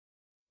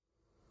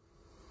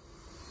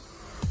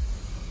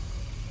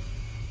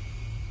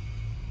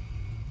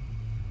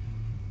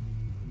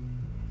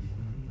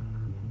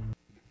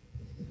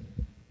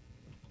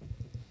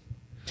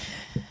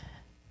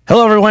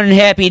Hello, everyone, and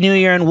Happy New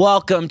Year, and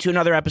welcome to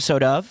another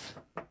episode of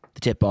the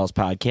Tip Balls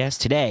Podcast.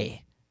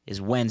 Today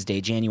is Wednesday,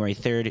 January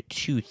 3rd,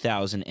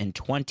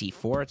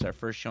 2024. It's our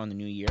first show in the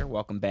new year.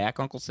 Welcome back,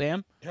 Uncle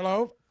Sam.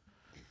 Hello.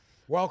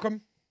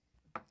 Welcome.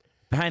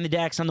 Behind the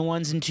decks on the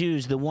ones and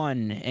twos, the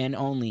one and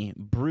only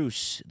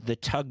Bruce, the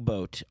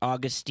Tugboat,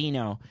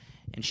 Augustino,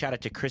 and shout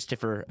out to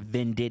Christopher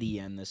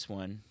Venditti on this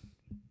one.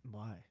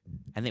 Why?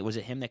 I think, was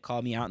it him that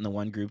called me out in the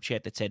one group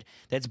chat that said,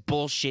 "That's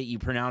bullshit, you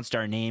pronounced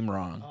our name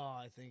wrong." Oh,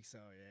 I think so,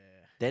 yeah.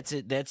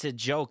 That's a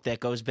joke that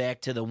goes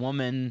back to the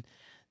woman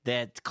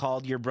that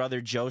called your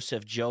brother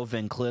Joseph Joe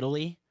Van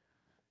Clittily.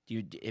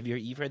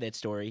 You've heard that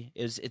story?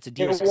 It's a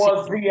deal. It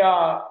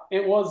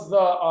was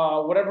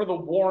the whatever the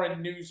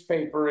Warren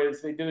newspaper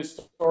is. They did a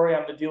story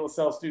on the De La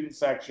Salle student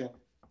section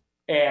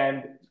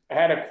and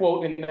had a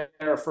quote in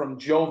there from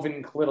Joe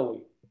Van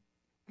Clittily.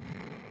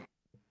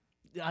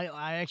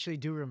 I actually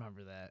do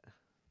remember that.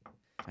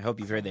 I hope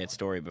you've heard that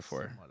story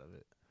before. Somewhat of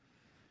it.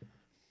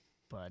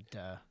 But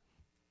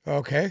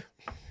Okay.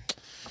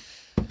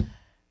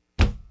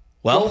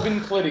 Well, Joe Van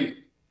Clittily.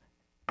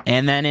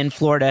 and then in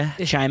Florida,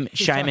 chiming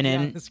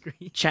in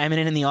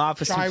the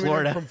office in Chiming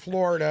Florida. in from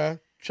Florida.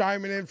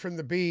 Chiming in from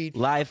the beach.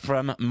 Live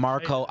from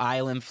Marco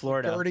Island,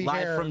 Florida. Dirty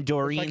Live hair. from Looks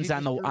Doreen's like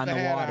on he the just threw the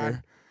hat water.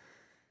 on.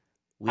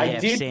 We I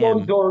have did Sam. go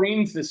to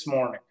Doreen's this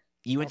morning.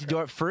 You went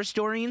to first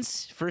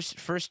Doreen's?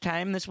 First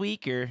time this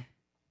week, or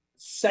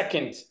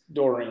Second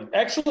Doreen.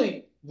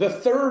 Actually, the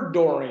third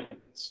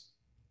Doreen's.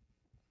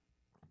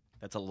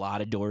 that's a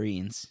lot of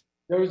Doreen's.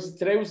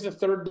 Today was the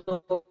third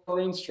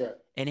Doreen's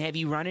trip. And have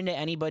you run into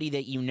anybody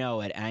that you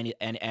know at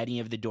any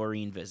of the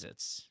Doreen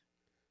visits?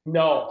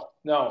 No.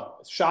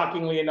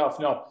 Shockingly enough,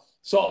 no.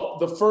 So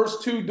the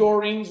first two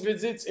Doreen's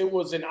visits, it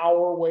was an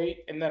hour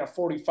wait and then a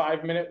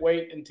 45-minute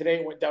wait. And today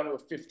it went down to a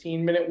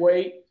 15-minute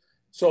wait.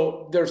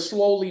 So they're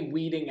slowly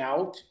weeding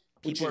out,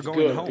 which People are is going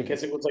good home.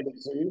 because it was like a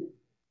zoo.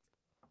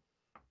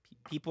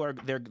 People are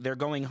they're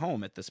going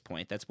home at this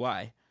point. That's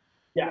why.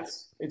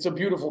 Yes, it's a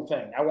beautiful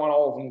thing. I want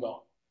all of them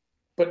gone.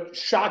 But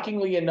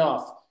shockingly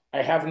enough,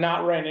 I have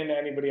not ran into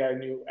anybody I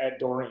knew at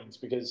Doreen's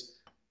because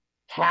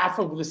half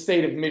of the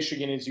state of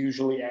Michigan is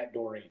usually at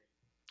Doreen.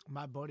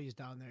 my buddy's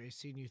down there. He's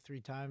seen you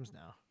 3 times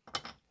now.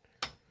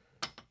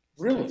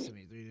 Really? He's texted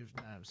me 3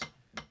 different times.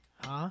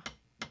 Huh?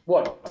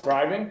 What,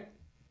 driving?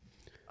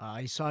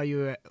 He saw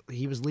you.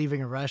 He was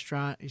leaving a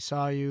restaurant. He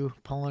saw you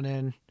pulling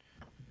in.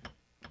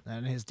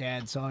 Then his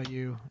dad saw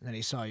you. And then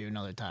he saw you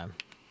another time.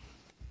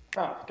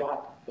 Oh, God.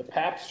 The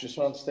Paps just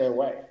won't stay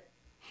away.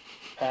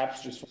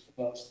 Paps just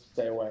won't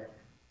stay away.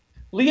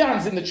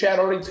 Leon's in the chat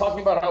already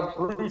talking about how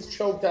Bruce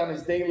choked on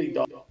his daily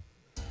dog.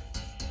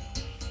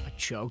 I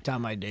choked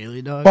on my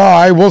daily dog. Well,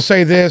 I will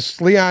say this.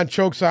 Leon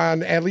chokes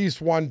on at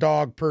least one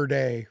dog per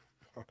day.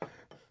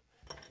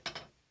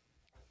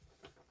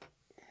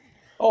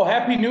 Oh,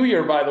 Happy New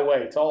Year, by the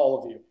way, to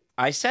all of you.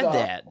 I said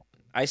that.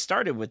 I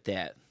started with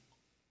that.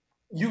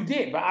 You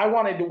did, but I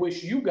wanted to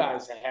wish you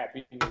guys a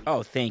Happy New Year.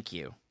 Oh, thank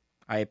you.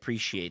 I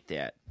appreciate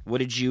that. What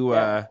did you?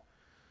 Yeah.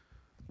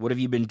 What have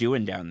you been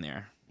doing down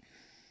there?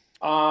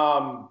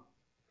 Honest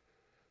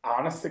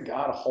to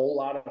God, a whole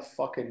lot of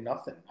fucking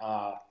nothing.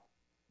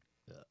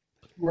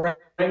 Rang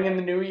in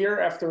the new year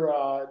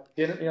after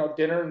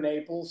dinner in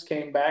Naples,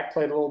 came back,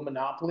 played a little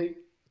Monopoly,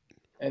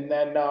 and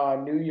then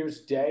New Year's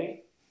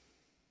Day,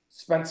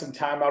 spent some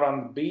time out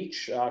on the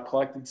beach,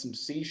 collected some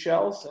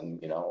seashells,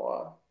 and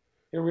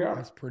here we are.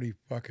 That's pretty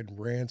fucking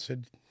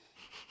rancid.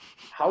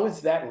 How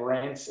is that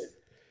rancid?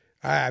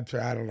 I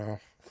don't know.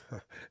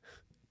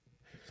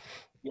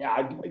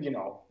 Yeah,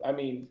 I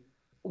mean,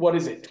 what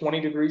is it? 20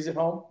 degrees at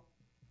home?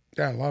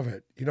 Yeah, I love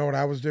it. You know what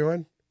I was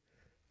doing?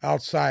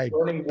 Outside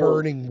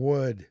Burning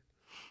wood.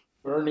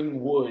 Burning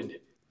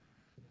wood.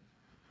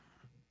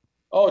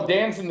 Oh,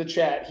 Dan's in the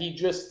chat. He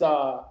just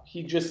found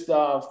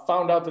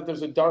out that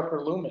there's a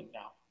darker lumen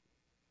now,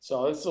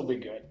 so this will be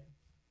good.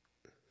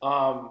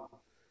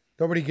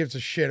 Nobody gives a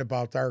shit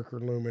about darker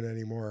lumen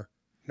anymore.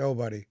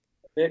 Nobody.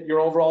 You're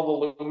over all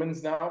the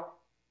lumens now.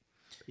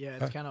 Yeah,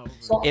 it's kind of over.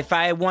 So- If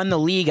I won the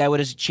league, I would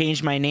have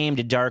changed my name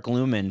to Dark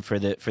Lumen for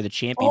the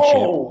championship,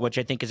 Oh, which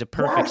I think is a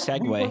perfect yes,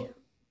 segue.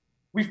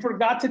 We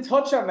forgot to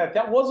touch on that.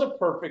 That was a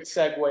perfect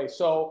segue.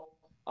 So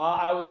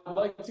I would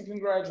like to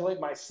congratulate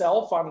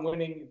myself on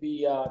winning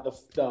the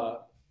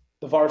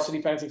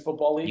Varsity Fantasy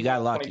Football League. You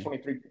got lucky.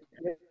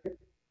 2023.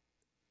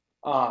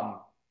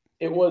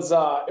 It was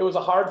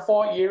a hard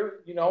fought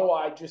year.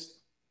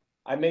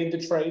 I made the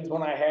trades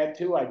when I had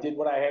to. I did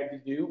what I had to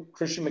do.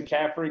 Christian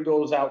McCaffrey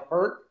goes out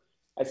hurt.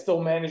 I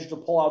still managed to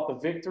pull out the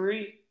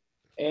victory,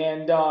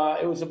 and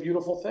it was a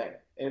beautiful thing.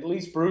 At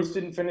least Bruce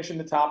didn't finish in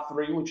the top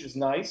 3, which is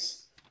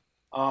nice.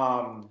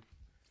 And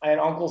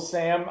Uncle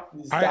Sam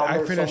is down I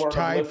there finished somewhere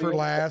tied for living.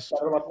 last.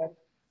 Better about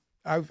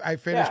that? I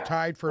finished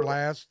tied for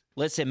last.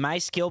 Listen, my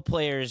skill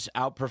players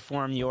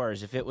outperform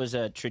yours. If it was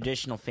a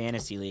traditional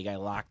fantasy league, I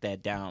locked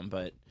that down,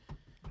 but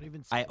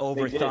I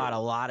overthought a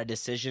lot of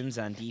decisions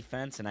on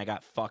defense, and I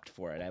got fucked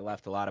for it. I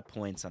left a lot of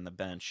points on the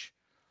bench.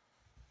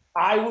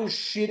 I was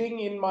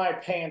shitting in my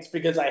pants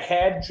because I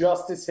had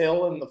Justice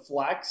Hill in the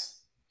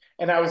flex,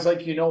 And I was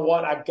like, you know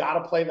what? I've got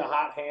to play the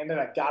hot hand, and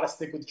I got to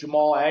stick with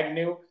Jamal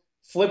Agnew.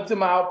 Flipped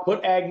him out,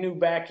 put Agnew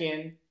back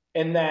in,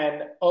 and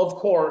then, of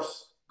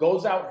course,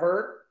 goes out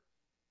hurt.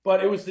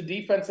 But it was the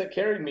defense that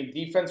carried me.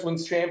 Defense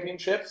wins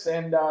championships,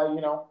 and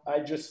I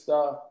just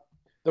the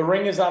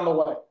ring is on the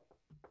way.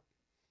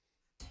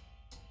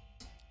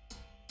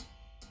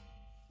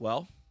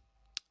 Well,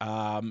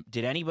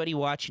 did anybody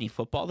watch any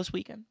football this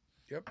weekend?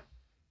 Yep.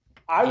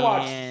 I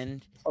watched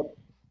a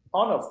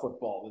ton of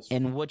football this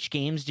weekend. And which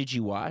games did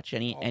you watch?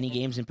 Any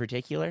games in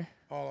particular?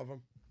 All of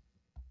them.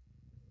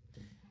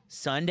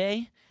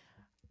 Sunday,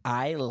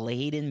 I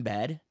laid in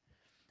bed.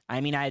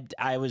 I mean,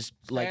 I was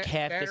like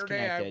half Saturday,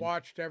 disconnected. I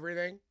watched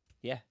everything.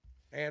 Yeah.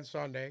 And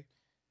Sunday.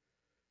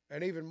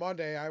 And even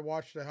Monday, I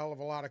watched a hell of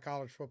a lot of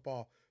college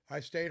football.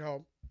 I stayed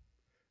home,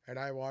 and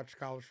I watched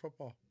college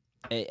football.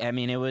 I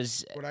mean, it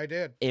was what I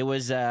did. It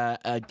was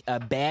a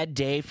bad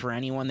day for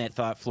anyone that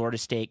thought Florida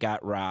State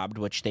got robbed,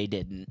 which they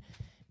didn't,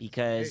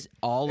 because they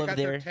got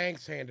their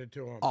tanks handed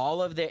to them.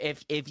 All of their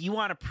if you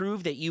want to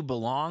prove that you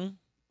belong,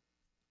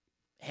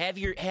 have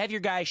your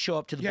guys show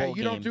up to the bowl game. Yeah,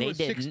 you don't do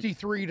they a didn't.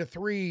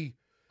 63-3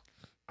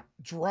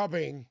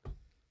 drubbing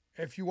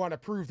if you want to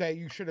prove that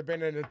you should have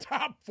been in the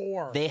top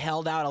 4. They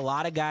held out a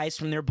lot of guys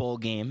from their bowl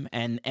game,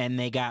 and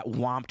they got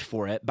whomped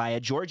for it by a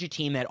Georgia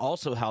team that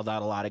also held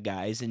out a lot of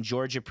guys, and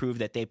Georgia proved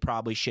that they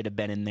probably should have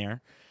been in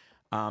there.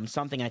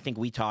 Something I think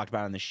we talked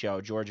about on the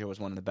show. Georgia was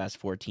one of the best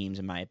 4 teams,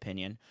 in my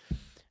opinion.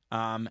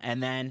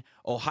 And then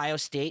Ohio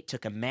State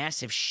took a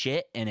massive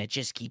shit, and it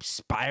just keeps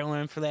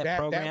spiraling for that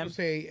program. That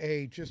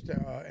was just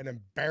an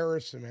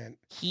embarrassment.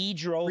 He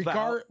drove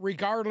out.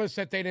 Regardless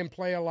that they didn't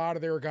play a lot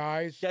of their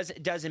guys.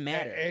 Doesn't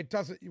matter. It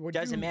doesn't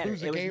matter.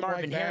 It was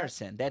Marvin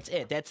Harrison. That's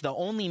it. That's the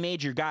only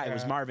major guy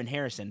was Marvin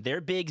Harrison. Their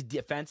big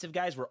defensive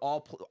guys were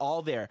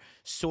all there.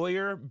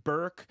 Sawyer,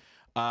 Burke,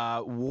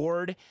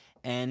 Ward,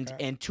 and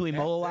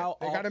Tuimoloau.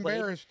 They got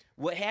embarrassed.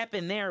 What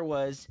happened there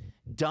was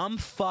dumb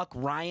fuck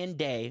Ryan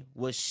Day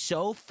was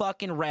so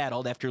fucking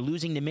rattled after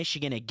losing to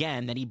Michigan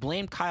again that he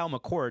blamed Kyle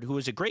McCord, who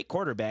was a great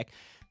quarterback,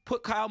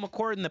 put Kyle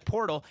McCord in the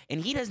portal,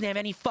 and he doesn't have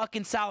any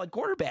fucking solid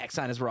quarterbacks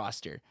on his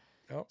roster.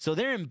 Oh. So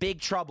they're in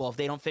big trouble if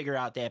they don't figure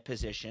out that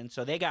position.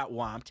 So they got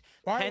whomped.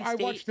 Well, I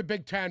watched the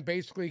Big Ten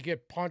basically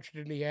get punched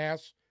in the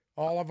ass,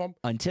 all of them.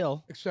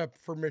 Except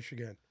for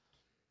Michigan.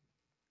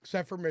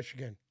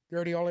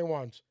 They're the only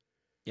ones.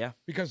 Yeah.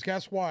 Because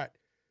guess what?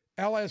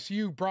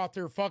 LSU brought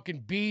their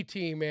fucking B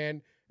team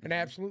in and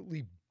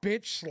absolutely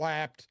bitch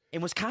slapped.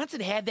 And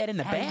Wisconsin had that in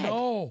the bag. I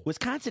know.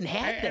 Wisconsin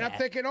had that. And I'm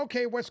thinking,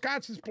 okay,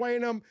 Wisconsin's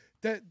playing them.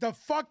 The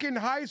fucking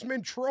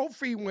Heisman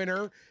Trophy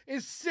winner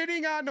is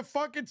sitting on the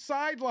fucking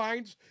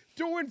sidelines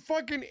doing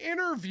fucking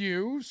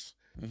interviews.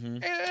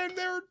 Mm-hmm. And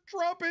they're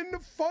dropping the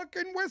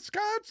fucking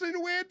Wisconsin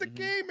who had the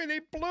game, and they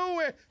blew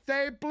it.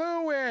 They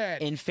blew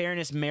it. In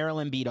fairness,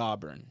 Maryland beat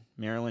Auburn.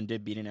 Maryland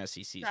did beat an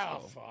SEC. Oh,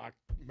 fuck.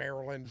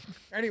 Maryland.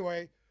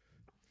 Anyway,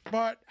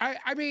 but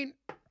I mean,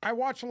 I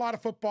watch a lot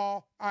of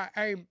football.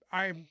 I'm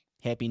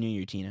Happy New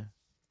Year, Tina.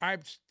 I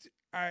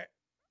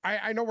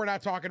know we're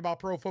not talking about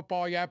pro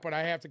football yet, but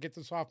I have to get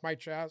this off my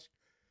chest.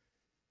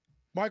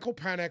 Michael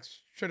Penix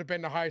should have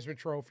been the Heisman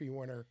Trophy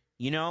winner.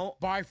 You know,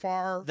 by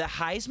far, the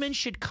Heisman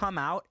should come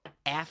out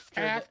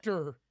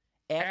after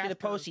the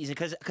postseason,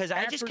 because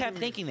I just kept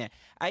thinking that.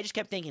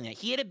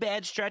 He had a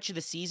bad stretch of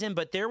the season,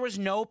 but there was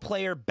no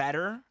player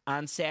better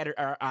on Saturday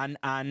or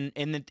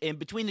in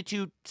between the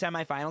 2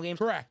 semifinal games.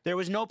 Correct. There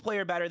was no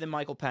player better than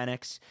Michael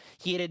Penix.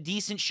 He had a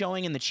decent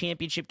showing in the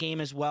championship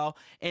game as well.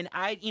 And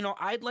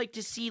I'd like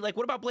to see, like,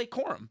 what about Blake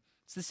Corum?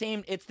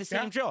 It's the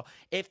same drill.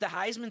 If the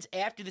Heisman's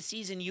after the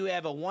season, you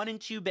have a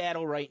 1-2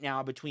 battle right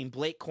now between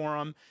Blake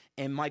Corum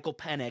and Michael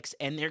Penix,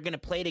 and they're going to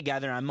play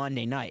together on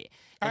Monday night.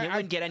 And it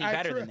wouldn't get any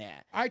better than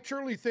that. I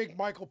truly think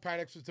Michael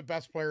Penix is the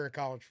best player in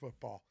college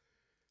football.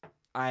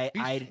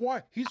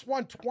 He's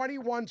won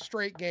 21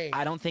 straight games.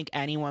 I don't think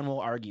anyone will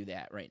argue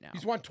that right now.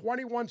 He's won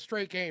 21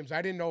 straight games.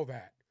 I didn't know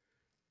that.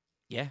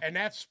 Yeah. And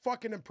that's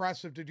fucking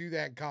impressive to do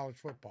that in college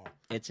football.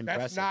 It's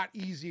impressive. That's not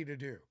easy to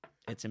do.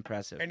 It's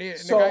impressive. And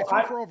the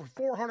guy threw for over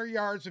 400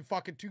 yards and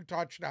fucking 2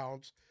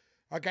 touchdowns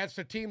against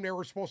a team they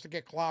were supposed to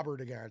get clobbered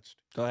against.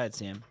 Go ahead,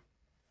 Sam.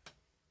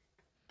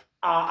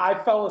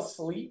 I fell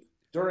asleep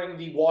during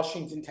the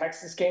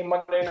Washington-Texas game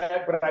Monday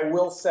night, but I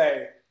will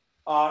say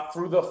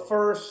through the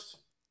first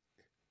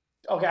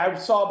I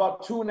saw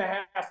about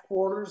 2.5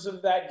 quarters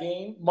of that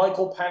game.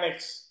 Michael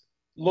Penix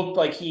looked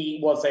like he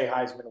was a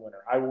Heisman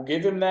winner. I will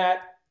give him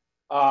that.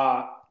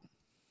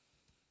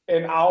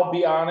 And I'll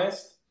be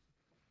honest,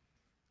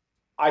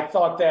 I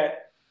thought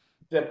that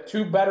the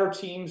 2 better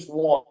teams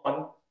won,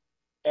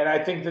 and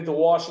I think that the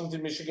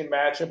Washington-Michigan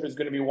matchup is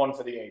going to be one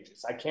for the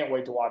ages. I can't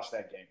wait to watch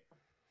that game.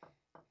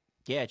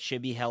 Yeah, it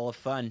should be hella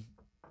fun.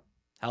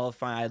 Hella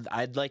fun.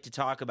 I'd like to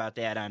talk about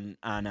that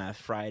on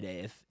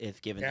Friday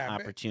if given the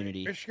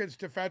opportunity. Michigan's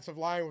defensive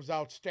line was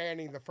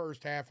outstanding the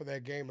first half of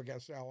that game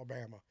against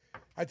Alabama.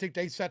 I think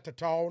they set the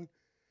tone.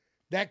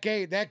 That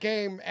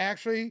game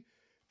actually,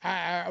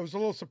 I was a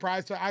little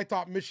surprised. I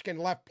thought Michigan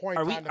left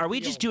points. Are we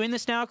just doing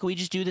this now? Can we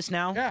just do this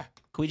now? Yeah.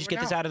 Can we just get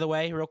this out of the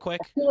way real quick?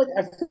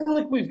 I feel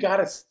like we've got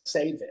to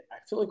save it.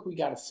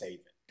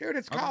 Dude,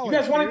 it's college. You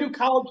guys want to do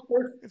college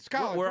first? It's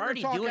college. We're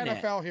already doing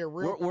NFL it. Here,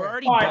 we're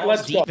already right,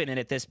 balls deep in it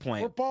at this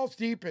point. We're balls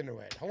deep into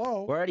it.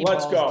 Hello. We're already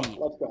Let's balls go. deep.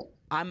 Let's go.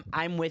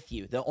 I'm with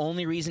you. The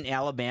only reason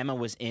Alabama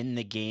was in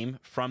the game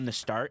from the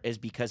start is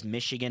because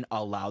Michigan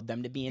allowed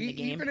them to be in the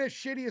game. Even as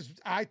shitty as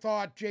I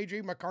thought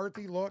J.J.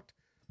 McCarthy looked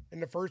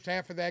in the first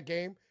half of that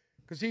game,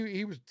 because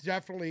he was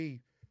definitely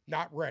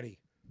not ready.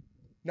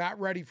 Not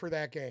ready for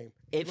that game.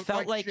 It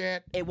felt like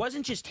it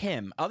wasn't just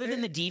him. Other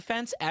than the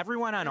defense,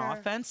 everyone on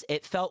offense,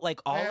 it felt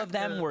like all of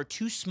them were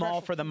too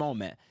small for the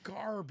moment.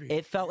 Garbage.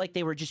 It felt like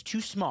they were just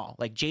too small.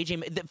 Like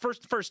the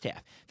first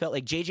half felt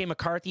like J.J.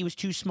 McCarthy was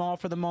too small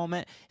for the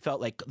moment. Felt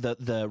like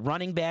the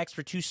running backs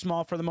were too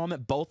small for the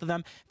moment. Both of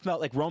them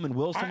felt like Roman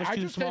Wilson was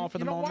too small for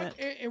the moment.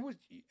 It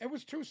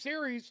was 2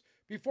 series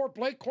before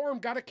Blake Corum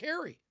got a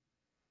carry.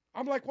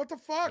 I'm like, what the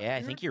fuck? Yeah,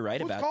 I think you're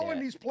right about that. Who's calling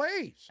these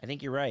plays? I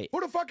think you're right.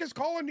 Who the fuck is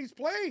calling these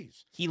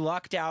plays? He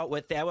lucked out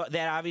with that.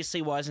 That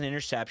obviously was an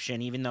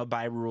interception, even though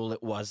by rule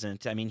it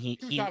wasn't. I mean, he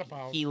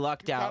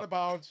lucked out. Out of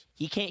bounds.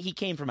 He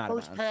came from out of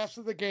bounds. First pass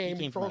of the game,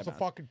 he throws a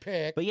fucking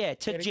pick. But yeah, it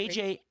took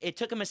JJ. It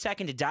took him a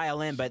second to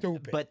dial in,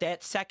 but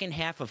that second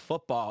half of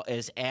football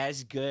is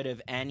as good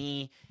of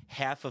any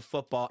half of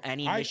football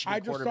any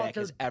Michigan quarterback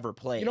has ever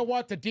played. You know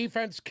what? The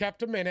defense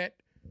kept him in it.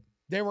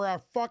 They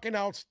were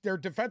their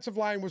defensive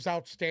line was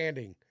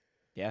outstanding.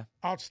 Yeah.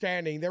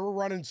 Outstanding. They were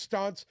running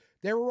stunts.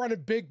 They were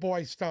running big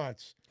boy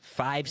stunts.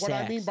 5 sacks. What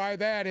I mean by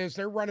that is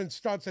they're running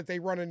stunts that they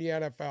run in the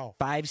NFL.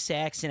 5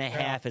 sacks and a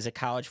half is a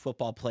college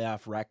football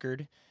playoff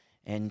record.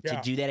 And to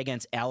do that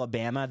against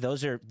Alabama,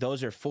 those are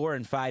 4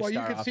 and 5 star offensive linemen.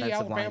 Well, you can see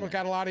Alabama's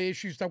got a lot of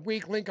issues. The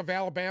weak link of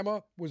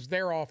Alabama was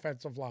their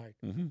offensive line.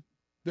 Mm-hmm.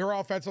 Their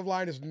offensive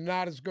line is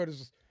not as good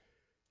as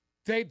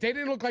they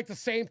didn't look like the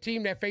same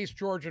team that faced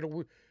Georgia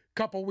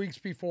couple weeks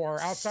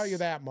before. I'll tell you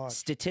that much.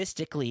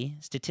 Statistically,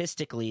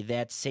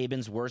 that's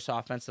Saban's worst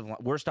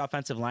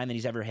offensive line that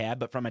he's ever had.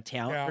 But from a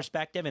talent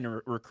perspective and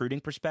a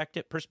recruiting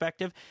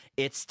perspective,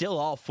 it's still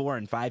all 4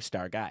 and 5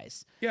 star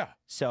guys. Yeah.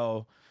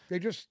 So they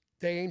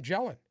ain't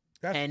gelling.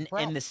 That's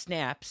and the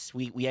snaps,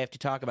 we have to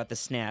talk about the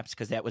snaps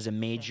because that was a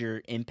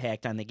major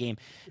impact on the game.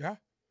 Yeah.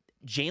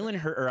 Jalen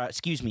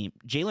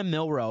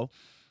Milroe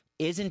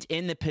isn't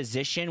in the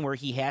position where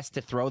he has to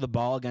throw the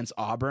ball against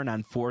Auburn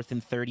on 4th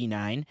and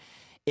 39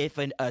 if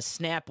a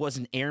snap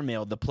wasn't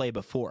airmailed the play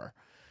before.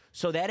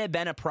 So that had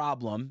been a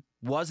problem,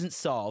 wasn't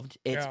solved.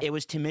 It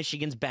was to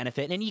Michigan's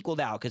benefit and equaled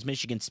out because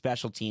Michigan's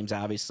special teams,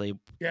 obviously.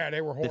 Yeah,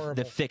 they were horrible.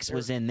 The fix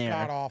was in there.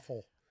 God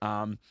awful.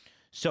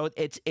 So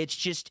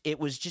it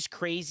was just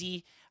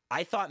crazy.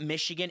 I thought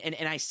Michigan,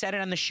 and I said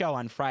it on the show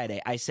on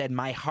Friday, I said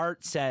my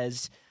heart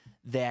says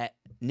that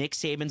Nick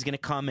Saban's going to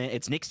come in.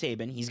 It's Nick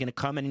Saban. He's going to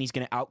come in and he's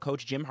going to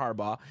outcoach Jim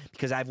Harbaugh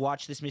because I've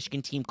watched this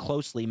Michigan team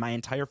closely my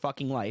entire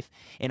fucking life,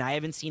 and I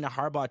haven't seen a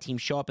Harbaugh team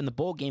show up in the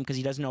bowl game because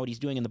he doesn't know what he's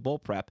doing in the bowl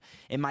prep.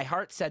 And my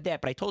heart said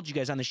that, but I told you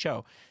guys on the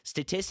show,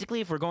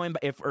 statistically,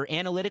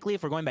 analytically,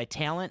 if we're going by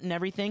talent and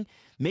everything,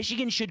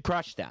 Michigan should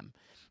crush them.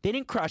 They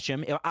didn't crush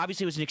them.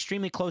 Obviously, it was an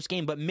extremely close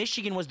game, but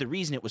Michigan was the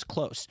reason it was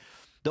close.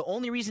 The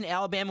only reason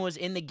Alabama was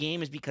in the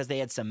game is because they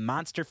had some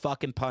monster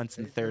fucking punts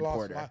in the third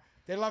quarter.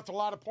 They left a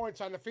lot of points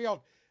on the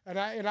field.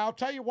 And I'll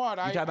tell you what.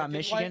 You talk about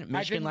Michigan?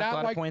 Michigan left a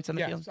lot of points on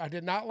the field? I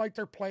did not like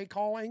their play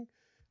calling.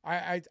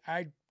 I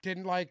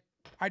didn't like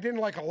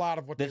a lot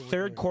of what they were doing. The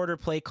third quarter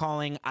play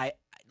calling, I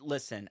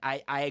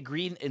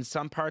agree in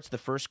some parts the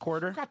first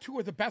quarter. You've got 2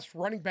 of the best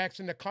running backs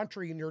in the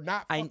country and you're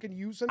not fucking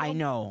using them. I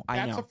know.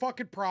 That's a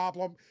fucking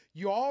problem.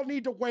 You all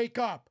need to wake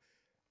up.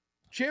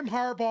 Jim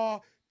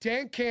Harbaugh,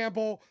 Dan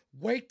Campbell,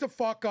 wake the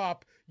fuck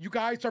up. You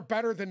guys are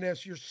better than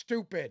this. You're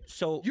stupid.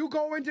 So you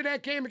go into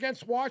that game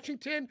against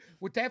Washington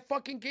with that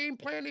fucking game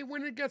plan. They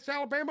win against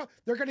Alabama.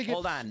 They're going to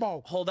get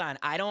smoked. Hold on.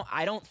 I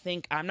don't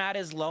think I'm not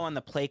as low on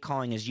the play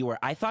calling as you were.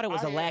 I thought it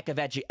was a lack of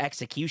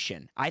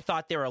execution. I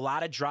thought there were a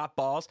lot of drop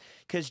balls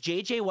because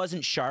JJ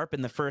wasn't sharp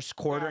in the first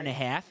quarter and a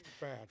half.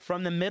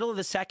 From the middle of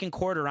the second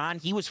quarter on,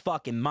 he was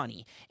fucking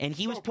money, and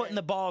he was putting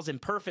the balls in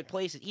perfect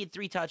places. He had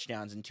 3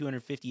 touchdowns and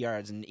 250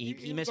 yards, and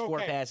he missed 4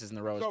 passes in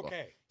the Rose Bowl.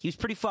 He was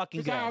pretty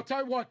fucking good. I'll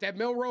tell you what, that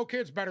Milroe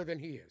kid's better than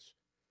he is.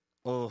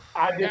 Oh,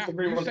 I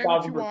disagree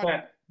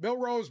 1,000%.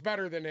 Milroe's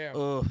better than him.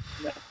 Oh.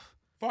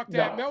 Fuck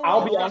that. No,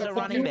 Milroe's a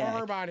running back.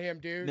 arm on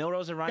him, dude.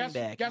 Milroe's a running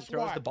back. Guess he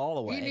throws what? the ball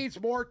away. He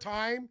needs more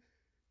time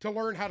to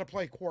learn how to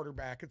play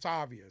quarterback. It's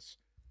obvious.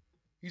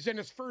 He's in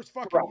his first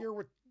fucking year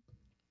with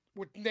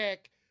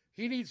Nick.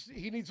 He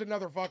needs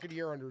another fucking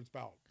year under his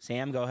belt.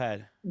 Sam, go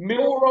ahead.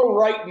 Milroe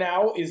right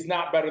now is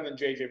not better than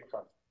J.J.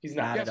 McCarthy. He's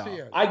not. Not at all. He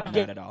is. Not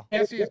at all.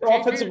 Yes, he is.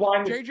 Offensive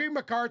line. J.J.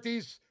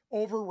 McCarthy's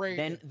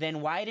overrated.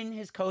 Then why didn't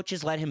his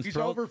coaches let him He's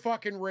throw? over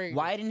fucking rated.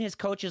 Why didn't his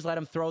coaches let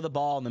him throw the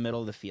ball in the middle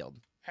of the field?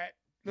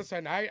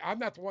 Listen, I'm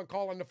not the one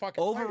calling the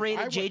fucking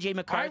overrated J.J.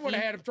 McCarthy. I would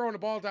have had him throwing the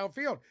ball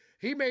downfield.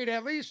 He made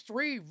at least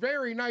 3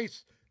 very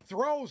nice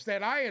throws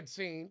that I had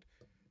seen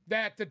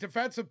that the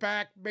defensive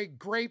back made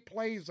great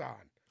plays on.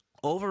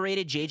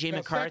 Overrated J.J. The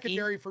McCarthy.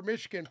 secondary for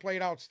Michigan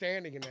played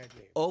outstanding in that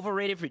game.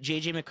 Overrated for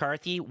J.J.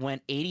 McCarthy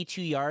went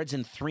 82 yards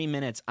in 3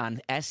 minutes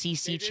on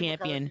SEC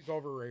champion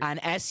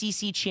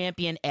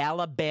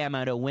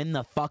Alabama to win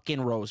the fucking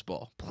Rose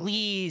Bowl.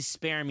 Please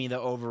spare me the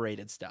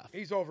overrated stuff.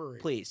 He's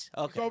overrated. Please.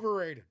 Okay. He's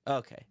overrated.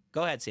 Okay.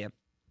 Go ahead, Sam.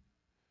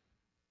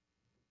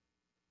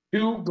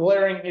 2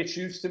 glaring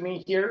issues to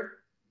me here.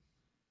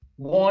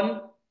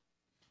 One,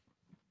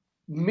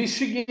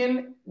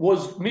 Michigan's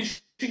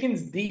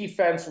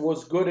defense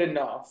was good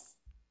enough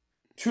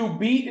to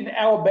beat an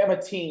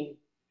Alabama team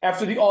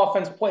after the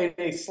offense played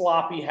a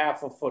sloppy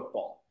half of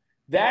football.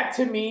 That,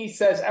 to me,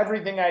 says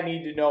everything I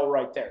need to know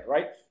right there,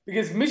 right?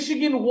 Because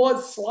Michigan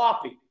was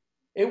sloppy.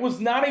 It was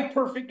not a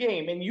perfect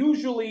game. And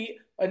usually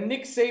a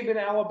Nick Saban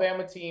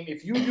Alabama team,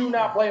 if you do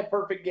not play a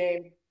perfect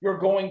game, you're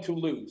going to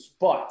lose.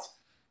 But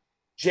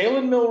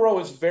Jalen Milroe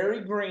is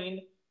very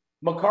green.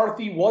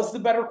 McCarthy was the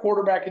better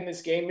quarterback in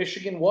this game.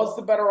 Michigan was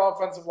the better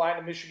offensive line,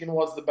 and Michigan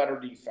was the better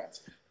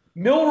defense.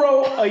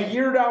 Milroe, a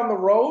year down the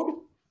road,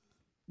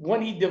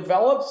 when he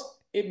develops,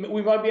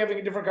 we might be having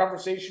a different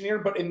conversation here,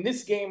 but in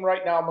this game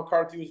right now,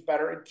 McCarthy was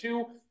better. And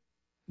 2,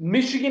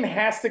 Michigan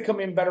has to come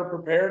in better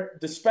prepared.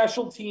 The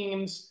special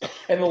teams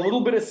and the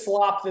little bit of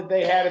slop that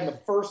they had in the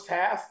first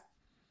half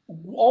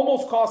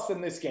almost cost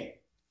them this game.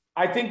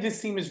 I think this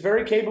team is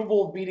very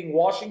capable of beating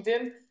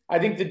Washington. I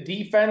think the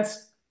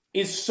defense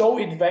is so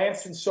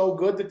advanced and so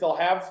good that they'll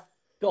have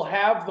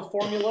the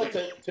formula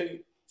to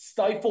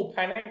stifle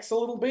Penix a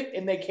little bit,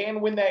 and they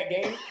can win that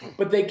game,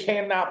 but they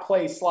cannot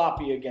play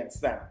sloppy against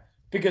them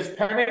because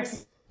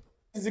Penix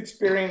is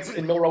experienced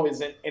and Milroe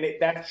isn't, and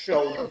that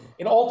showed.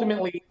 And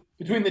ultimately,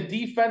 between the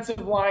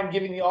defensive line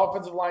giving the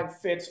offensive line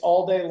fits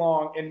all day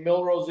long and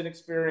Milroe's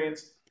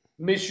inexperience,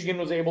 Michigan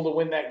was able to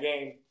win that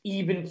game,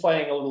 even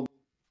playing a little.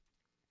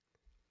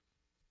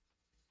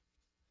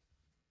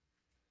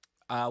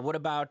 What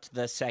about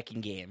the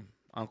second game,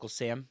 Uncle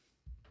Sam?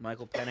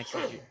 Michael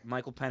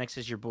Penix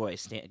is your boy.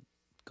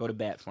 Go to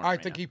bat for him. I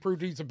think he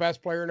proved he's the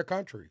best player in the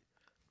country.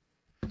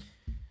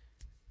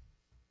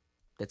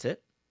 That's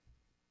it.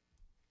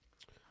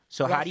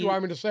 So how do you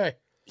want me to say?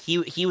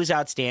 He was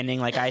outstanding.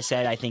 Like I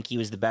said, I think he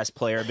was the best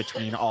player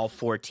between all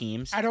 4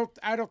 teams. I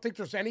don't think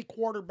there's any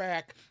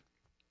quarterback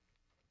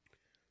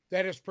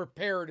that is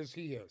prepared as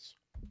he is.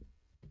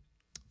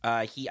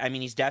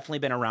 He's definitely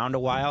been around a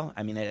while.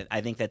 I mean,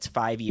 I think that's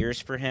 5 years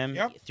for him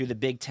through the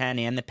Big Ten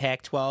and the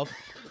Pac-12.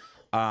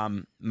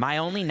 My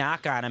only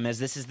knock on him is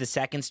this is the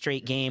second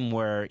straight game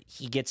where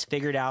he gets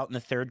figured out in the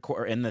third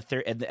quarter, in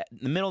the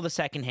middle of the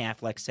second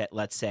half,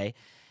 let's say,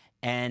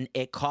 and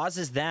it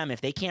causes them,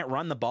 if they can't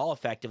run the ball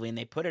effectively and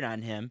they put it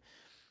on him,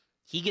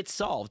 he gets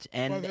solved,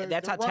 and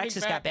that's how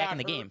Texas got back in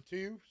the game.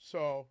 Too,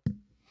 so.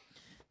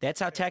 That's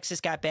how Texas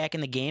got back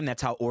in the game.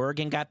 That's how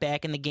Oregon got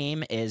back in the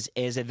game. Is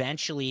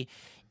eventually,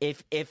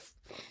 if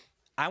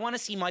I want to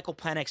see Michael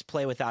Penix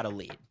play without a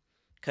lead,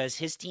 because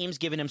his team's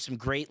given him some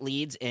great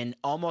leads in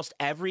almost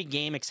every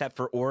game except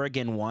for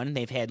Oregon 1.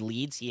 They've had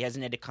leads. He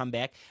hasn't had to come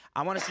back.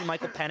 I want to see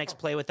Michael Penix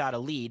play without a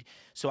lead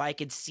so I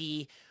could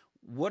see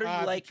what are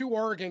you like. 2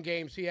 Oregon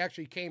games, he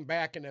actually came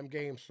back in them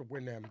games to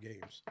win them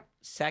games.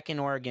 Second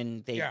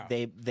Oregon,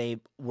 they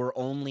were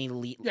only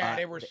lead. Yeah,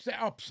 they were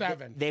up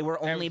 7. They were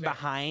only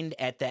behind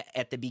at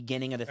the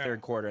beginning of the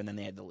third quarter, and then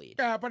they had the lead.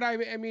 Yeah, but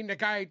I mean, the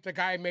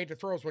guy made the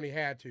throws when he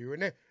had to,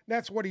 and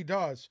that's what he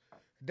does.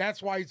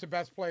 That's why he's the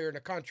best player in the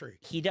country.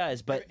 He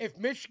does, but if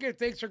Michigan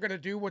thinks they're going to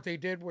do what they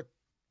did with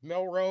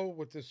Milroe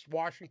with this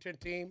Washington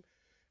team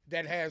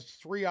that has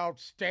 3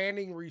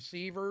 outstanding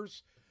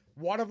receivers,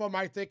 one of them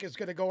I think is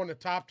going to go in the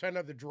top 10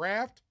 of the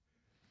draft.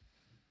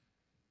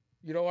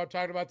 You know what I'm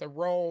talking about? The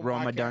Rome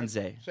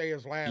Odunze. Say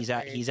his last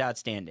name. He's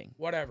outstanding.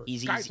 Whatever.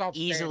 He's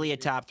easily a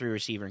top 3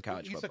 receiver in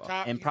college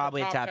football, and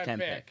probably a top 10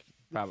 pick.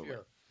 Probably.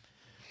 Sure.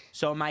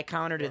 So my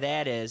counter to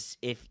that is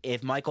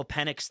if Michael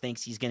Penix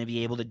thinks he's going to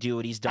be able to do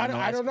what he's done.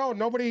 I don't know.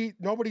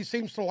 Nobody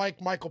seems to like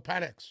Michael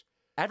Penix.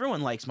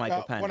 Everyone likes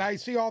Michael Penix. When I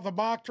see all the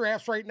mock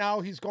drafts right now,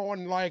 he's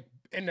going like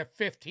in the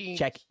 15s.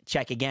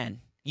 Check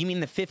again. You mean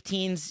the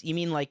 15s? You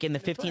mean like in the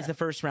 15s, the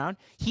first round?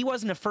 He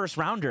wasn't a first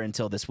rounder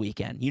until this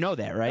weekend. You know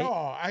that, right? No,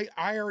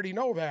 I already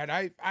know that.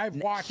 I've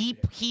watched.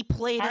 He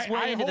played his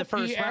way into the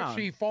first round.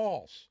 Actually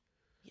falls.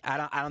 I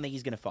don't think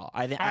he's going to fall.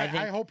 I think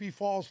I hope he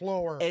falls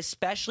lower,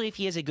 especially if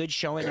he has a good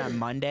showing on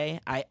Monday.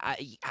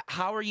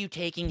 How are you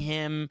taking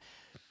him?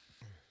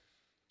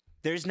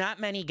 There's not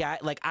many guys.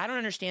 Like, I don't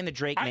understand the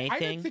Drake May thing. I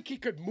didn't think he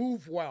could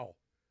move well.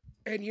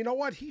 And you know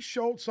what? He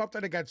showed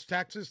something against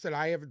Texas that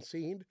I haven't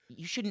seen.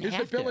 You shouldn't have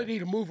His ability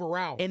to move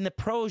around. In the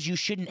pros, you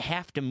shouldn't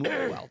have to move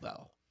well,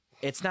 though.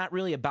 It's not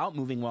really about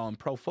moving well in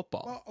pro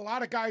football. Well, a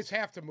lot of guys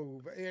have to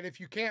move. And if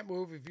you can't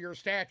move, if you're a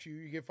statue,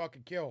 you get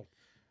fucking killed.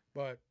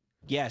 But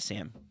yeah,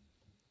 Sam.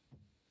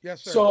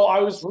 Yes, sir. So I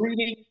was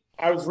reading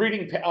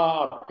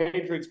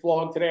Patriots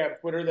blog today on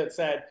Twitter that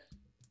said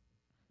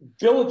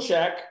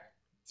Belichick,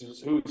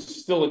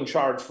 who's still in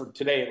charge for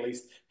today at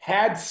least,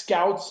 had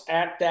scouts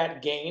at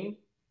that game,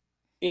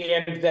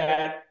 and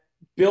that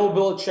Bill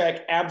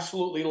Belichick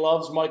absolutely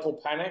loves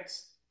Michael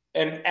Penix,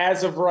 And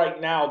as of right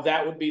now,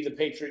 that would be the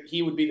Patriot.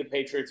 He would be the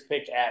Patriots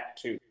pick at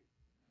 2.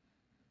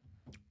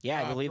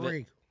 Yeah, I believe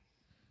 3. it.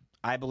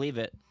 I believe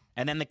it.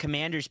 And then the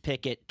Commanders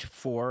pick it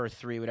 4 or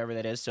 3, whatever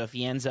that is. So if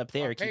he ends up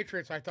there,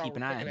 Patriots, I thought keep were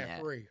an eye picking on at that.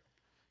 3.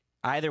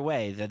 Either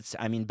way,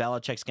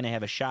 Belichick's going to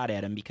have a shot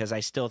at him because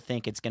I still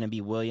think it's going to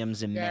be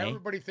Williams and May.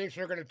 Everybody thinks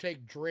they're going to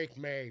take Drake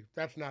May.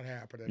 That's not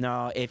happening.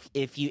 No,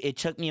 it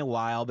took me a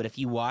while, but if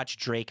you watch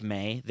Drake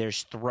May,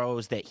 there's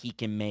throws that he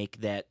can make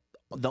that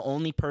the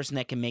only person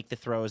that can make the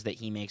throws that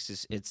he makes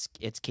is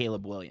it's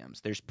Caleb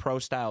Williams. There's pro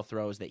style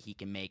throws that he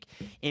can make.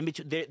 In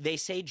between, they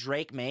say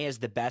Drake May is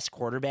the best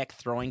quarterback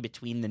throwing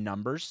between the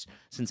numbers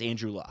since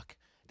Andrew Luck.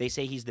 They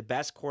say he's the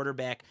best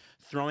quarterback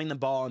throwing the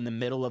ball in the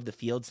middle of the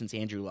field since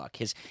Andrew Luck.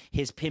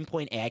 His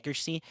pinpoint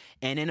accuracy,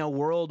 and in a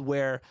world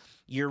where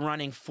you're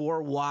running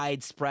 4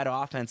 wide spread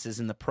offenses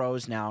in the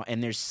pros now,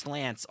 and there's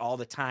slants all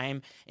the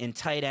time, and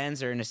tight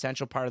ends are an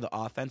essential part of the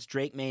offense,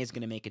 Drake May is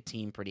going to make a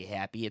team pretty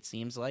happy, it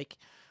seems like.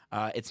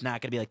 It's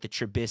not going to be like the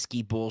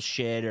Trubisky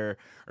bullshit or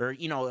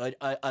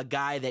a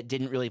guy that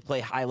didn't really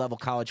play high-level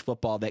college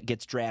football that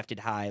gets drafted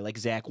high like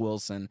Zach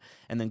Wilson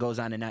and then goes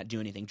on to not do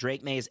anything.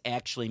 Drake May is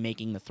actually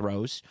making the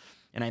throws,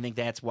 and I think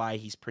that's why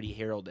he's pretty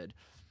heralded.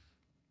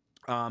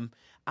 On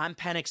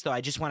Penix, though,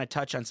 I just want to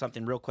touch on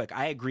something real quick.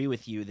 I agree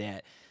with you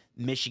that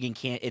Michigan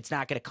it's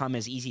not going to come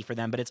as easy for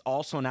them, but it's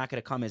also not going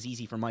to come as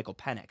easy for Michael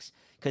Penix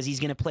because he's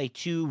going to play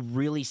 2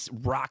 really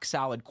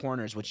rock-solid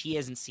corners, which he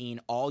hasn't seen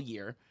all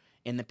year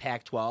in the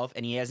Pac-12,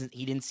 and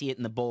he didn't see it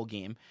in the bowl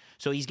game.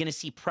 So he's going to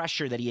see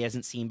pressure that he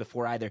hasn't seen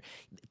before either.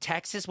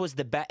 Texas was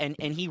the best, and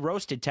he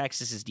roasted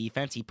Texas's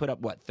defense. He put up,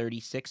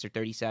 36 or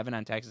 37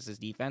 on Texas's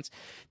defense.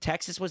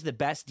 Texas was the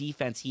best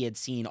defense he had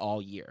seen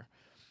all year.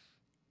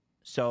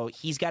 So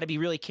he's got to be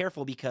really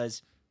careful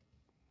because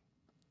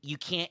you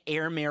can't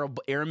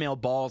airmail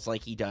balls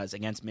like he does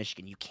against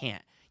Michigan. You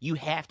can't. You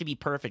have to be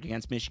perfect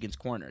against Michigan's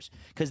corners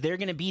because they're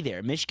going to be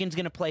there. Michigan's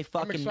going to play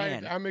fucking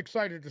man. I'm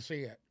excited to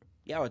see it.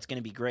 Yeah, it's going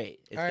to be great.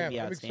 It's going to be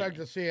outstanding. I'm excited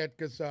to see it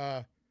because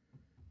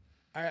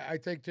I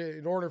think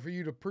in order for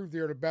you to prove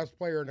you're the best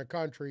player in the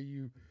country,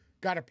 you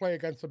got to play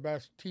against the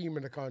best team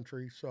in the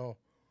country. So,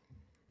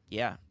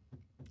 yeah,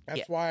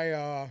 that's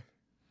why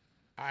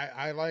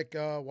I like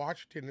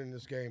Washington in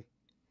this game.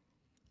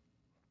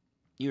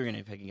 You were going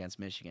to pick against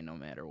Michigan no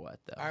matter what,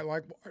 though. I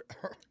like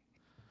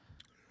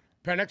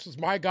Penix is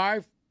my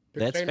guy.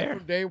 That's fair.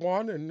 From day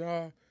one, and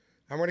I'm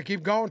going to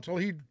keep going until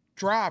he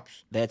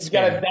drops. That's He's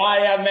got to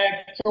die on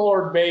that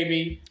sword,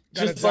 baby.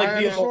 Just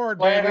like the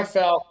Atlanta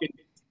Falcons.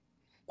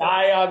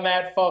 Die on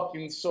that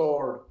fucking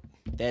sword.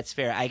 That's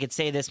fair. I could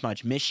say this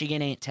much.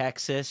 Michigan ain't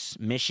Texas.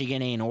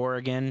 Michigan ain't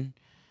Oregon.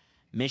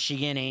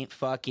 Michigan ain't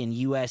fucking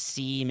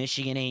USC.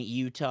 Michigan ain't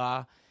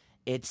Utah.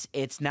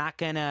 It's not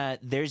gonna.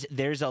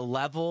 There's a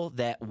level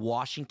that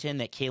Washington,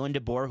 that Kalen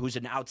DeBoer, who's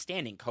an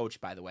outstanding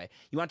coach, by the way.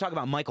 You want to talk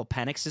about Michael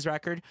Penix's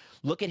record?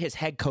 Look at his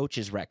head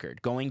coach's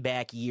record going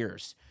back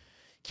years.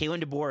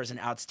 Kalen DeBoer is an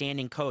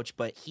outstanding coach,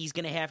 but he's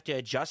going to have to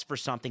adjust for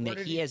something that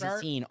he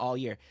hasn't seen all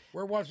year.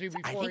 Where was he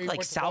before? I think he like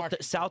went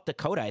to South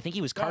Dakota. I think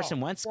he was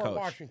Carson Wentz coach.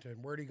 Washington.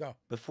 Where'd he go?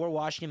 Before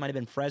Washington, might have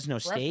been Fresno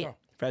State.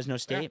 Fresno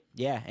State,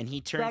 yeah, and he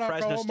turned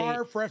Fresno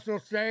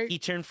State. He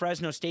turned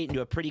Fresno State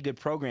into a pretty good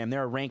program.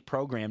 They're a ranked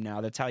program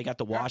now. That's how he got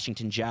the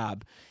Washington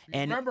job.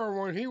 And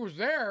remember when he was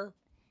there?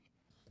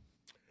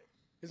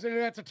 Isn't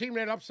that the team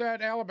that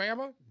upset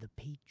Alabama? The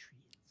Patriots.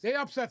 They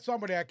upset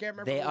somebody. I can't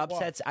remember.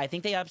 I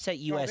think they upset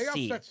USC. No,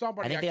 they upset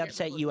somebody. I think they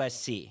upset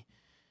USC.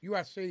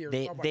 USC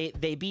or somebody.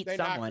 They beat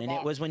someone, and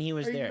it was when he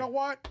was there. You know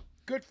what?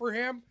 Good for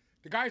him.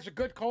 The guy's a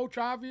good coach,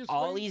 obviously.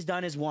 All he's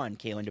done is won,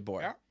 Kalen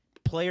DeBoer. Yeah.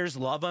 Players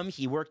love him.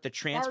 He worked the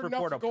transfer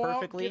portal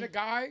perfectly. Get a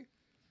guy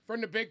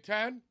from the Big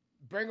Ten,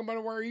 bring him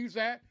to where he's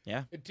at,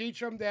 and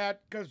teach him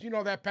that, because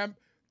that them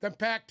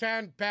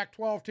Pac-10,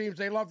 Pac-12 teams,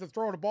 they love to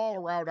throw the ball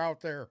around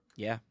out there.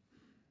 Yeah.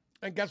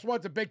 And guess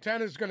what? The Big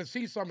Ten is going to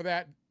see some of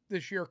that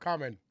this year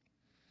coming.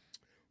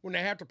 When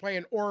they have to play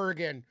in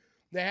Oregon,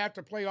 they have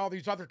to play all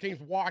these other teams,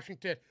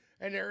 Washington,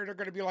 and they're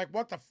going to be like,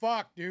 what the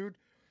fuck, dude?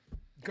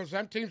 Because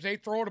them teams, they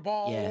throw the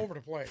ball all over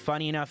the place.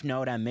 Funny enough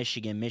note on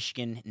Michigan.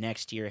 Michigan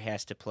next year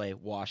has to play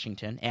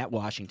Washington. At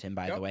Washington,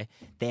 by the way.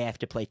 They have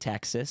to play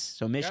Texas.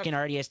 So Michigan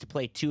already has to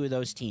play 2 of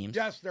those teams.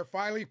 Yes, they're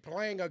finally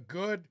playing a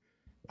good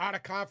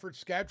out-of-conference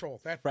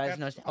schedule.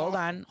 Fresno.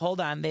 Hold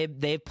on.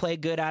 They've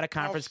played good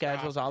out-of-conference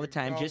schedules all the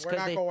time. Just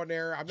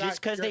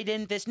because they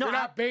didn't. You're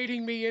not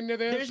baiting me into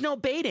this. There's no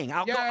baiting.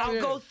 I'll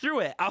go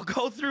through it. I'll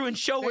go through and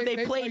show where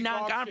they play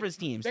non-conference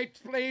teams. They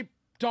play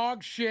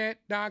dog shit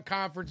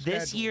non-conference schedule.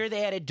 This year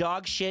they had a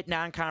dog shit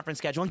non-conference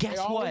schedule. And guess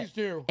what? Always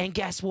do. And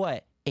guess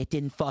what? It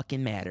didn't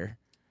fucking matter.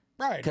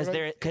 Right. Because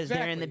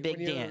they're in the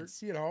big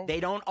dance.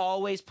 They don't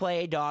always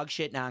play dog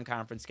shit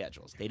non-conference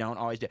schedules. They don't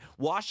always do.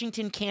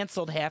 Washington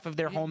canceled half of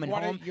their home and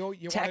home.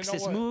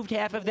 Texas moved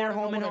half of their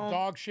home and home. What a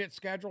dog shit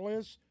schedule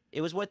is?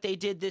 It was what they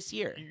did this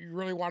year. You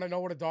really want to know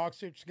what a dog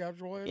shit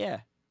schedule is? Yeah.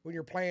 When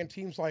you're playing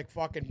teams like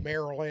fucking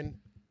Maryland.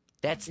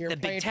 That's the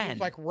Big Ten. Teams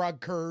like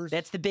Rutgers.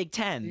 That's the Big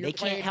Ten. They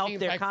can't help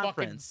their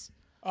conference.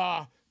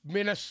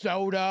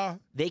 Minnesota.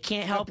 They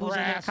can't help who's in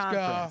their Nebraska.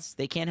 conference.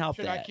 They can't help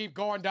Should that. I keep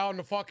going down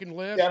the fucking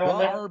list?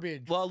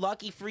 Garbage. Well,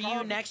 lucky for you,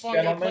 Garbage next year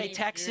they fucking play teams,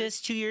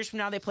 Texas. 2 years from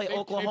now they play They've been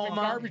Oklahoma.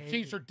 garbage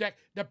teams are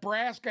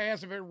Nebraska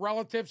hasn't been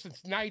relative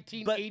since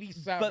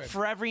 1987. But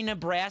for every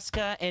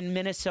Nebraska and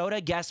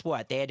Minnesota, guess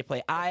what? They had to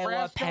play Iowa,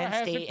 Nebraska Penn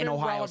hasn't State, and been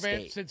Ohio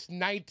relevant State. since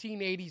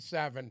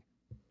 1987.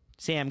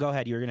 Sam, go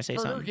ahead. You were going to say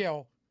Turner something.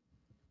 Gill.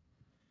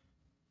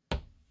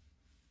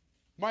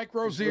 Mike As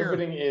Rozier.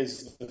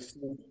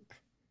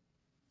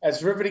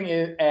 riveting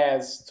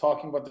as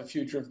talking about the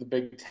future of the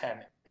Big Ten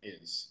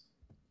is.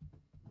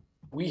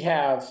 We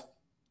have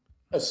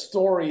a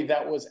story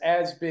that was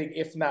as big,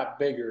 if not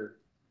bigger,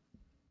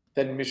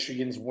 than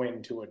Michigan's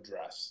win to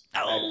address.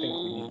 I think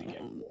we need to get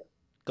to it.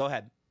 Go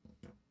ahead.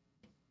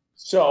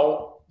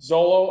 So,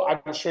 Zolo,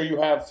 I'm sure you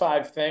have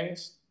 5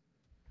 things.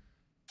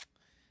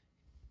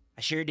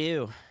 I sure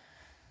do.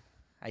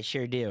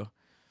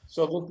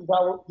 So this is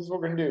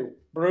what we're going to do.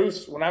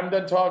 Bruce, when I'm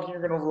done talking,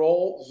 you're going to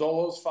roll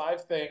Zolo's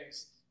 5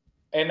 things.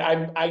 And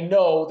I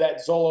know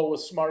that Zolo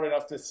was smart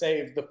enough to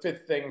save the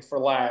 5th thing for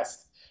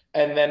last.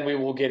 And then we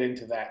will get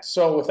into that.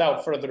 So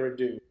without further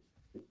ado.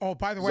 Oh,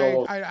 by the way,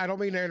 Zolo. I don't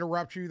mean to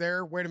interrupt you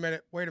there. Wait a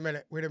minute.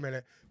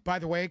 By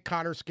the way,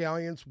 Connor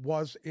Scallions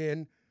was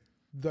in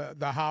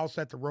the house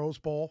at the Rose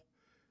Bowl.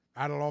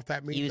 I don't know if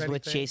that means He was anything.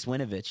 with Chase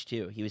Winovich,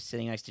 too. He was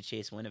sitting next to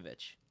Chase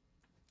Winovich.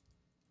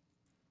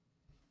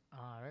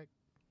 All right.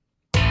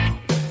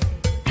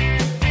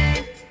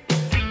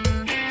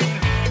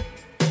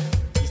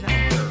 He's not a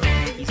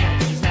nerd.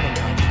 He's not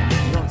a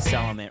nerd. You don't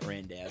sell him at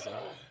Randazzo.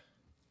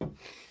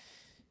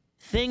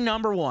 Thing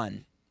number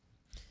 1.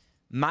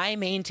 My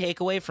main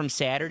takeaway from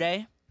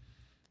Saturday,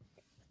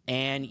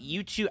 and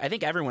you two, I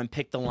think everyone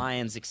picked the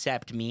Lions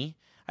except me.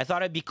 I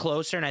thought it'd be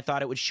closer, and I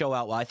thought it would show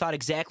out well. I thought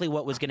exactly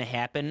what was going to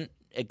happen,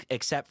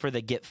 except for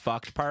the get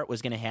fucked part,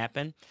 was going to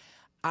happen.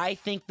 I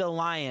think the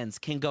Lions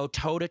can go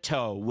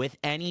toe-to-toe with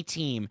any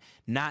team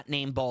not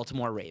named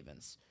Baltimore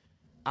Ravens.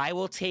 I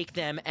will take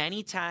them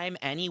anytime,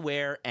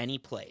 anywhere, any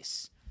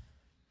place.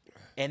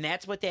 And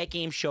that's what that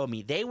game showed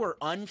me. They were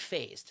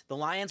unfazed. The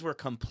Lions were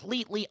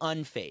completely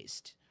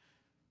unfazed.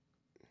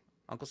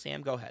 Uncle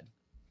Sam, go ahead.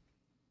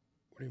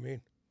 What do you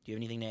mean? Do you have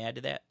anything to add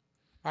to that?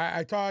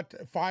 I thought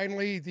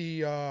finally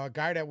the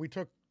guy that we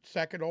took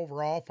 2nd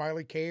overall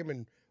finally came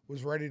and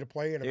was ready to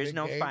play in a There's big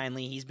no game.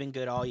 finally. He's been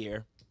good all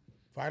year.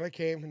 Finally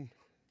came and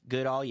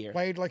Good all year.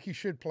 played like he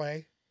should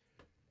play.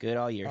 Good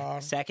all year.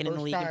 Second in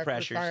the league in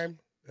pressures.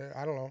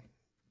 I don't know.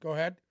 Go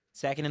ahead.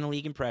 Second in the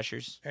league in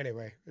pressures.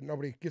 Anyway,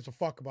 nobody gives a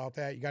fuck about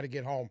that. You got to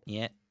get home.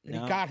 Yeah. And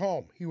No. he got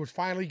home. He was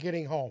finally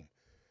getting home.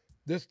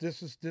 This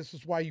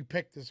is why you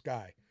picked this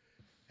guy.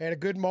 Had a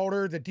good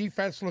motor. The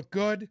defense looked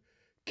good.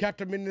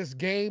 Kept him in this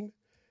game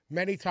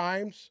many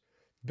times.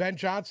 Ben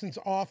Johnson's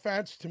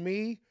offense, to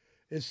me,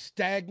 is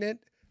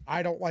stagnant.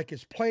 I don't like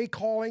his play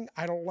calling.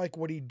 I don't like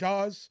what he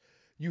does.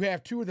 You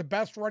have 2 of the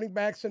best running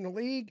backs in the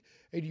league,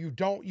 and you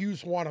don't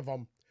use one of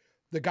them.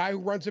 The guy who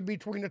runs in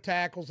between the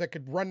tackles that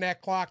could run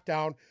that clock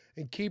down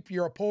and keep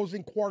your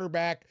opposing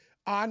quarterback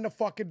on the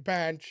fucking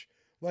bench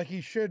like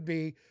he should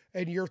be,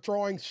 and you're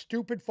throwing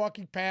stupid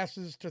fucking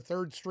passes to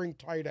 3rd-string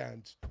tight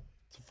ends.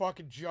 It's a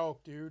fucking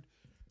joke, dude.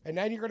 And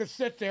then you're going to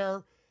sit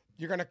there.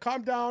 You're going to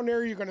come down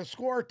there. You're going to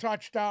score a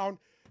touchdown.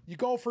 You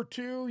go for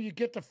 2. You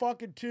get the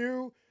fucking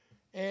 2.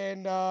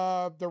 And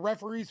the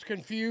referee's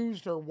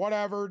confused or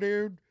whatever,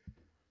 dude.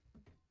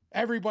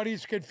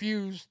 Everybody's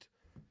confused.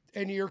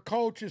 And your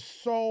coach is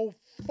so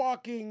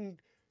fucking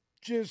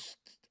just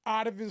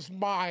out of his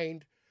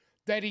mind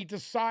that he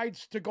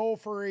decides to go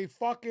for a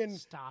fucking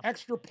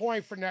extra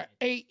point from the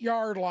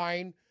 8-yard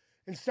line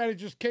instead of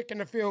just kicking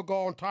the field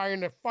goal and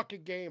tying the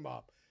fucking game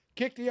up.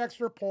 Kick the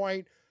extra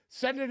point,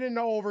 send it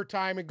into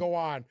overtime, and go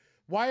on.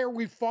 Why are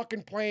we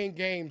fucking playing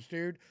games,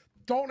 dude?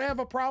 Don't have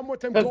a problem with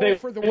them going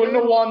for the win. They wouldn't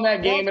have won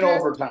that game in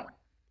overtime.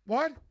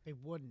 What? They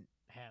wouldn't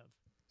have.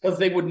 Because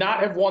they would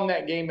not have won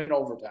that game in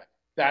overtime.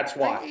 That's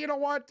why. You know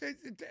what?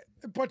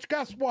 But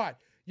guess what?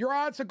 Your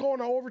odds of going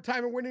to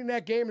overtime and winning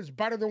that game is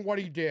better than what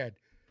he did.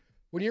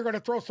 When you're going to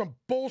throw some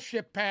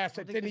bullshit pass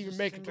that didn't even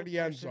make it to the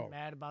end zone.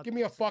 Give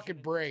me a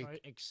fucking break.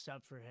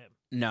 Except for him.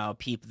 No,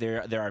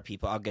 there are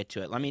people. I'll get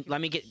to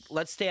it.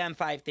 Let's stay on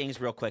 5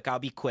 things real quick. I'll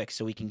be quick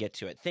so we can get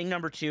to it. Thing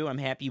number 2, I'm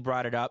happy you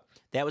brought it up.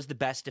 That was the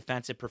best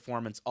defensive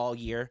performance all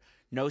year.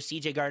 No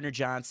C.J.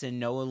 Gardner-Johnson,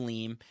 no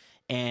Aleem,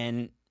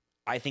 and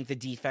I think the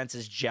defense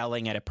is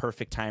gelling at a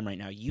perfect time right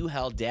now. You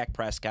held Dak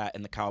Prescott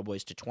and the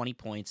Cowboys to 20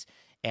 points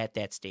at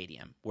that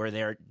stadium where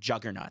they're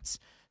juggernauts.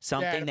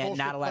 Something that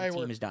not a lot of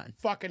teams has done.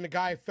 Fucking the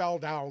guy fell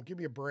down. Give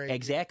me a break.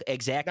 Exactly.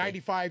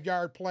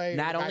 95-yard play.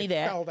 Not only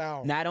that, fell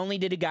down. Not only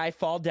did a guy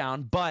fall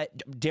down,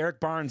 but Derek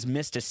Barnes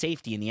missed a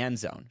safety in the end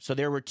zone. So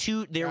there were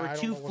two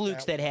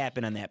flukes that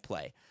happened on that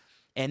play.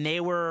 And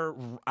they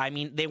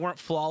weren't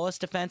flawless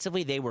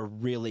defensively. They were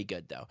really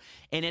good, though.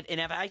 And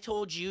if I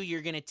told you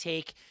you're going to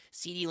take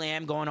CeeDee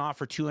Lamb going off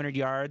for 200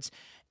 yards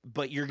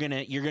but you're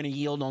gonna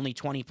yield only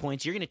 20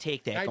 points. You're gonna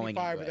take that going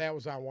into 95 of it. that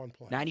was on one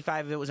play.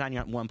 95 of it was on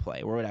one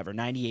play or whatever.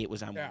 98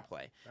 was on one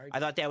play. I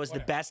thought that was the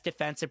best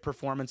defensive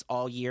performance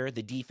all year.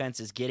 The defense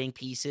is getting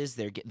pieces.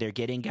 They're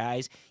getting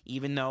guys.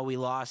 Even though we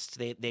lost,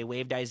 they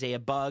waived Isaiah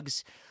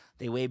Buggs.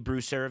 They waived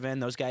Bruce Irvin.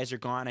 Those guys are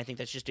gone. I think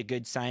that's just a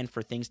good sign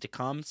for things to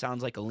come.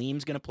 Sounds like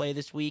Aleem's going to play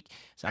this week.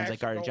 Sounds like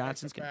Carter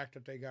Johnson's going to. The fact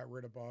that they got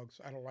rid of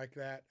Buggs, I don't like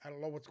that. I don't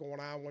know what's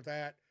going on with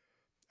that.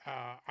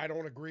 I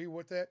don't agree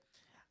with it.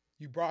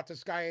 You brought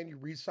this guy in, you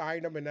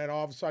re-signed him, and then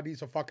all of a sudden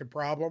he's a fucking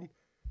problem.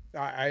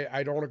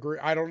 I don't agree.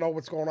 I don't know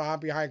what's going on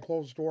behind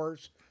closed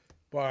doors,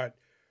 but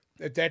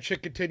if that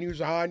shit continues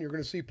on, you're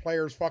going to see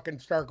players fucking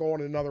start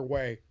going another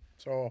way.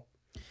 So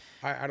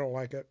I don't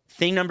like it.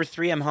 Thing number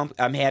 3,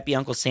 I'm happy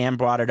Uncle Sam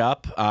brought it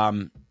up.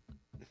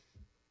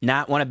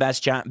 Not one of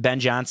Ben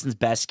Johnson's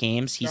best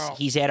games.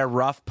 He's had a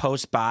rough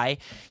post-bye.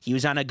 He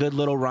was on a good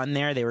little run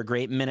there. They were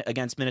great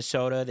against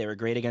Minnesota. They were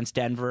great against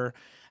Denver.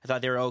 I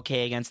thought they were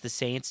okay against the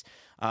Saints.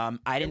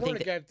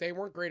 They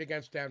weren't great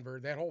against Denver.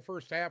 That whole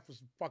first half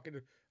was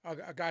fucking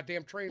a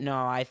goddamn train.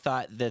 No, I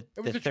thought that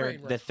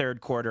the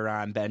third quarter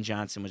on Ben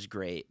Johnson was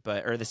great,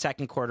 or the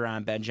second quarter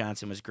on Ben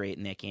Johnson was great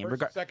in that game.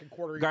 Second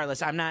quarter.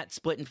 Regardless, I'm not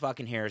splitting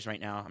fucking hairs right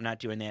now. I'm not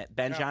doing that.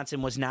 Ben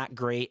Johnson was not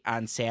great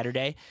on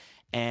Saturday.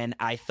 And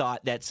I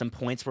thought that some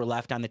points were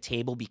left on the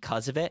table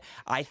because of it.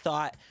 I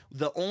thought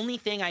the only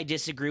thing I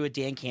disagree with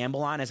Dan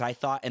Campbell on is I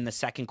thought in the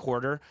second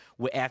quarter,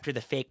 after the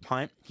fake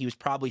punt, he was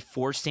probably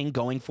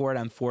going for it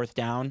on fourth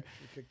down.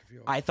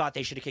 I thought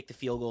they should have kicked the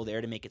field goal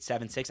there to make it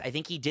 7-6. I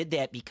think he did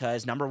that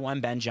because, number one,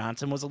 Ben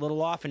Johnson was a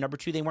little off, and number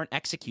two, they weren't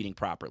executing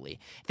properly.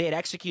 If they had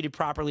executed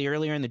properly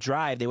earlier in the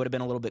drive, they would have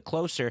been a little bit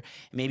closer, and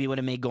maybe would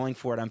have made going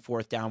for it on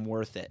fourth down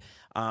worth it.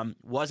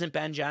 Wasn't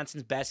Ben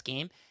Johnson's best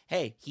game?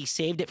 Hey, he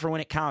saved it for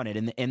when it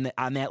counted.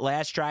 On that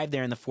last drive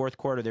there in the fourth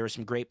quarter, there were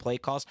some great play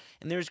calls,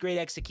 and there was great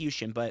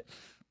execution. But,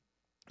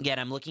 again,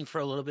 I'm looking for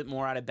a little bit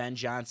more out of Ben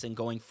Johnson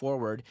going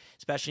forward,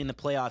 especially in the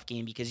playoff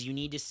game, because you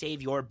need to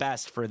save your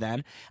best for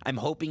then. I'm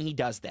hoping he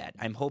does that.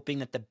 I'm hoping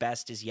that the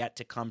best is yet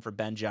to come for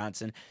Ben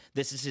Johnson.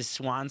 This is his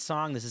swan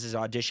song. This is his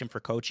audition for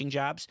coaching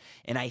jobs,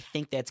 and I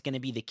think that's going to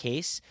be the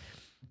case.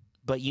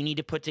 But you need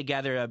to put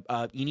together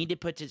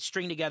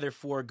string together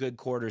 4 good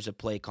quarters of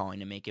play calling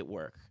to make it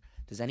work.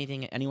 Does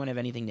anyone have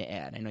anything to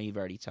add? I know you've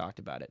already talked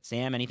about it.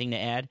 Sam, anything to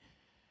add?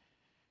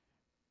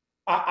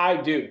 I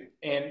do,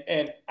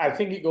 and I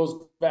think it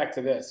goes back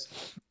to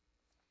this.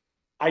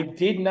 I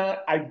did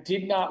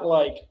not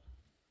like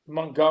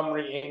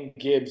Montgomery and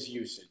Gibbs'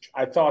 usage.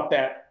 I thought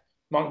that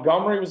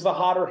Montgomery was the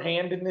hotter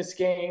hand in this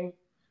game.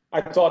 I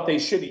thought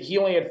he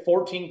only had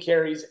 14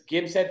 carries.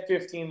 Gibbs had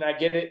 15. And I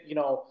get it,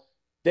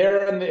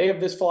 they have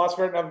this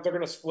philosophy right now that they're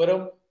going to split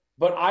them.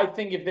 But I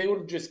think if they would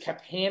have just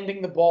kept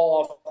handing the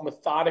ball off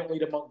methodically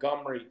to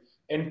Montgomery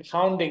and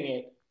pounding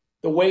it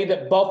the way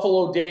that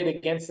Buffalo did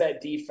against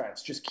that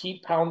defense, just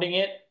keep pounding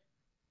it,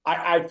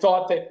 I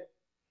thought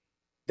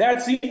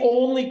that's the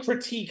only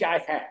critique I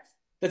have.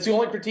 That's the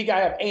only critique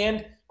I have.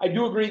 And I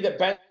do agree that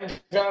Ben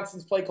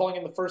Johnson's play calling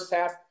in the first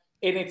half,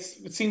 and it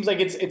seems like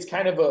it's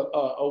kind of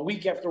a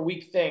week after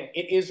week thing.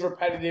 It is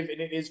repetitive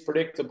and it is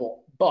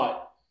predictable.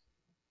 But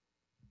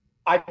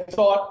I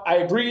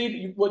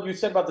agreed what you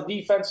said about the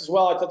defense as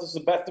well. I thought this was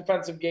the best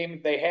defensive game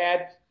that they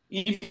had.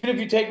 Even if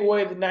you take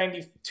away the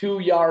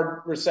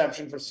 92-yard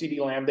reception for CeeDee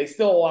Lamb, they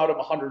still allowed him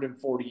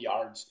 140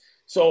 yards.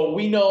 So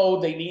we know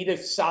they need a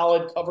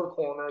solid cover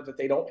corner that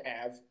they don't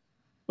have.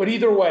 But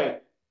either way,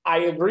 I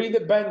agree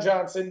that Ben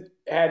Johnson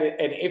had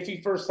an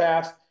iffy first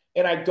half,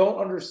 and I don't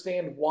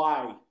understand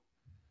why.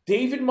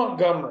 David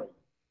Montgomery,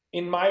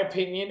 in my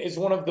opinion, is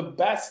one of the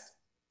best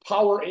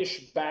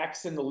power-ish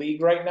backs in the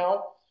league right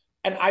now.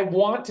 And I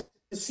want to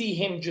see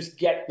him just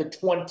get the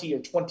 20 or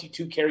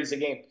 22 carries a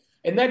game.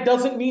 And that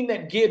doesn't mean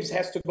that Gibbs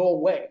has to go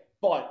away.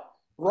 But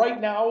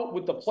right now,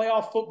 with the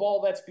playoff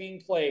football that's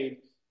being played,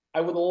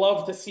 I would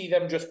love to see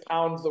them just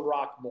pound the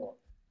rock more.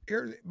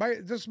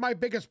 This is my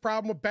biggest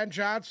problem with Ben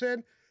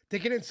Johnson. They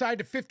get inside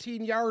the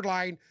 15-yard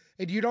line,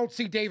 and you don't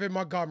see David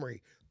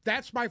Montgomery.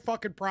 That's my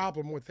fucking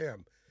problem with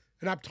him.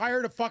 And I'm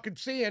tired of fucking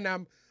seeing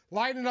them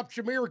lining up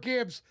Jahmyr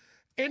Gibbs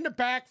in the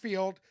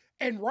backfield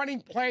and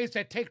running plays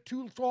that take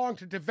too long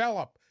to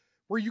develop,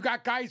 where you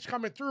got guys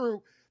coming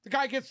through, the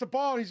guy gets the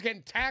ball, and he's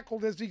getting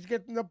tackled as he's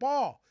getting the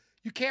ball.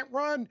 You can't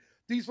run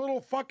these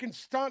little fucking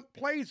stunt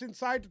plays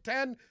inside the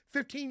 10,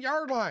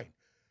 15-yard line.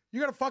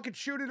 You got to fucking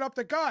shoot it up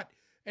the gut.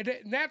 And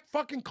that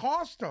fucking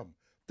cost them.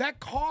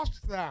 That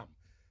cost them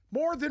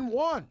more than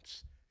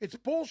once. It's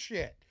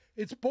bullshit.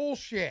 It's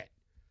bullshit.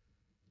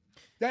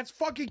 That's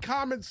fucking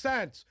common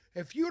sense.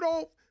 If you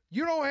don't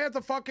have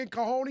the fucking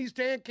cojones,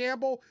 Dan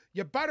Campbell,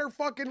 you better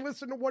fucking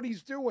listen to what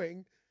he's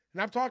doing.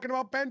 And I'm talking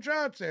about Ben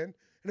Johnson.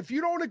 And if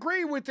you don't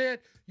agree with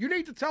it, you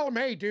need to tell him,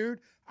 hey, dude,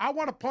 I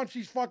want to punch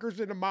these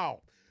fuckers in the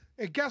mouth.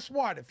 And guess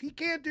what? If he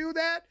can't do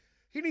that,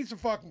 he needs to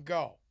fucking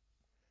go.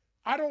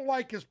 I don't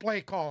like his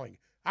play calling.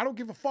 I don't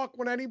give a fuck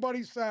what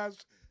anybody says.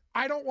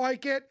 I don't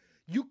like it.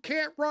 You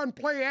can't run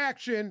play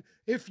action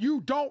if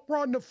you don't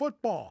run the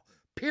football.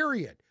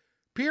 Period.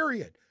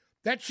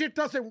 That shit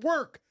doesn't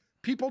work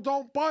people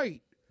don't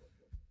bite.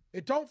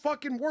 It don't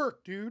fucking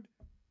work, dude.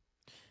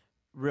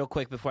 Real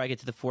quick before I get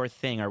to the fourth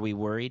thing, are we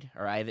worried?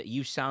 Or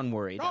you sound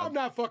worried. No, I'm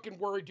not fucking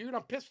worried, dude.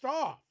 I'm pissed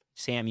off.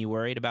 Sam, you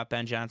worried about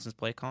Ben Johnson's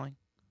play calling?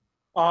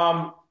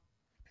 I'll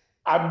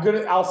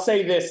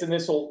say this, and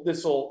this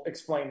will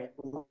explain it.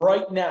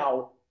 Right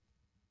now,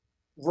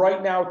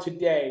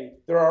 today,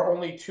 there are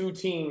only two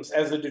teams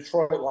as a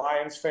Detroit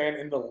Lions fan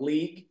in the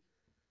league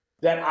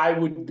that I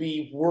would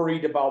be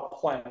worried about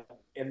playing,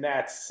 and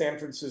that's San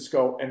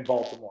Francisco and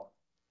Baltimore.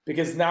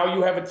 Because now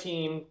you have a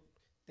team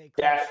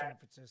that San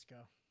Francisco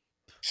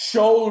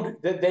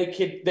showed that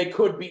they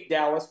could beat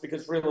Dallas,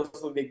 because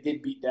realistically they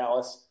did beat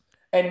Dallas,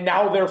 and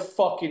now they're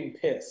fucking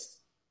pissed.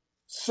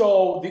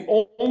 So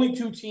the only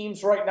two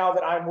teams right now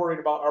that I'm worried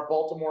about are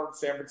Baltimore and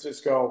San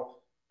Francisco.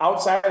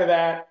 Outside of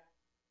that,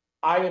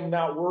 I am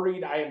not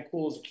worried. I am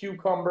cool as a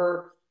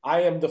cucumber.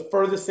 I am the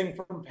furthest thing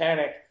from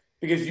panic,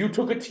 because you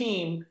took a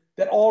team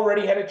that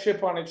already had a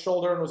chip on its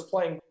shoulder and was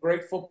playing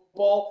great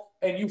football,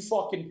 and you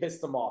fucking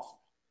pissed them off.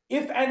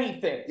 If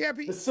anything,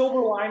 the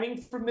silver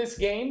lining from this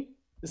game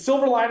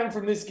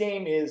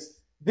is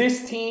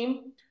this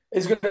team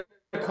is going to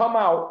come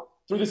out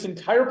through this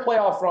entire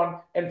playoff run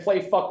and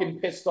play fucking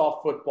pissed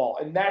off football.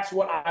 And that's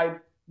what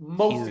I'm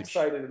most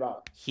excited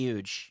about.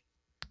 Huge.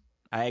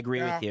 I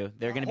agree with you.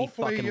 They're going to be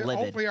fucking livid.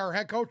 Hopefully our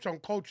head coach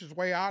don't coach his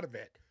way out of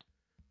it.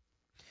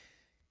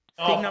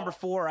 Thing number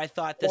 4, I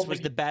thought this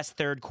was the best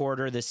third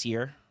quarter this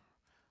year.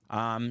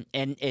 And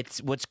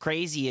what's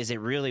crazy is it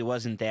really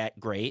wasn't that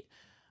great.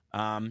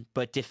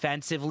 But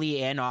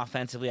defensively and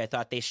offensively, I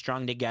thought they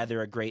strung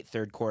together a great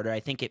third quarter. I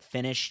think it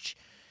finished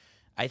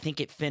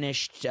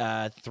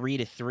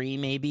 3-3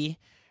 maybe,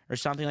 or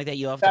something like that.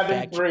 You have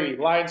 7-3.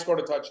 Lions scored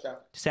a touchdown.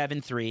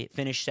 7-3.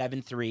 Finished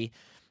 7-3.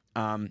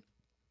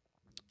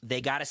 They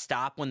got to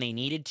stop when they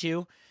needed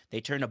to.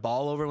 They turned the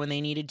ball over when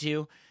they needed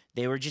to.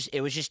 It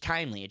was just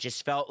timely. It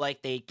just felt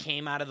like they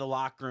came out of the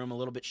locker room a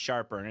little bit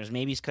sharper. And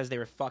maybe it's because they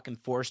were fucking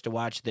forced to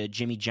watch the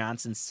Jimmy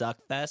Johnson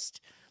suck fest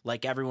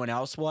like everyone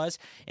else was,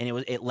 and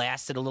it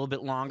lasted a little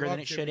bit longer than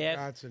it should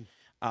have.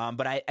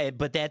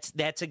 But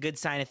that's a good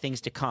sign of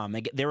things to come.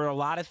 There were a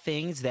lot of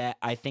things that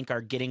I think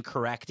are getting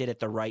corrected at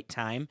the right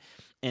time,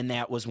 and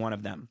that was one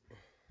of them.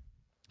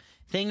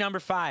 Thing number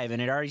 5,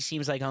 and it already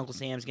seems like Uncle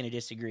Sam's going to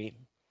disagree.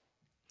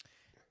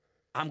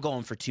 I'm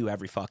going for 2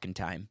 every fucking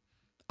time.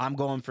 I'm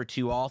going for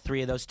 2 all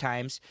 3 of those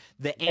times.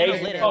 The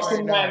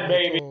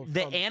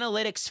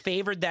analytics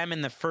favored them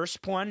in the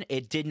first one.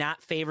 It did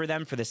not favor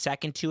them for the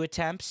second 2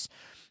 attempts.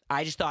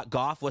 I just thought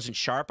Goff wasn't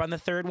sharp on the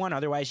third one.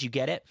 Otherwise, you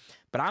get it.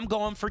 But I'm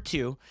going for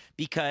 2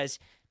 because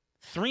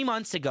 3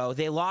 months ago,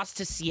 they lost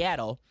to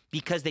Seattle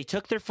because they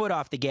took their foot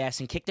off the gas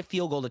and kicked a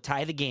field goal to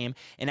tie the game.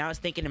 And I was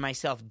thinking to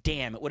myself,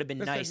 damn, it would have been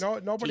nice I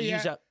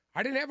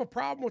didn't have a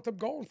problem with them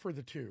going for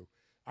the 2.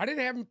 I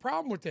didn't have a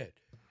problem with it.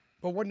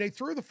 But when they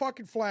threw the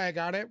fucking flag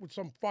on it with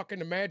some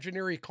fucking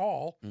imaginary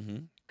call,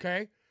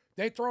 okay,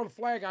 they throw the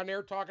flag on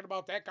there talking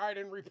about that guy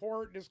didn't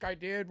report, this guy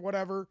did,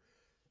 whatever.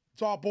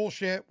 It's all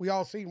bullshit. We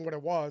all seen what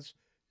it was.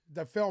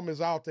 The film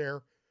is out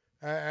there.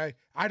 I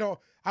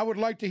would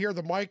like to hear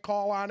the mic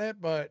call on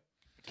it, but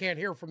can't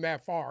hear from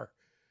that far.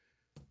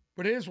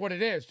 But it is what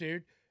it is,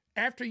 dude.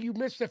 After you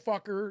miss the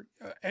fucker,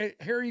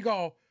 here you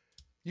go.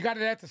 You got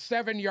it at the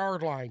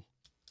 7-yard line.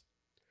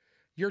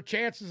 Your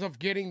chances of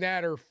getting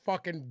that are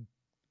fucking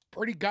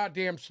pretty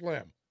goddamn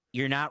slim.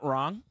 You're not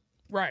wrong.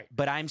 Right.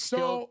 But I'm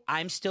still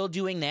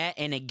doing that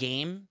in a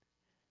game.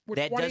 With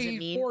that doesn't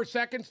mean 24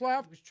 seconds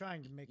left. I was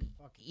trying to make it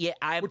fucking. Yeah,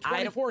 I don't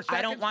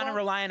want to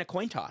rely on a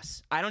coin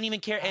toss. I don't even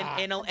care.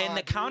 And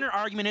the counter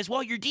argument is,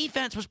 well, your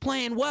defense was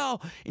playing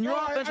well and your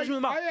offense was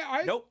moving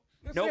well. Nope.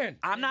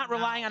 I'm not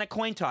relying on a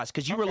coin toss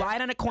because you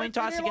relied on a coin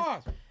toss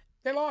against.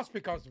 They lost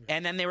because of it.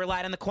 And then they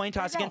relied on the coin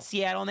toss against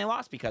Seattle and they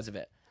lost because of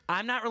it.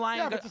 I'm not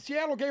relying on... but the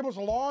Seattle game was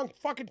a long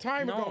fucking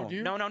time ago,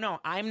 dude. No.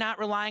 I'm not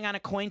relying on a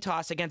coin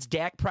toss against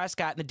Dak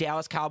Prescott and the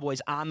Dallas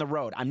Cowboys on the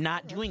road. I'm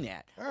not doing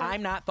that. Right.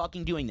 I'm not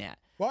fucking doing that.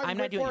 Well, I'm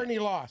not doing that. And he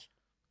lost.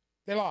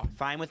 They lost.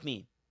 Fine with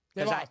me.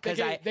 They lost.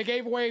 They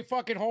gave away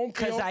fucking home field.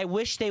 Because I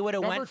wish they would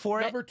have went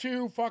for it. Number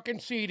 2 fucking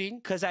seeding.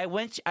 Because I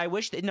wish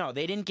no,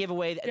 they didn't give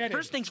away.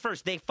 First things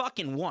first, they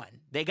fucking won.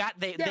 They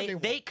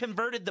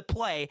converted the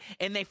play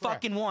and they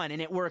fucking won and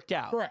it worked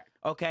out. Correct.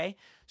 Okay?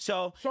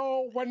 So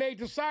when they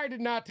decided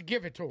not to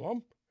give it to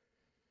him,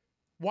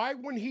 why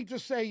wouldn't he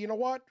just say, you know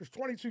what? There's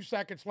 22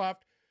 seconds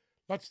left.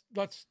 Let's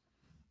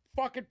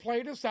fucking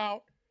play this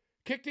out.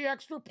 Kick the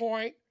extra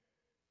point.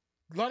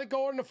 Let it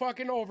go into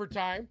fucking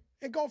overtime.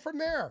 And go from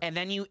there. And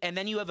then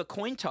you have a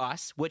coin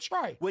toss, which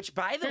by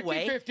the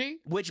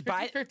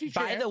 50-50.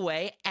 By the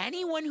way,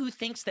 anyone who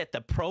thinks that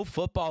the pro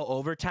football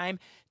overtime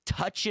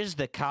touches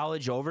the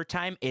college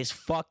overtime is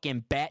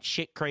fucking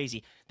batshit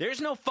crazy.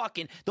 There's no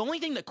fucking... The only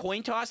thing the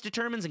coin toss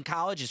determines in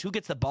college is who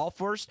gets the ball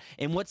first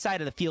and what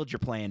side of the field you're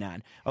playing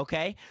on,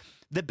 okay?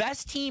 The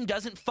best team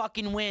doesn't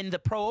fucking win the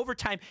pro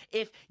overtime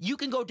if you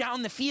can go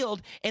down the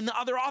field and the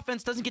other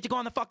offense doesn't get to go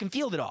on the fucking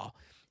field at all.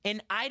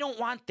 And I don't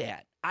want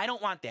that. I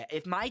don't want that.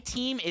 If my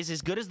team is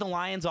as good as the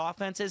Lions'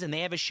 offense is and they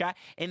have a shot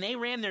and they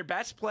ran their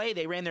best play,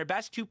 they ran their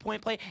best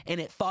 2-point play,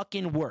 and it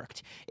fucking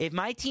worked. If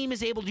my team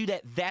is able to do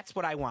that, that's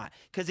what I want.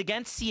 Because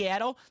against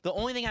Seattle, the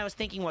only thing I was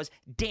thinking was,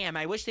 damn,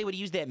 I wish they would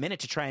use that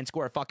minute to try and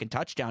score a fucking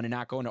touchdown and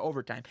not go into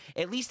overtime.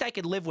 At least I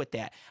could live with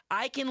that.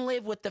 I can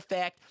live with the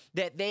fact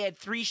that they had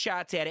 3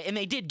 shots at it, and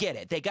they did get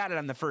it. They got it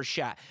on the first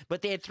shot.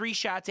 But they had 3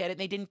 shots at it, and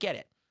they didn't get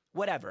it.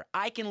 Whatever.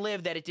 I can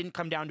live that it didn't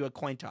come down to a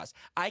coin toss.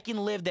 I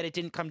can live that it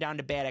didn't come down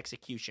to bad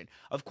execution.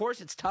 Of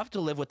course, it's tough to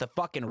live with the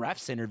fucking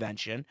ref's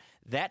intervention.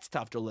 That's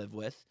tough to live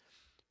with.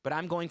 But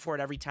I'm going for it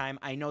every time.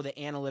 I know the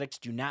analytics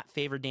do not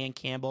favor Dan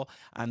Campbell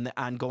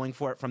on going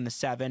for it from the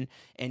 7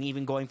 and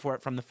even going for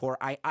it from the 4.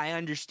 I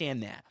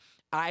understand that.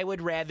 I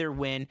would rather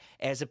win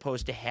as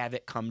opposed to have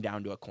it come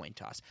down to a coin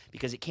toss,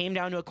 because it came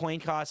down to a coin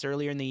toss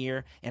earlier in the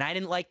year, and I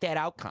didn't like that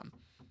outcome.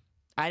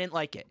 I didn't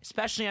like it,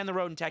 especially on the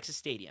road in Texas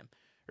Stadium.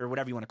 Or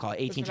whatever you want to call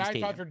it, AT&T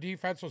Stadium. I thought their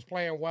defense was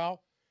playing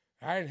well.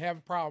 I didn't have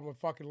a problem with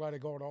fucking letting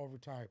it go to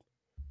overtime.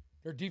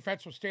 Their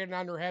defense was standing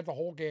on their head the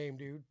whole game,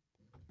 dude.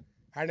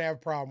 I didn't have a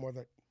problem with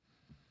it.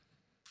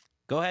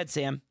 Go ahead,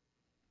 Sam.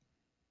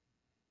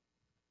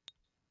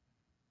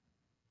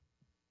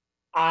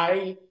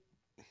 I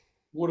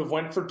would have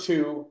went for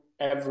 2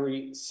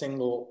 every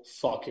single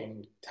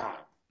fucking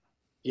time.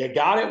 You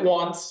got it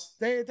once.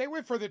 They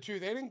went for the 2.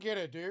 They didn't get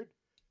it, dude.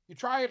 You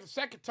try it a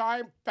second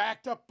time,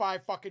 backed up by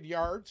fucking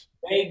yards.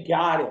 They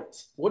got it.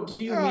 What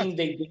do you mean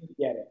they didn't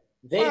get it?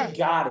 They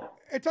got it.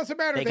 It doesn't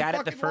matter. They got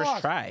it the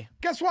first try.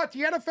 Guess what? The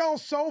NFL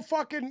is so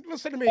fucking.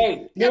 Listen to me.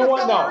 Hey, the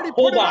NFL already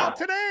put it out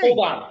today. Hold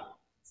on.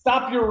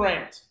 Stop your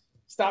rant.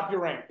 Stop your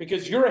rant,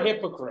 because you're a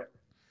hypocrite.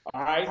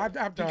 All right. I'm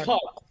done.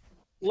 Because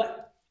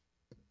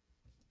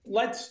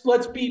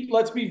let's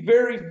be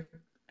very,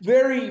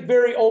 very,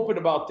 very open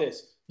about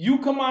this. You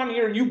come on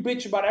here and you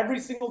bitch about every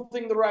single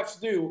thing the refs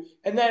do,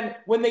 and then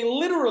when they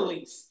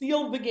literally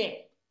steal the game,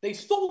 they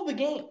stole the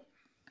game.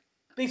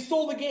 They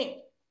stole the game.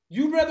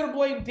 You'd rather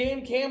blame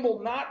Dan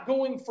Campbell not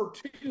going for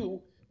 2.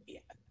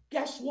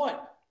 Guess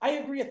what? I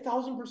agree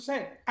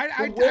 1,000%.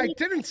 I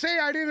didn't say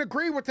I didn't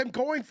agree with them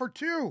going for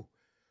 2.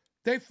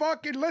 They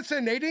fucking,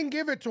 listen, they didn't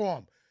give it to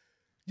them.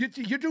 You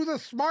do the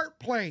smart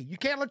play. You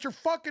can't let your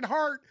fucking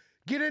heart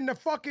get in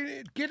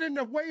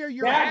the way of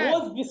your head.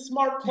 That was the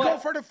smart play. You go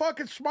for the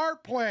fucking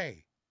smart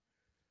play.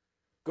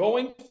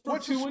 Going for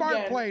What's 2 the smart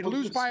again play? To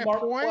lose by a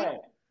point? Play.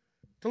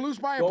 To lose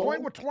by a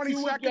point with 20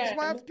 seconds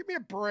left? Give me a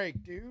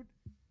break, dude.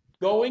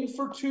 Going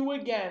for 2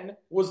 again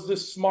was the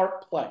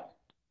smart play.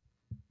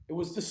 It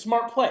was the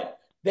smart play.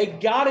 They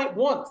got it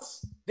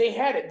once. They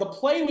had it. The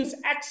play was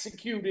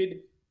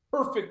executed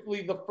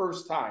perfectly the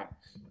first time.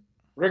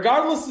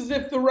 Regardless as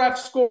if the ref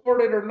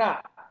scored it or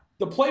not.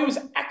 The play was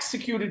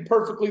executed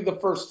perfectly the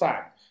first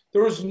time.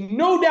 There was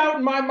no doubt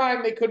in my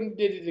mind they couldn't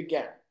did it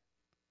again.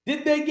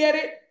 Did they get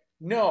it?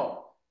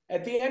 No.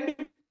 At the end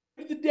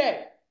of the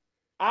day,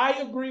 I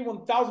agree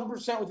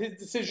 1,000% with his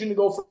decision to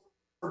go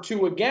for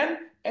 2 again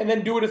and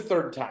then do it a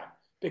third time.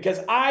 Because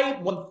I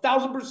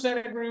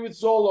 1,000% agree with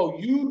Zolo.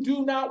 You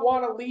do not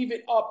want to leave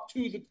it up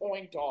to the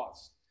coin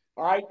toss.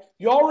 All right?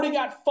 You already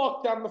got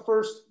fucked on the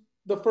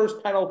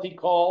first penalty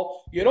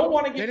call. You don't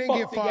want to get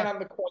fucked again on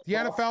the coin toss. The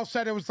NFL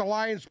said it was the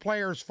Lions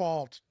players'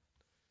 fault.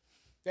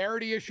 They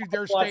already issued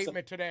their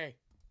statement today.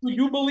 Do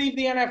you believe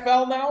the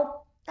NFL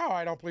now? No,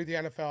 I don't believe the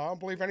NFL. I don't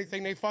believe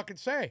anything they fucking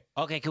say.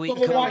 Okay, can we do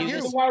this?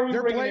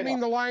 They're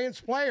blaming the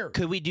Lions player.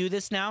 Could we do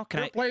this now?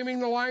 They're blaming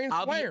the Lions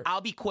player.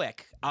 I'll be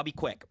quick.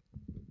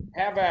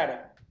 Have at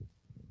it.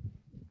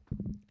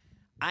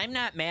 I'm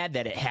not mad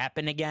that it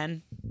happened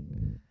again.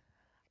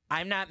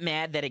 I'm not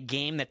mad that a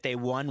game that they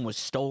won was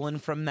stolen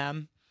from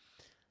them.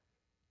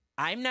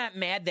 I'm not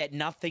mad that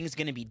nothing's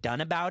going to be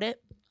done about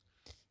it.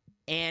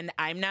 And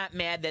I'm not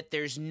mad that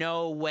there's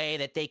no way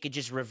that they could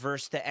just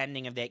reverse the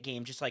ending of that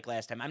game just like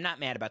last time. I'm not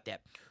mad about that.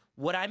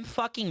 What I'm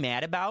fucking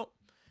mad about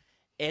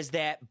is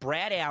that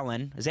Brad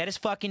Allen, is that his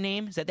fucking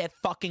name? Is that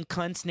fucking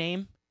cunt's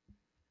name?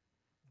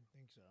 I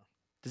think so.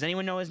 Does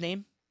anyone know his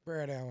name?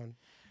 Brad Allen.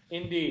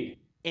 Indeed.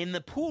 In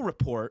the pool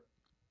report,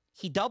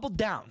 he doubled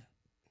down.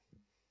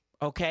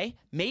 Okay?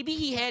 Maybe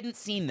he hadn't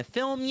seen the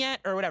film yet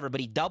or whatever,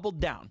 but he doubled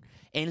down.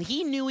 And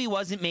he knew he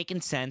wasn't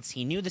making sense.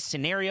 He knew the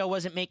scenario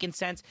wasn't making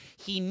sense.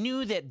 He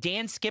knew that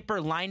Dan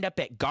Skipper lined up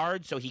at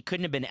guard, so he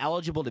couldn't have been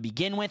eligible to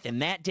begin with,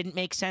 and that didn't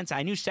make sense.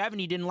 I knew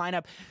 70 didn't line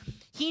up.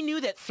 He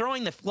knew that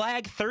throwing the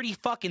flag 30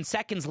 fucking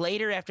seconds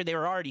later after they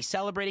were already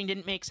celebrating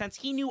didn't make sense.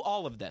 He knew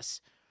all of this.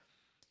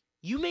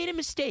 You made a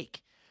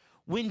mistake.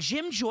 When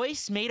Jim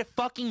Joyce made a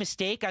fucking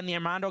mistake on the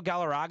Armando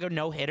Galarraga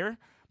no-hitter,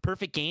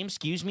 perfect game,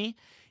 excuse me,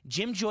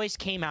 Jim Joyce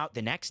came out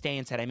the next day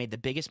and said, I made the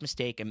biggest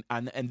mistake and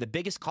the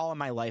biggest call of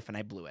my life, and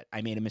I blew it.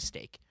 I made a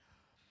mistake.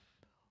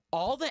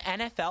 All the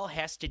NFL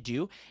has to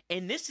do,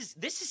 and this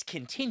is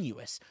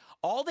continuous,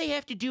 all they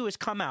have to do is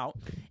come out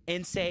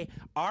and say,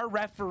 our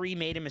referee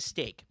made a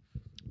mistake.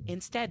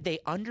 Instead, they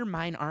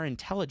undermine our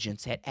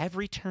intelligence at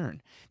every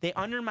turn. They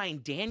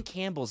undermine Dan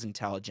Campbell's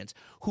intelligence,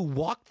 who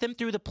walked them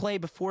through the play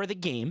before the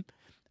game.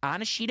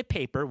 on a sheet of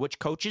paper, which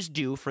coaches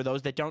do for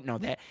those that don't know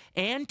that,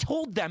 and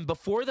told them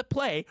before the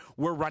play,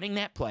 we're running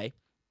that play.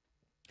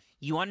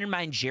 You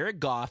undermine Jared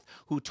Goff,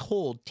 who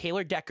told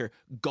Taylor Decker,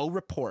 go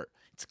report.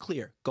 It's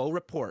clear. Go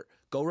report.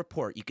 Go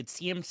report. You could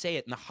see him say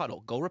it in the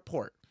huddle. Go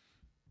report.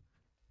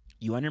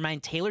 You undermine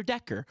Taylor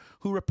Decker,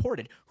 who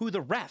reported, who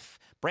the ref,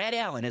 Brad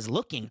Allen, is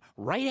looking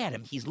right at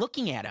him. He's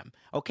looking at him,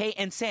 okay,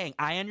 and saying,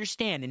 I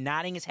understand, and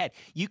nodding his head.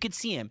 You could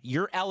see him.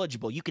 You're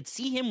eligible. You could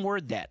see him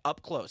word that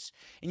up close.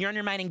 And you're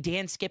undermining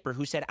Dan Skipper,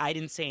 who said, I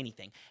didn't say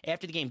anything.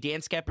 After the game,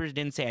 Dan Skipper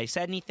didn't say I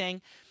said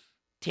anything.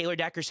 Taylor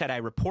Decker said I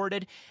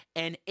reported,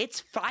 and it's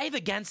 5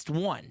 against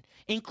 1,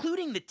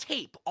 including the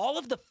tape, all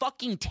of the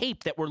fucking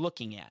tape that we're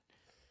looking at.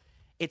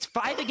 It's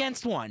 5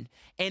 against 1,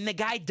 and the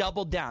guy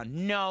doubled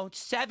down. No,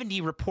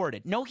 70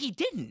 reported. No, he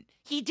didn't.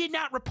 He did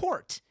not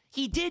report.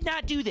 He did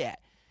not do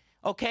that,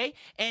 okay?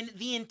 And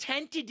the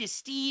intent to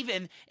deceive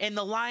and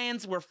the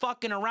Lions were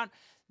fucking around.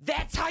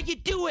 That's how you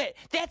do it.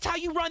 That's how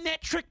you run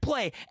that trick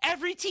play.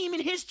 Every team in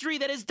history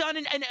that has done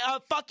a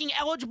fucking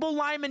eligible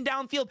lineman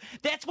downfield,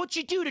 that's what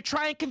you do to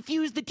try and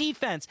confuse the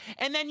defense.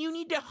 And then you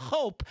need to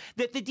hope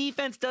that the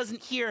defense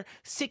doesn't hear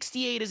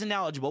 68 is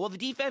ineligible. Well, the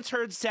defense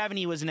heard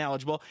 70 was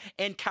ineligible,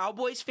 and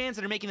Cowboys fans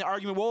that are making the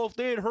argument, well, if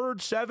they had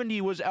heard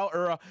 70 was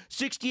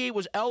 68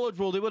 was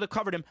eligible, they would have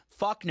covered him.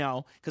 Fuck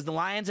no, because the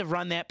Lions have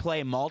run that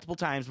play multiple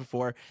times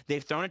before.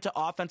 They've thrown it to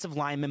offensive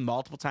linemen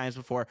multiple times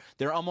before.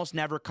 They're almost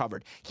never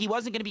covered. He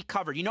wasn't going to be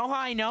covered. You know how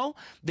I know?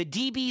 The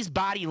DB's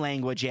body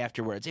language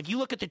afterwards. If you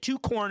look at the 2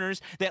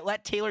 corners that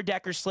let Taylor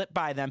Decker slip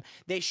by them,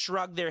 they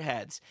shrugged their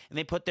heads and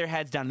they put their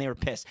heads down. They were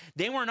pissed.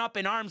 They weren't up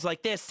in arms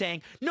like this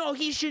saying, no,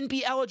 he shouldn't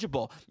be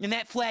eligible. And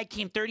that flag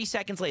came 30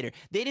 seconds later.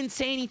 They didn't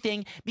say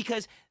anything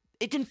because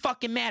it didn't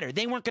fucking matter.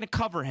 They weren't going to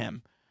cover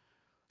him.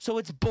 So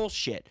it's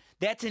bullshit.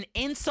 That's an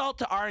insult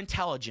to our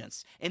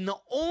intelligence. And the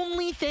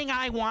only thing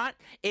I want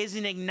is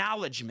an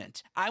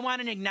acknowledgement. I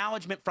want an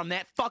acknowledgement from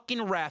that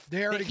fucking ref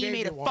that he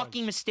made a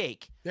fucking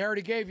mistake. They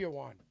already gave you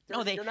one.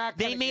 No,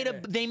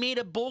 they made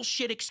a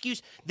bullshit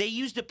excuse. They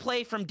used a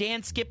play from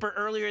Dan Skipper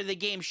earlier in the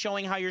game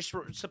showing how you're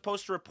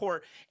supposed to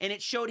report, and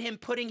it showed him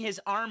putting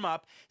his arm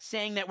up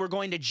saying that we're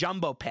going to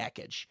jumbo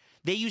package.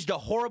 They used a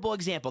horrible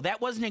example.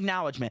 That wasn't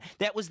acknowledgement.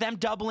 That was them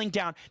doubling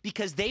down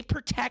because they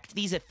protect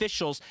these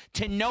officials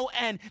to no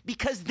end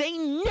because they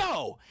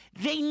know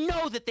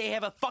that they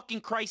have a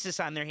fucking crisis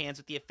on their hands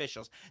with the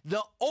officials.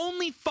 The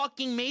only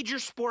fucking major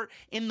sport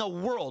in the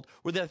world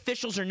where the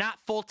officials are not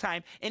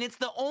full-time, and it's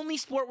the only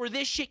sport where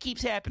this shit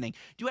keeps happening.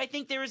 Do I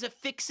think there is a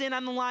fix-in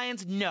on the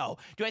Lions? No.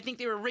 Do I think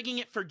they were rigging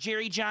it for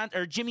Jimmy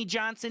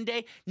Johnson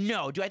Day?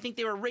 No. Do I think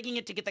they were rigging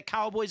it to get the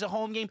Cowboys a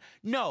home game?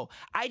 No.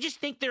 I just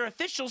think their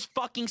officials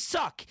fucking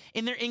suck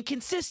and they're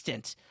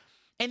inconsistent.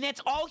 And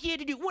that's all he had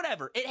to do.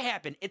 Whatever. It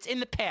happened. It's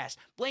in the past.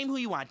 Blame who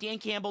you want. Dan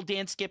Campbell,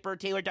 Dan Skipper,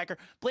 Taylor Decker.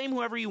 Blame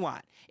whoever you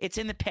want. It's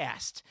in the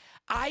past.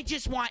 I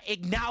just want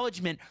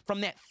acknowledgement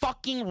from that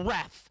fucking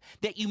ref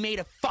that you made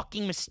a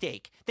fucking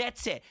mistake.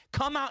 That's it.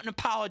 Come out and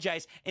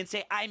apologize and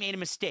say, I made a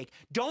mistake.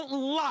 Don't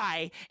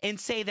lie and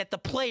say that the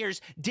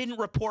players didn't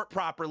report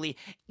properly.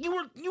 You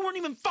weren't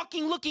even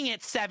fucking looking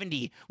at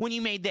 70 when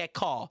you made that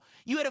call.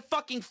 You had a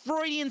fucking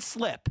Freudian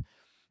slip.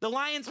 The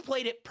Lions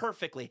played it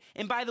perfectly.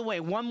 And by the way,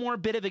 one more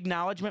bit of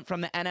acknowledgement from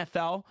the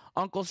NFL,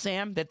 Uncle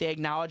Sam, that they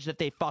acknowledged that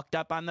they fucked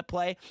up on the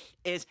play,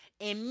 is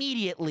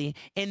immediately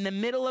in the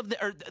middle of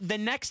the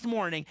next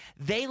morning,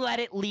 they let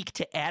it leak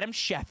to Adam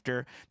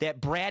Schefter that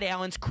Brad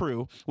Allen's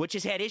crew, which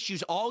has had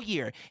issues all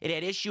year. It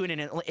had issues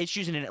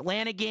in an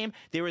Atlanta game.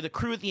 They were the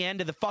crew at the end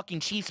of the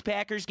fucking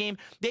Chiefs-Packers game.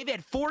 They've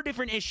had 4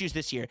 different issues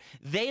this year.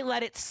 They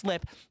let it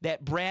slip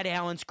that Brad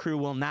Allen's crew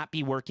will not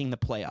be working the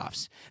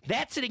playoffs.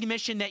 That's an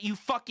admission that you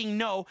fucking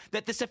know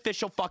that this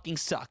official fucking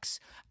sucks.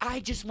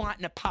 I just want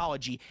an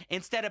apology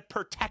instead of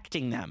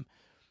protecting them.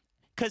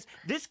 Because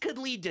this could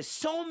lead to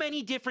so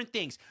many different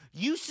things.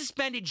 You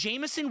suspended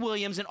Jameson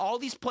Williams and all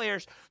these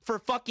players for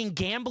fucking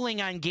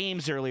gambling on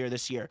games earlier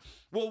this year.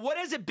 Well, what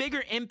has a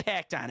bigger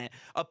impact on it?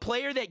 A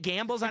player that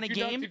gambles on a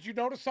game? Did you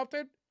notice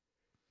something?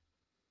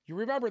 You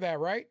remember that,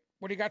 right?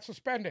 When he got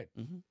suspended.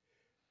 Mm-hmm.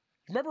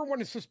 Remember when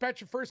the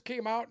suspension first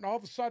came out and all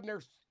of a sudden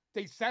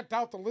they sent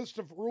out the list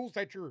of rules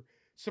that you're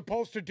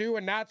supposed to do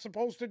and not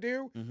supposed to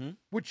do,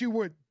 which you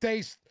would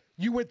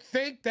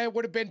think that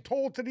would have been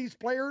told to these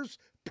players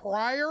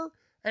prior,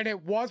 and it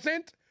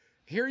wasn't.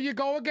 Here you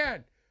go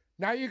again.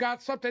 Now you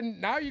got something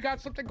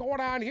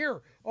going on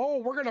here. Oh,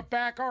 we're gonna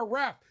back our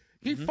ref.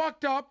 He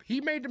fucked up.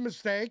 He made the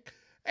mistake.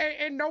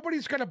 And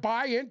nobody's going to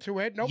buy into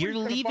it. You're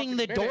leaving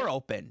the door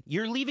open.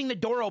 You're leaving the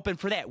door open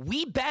for that.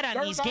 We bet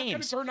on these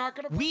games.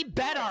 We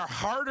bet our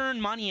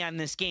hard-earned money on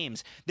these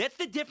games. That's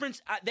the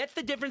difference. That's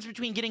the difference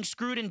between getting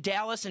screwed in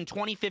Dallas in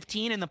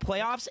 2015 in the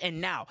playoffs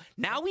and now.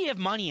 Now we have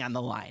money on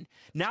the line.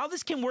 Now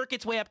this can work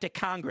its way up to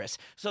Congress.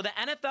 So the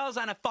NFL's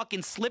on a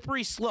fucking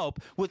slippery slope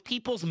with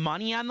people's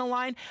money on the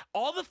line.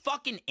 All the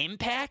fucking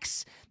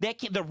impacts,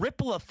 the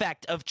ripple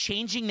effect of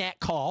changing that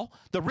call,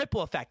 the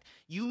ripple effect.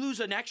 You lose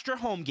an extra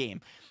home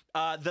game.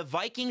 The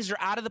Vikings are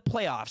out of the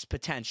playoffs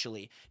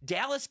potentially.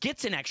 Dallas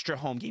gets an extra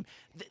home game.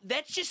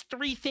 That's just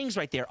 3 things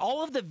right there.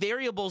 All of the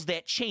variables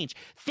that change,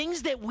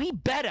 things that we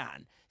bet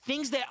on,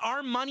 things that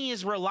our money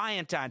is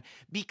reliant on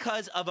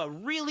because of a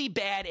really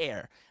bad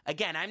air.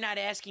 Again, I'm not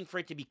asking for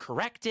it to be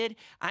corrected.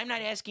 I'm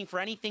not asking for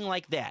anything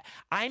like that.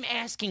 I'm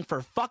asking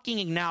for fucking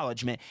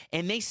acknowledgement,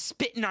 and they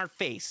spit in our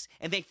face,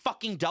 and they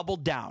fucking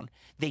doubled down.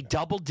 They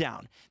doubled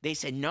down. They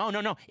said,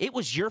 no, it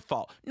was your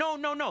fault. No,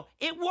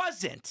 it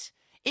wasn't.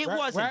 It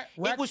wasn't.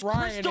 It was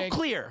crystal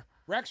clear.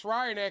 Rex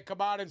Ryan had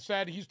come out and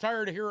said he's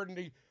tired of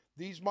hearing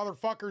these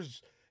motherfuckers.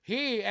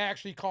 He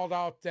actually called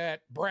out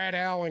that Brad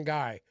Allen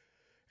guy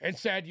and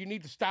said, you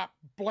need to stop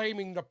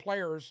blaming the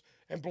players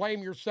and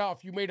blame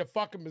yourself. You made a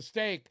fucking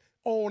mistake.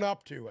 Own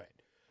up to it.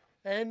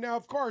 And,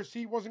 of course,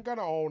 he wasn't going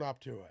to own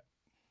up to it.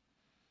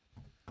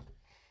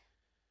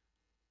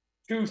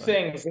 2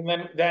 things, and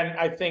then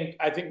I think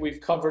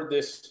we've covered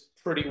this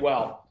pretty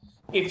well.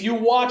 If you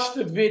watch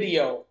the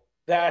video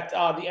that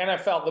the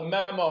NFL, the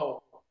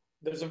memo,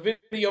 there's a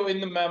video in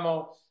the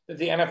memo that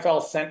the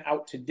NFL sent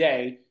out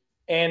today,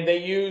 and they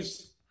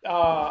used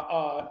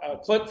a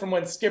clip from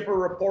when Skipper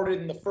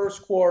reported in the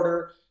first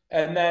quarter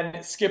and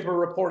then Skipper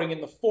reporting in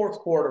the fourth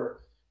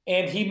quarter.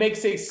 And he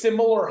makes a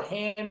similar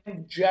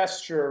hand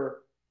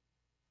gesture,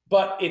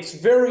 but it's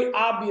very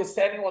obvious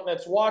to anyone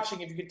that's watching.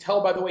 If you can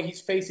tell by the way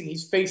he's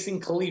facing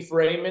Khalif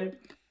Raymond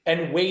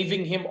and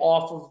waving him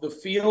off of the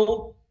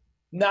field,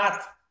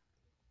 not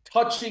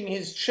touching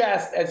his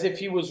chest as if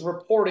he was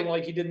reporting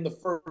like he did in the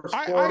first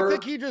quarter. I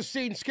think he just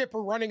seen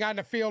Skipper running on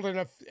the field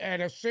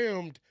and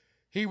assumed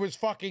he was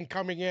fucking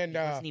coming in. He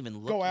wasn't even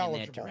looking in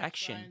that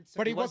direction.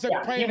 But he wasn't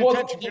paying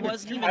attention. He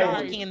wasn't even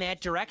looking in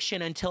that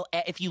direction until,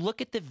 if you look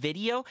at the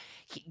video,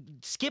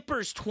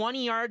 Skipper's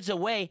 20 yards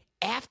away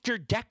after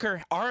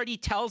Decker already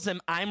tells him,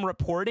 I'm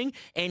reporting,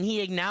 and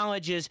he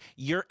acknowledges,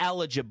 you're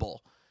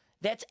eligible.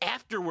 That's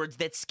afterwards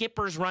that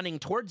Skipper's running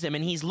towards him,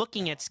 and he's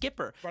looking at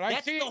Skipper. But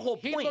that's the whole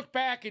point. He looked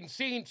back and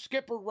seen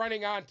Skipper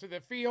running onto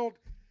the field,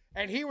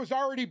 and he was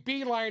already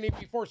beelining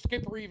before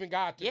Skipper even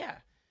got there. Yeah.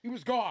 He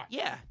was gone.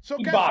 Yeah. So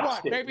guess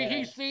what? Maybe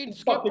he's seen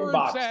Skipper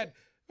and said,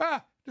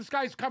 this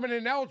guy's coming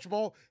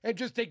ineligible, and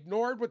just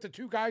ignored what the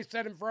 2 guys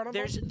said in front of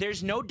him.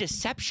 There's no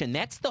deception.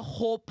 That's the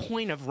whole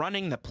point of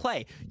running the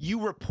play. You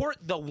report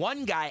the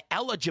one guy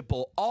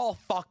eligible all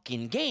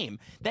fucking game.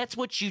 That's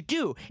what you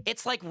do.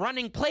 It's like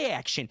running play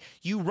action.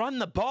 You run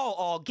the ball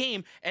all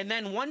game, and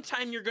then one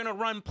time you're going to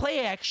run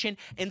play action,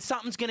 and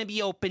something's going to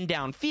be open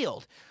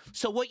downfield.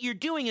 So what you're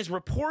doing is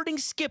reporting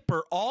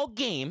Skipper all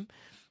game.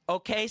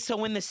 Okay, so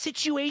when the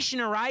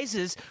situation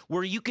arises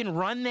where you can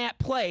run that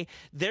play,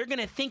 they're going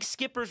to think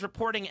Skipper's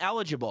reporting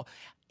eligible.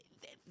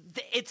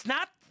 It's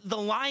not the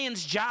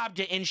Lions' job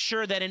to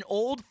ensure that an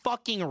old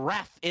fucking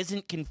ref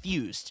isn't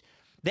confused.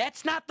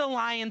 That's not the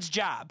Lions'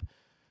 job.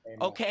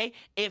 Okay?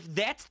 If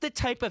that's the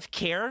type of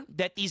care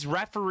that these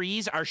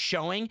referees are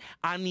showing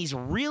on these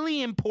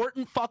really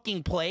important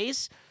fucking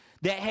plays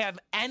that have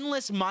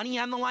endless money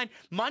on the line,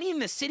 money in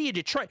the city of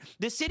Detroit.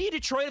 The city of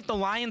Detroit, if the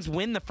Lions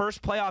win the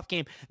first playoff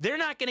game, they're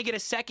not going to get a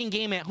second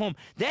game at home.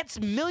 That's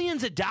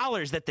millions of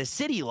dollars that the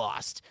city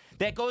lost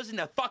that goes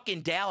into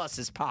fucking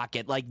Dallas's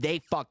pocket like they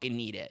fucking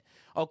need it.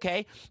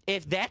 Okay?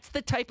 If that's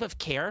the type of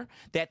care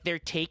that they're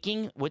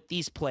taking with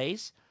these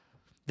plays,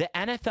 the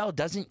NFL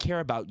doesn't care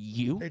about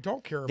you. They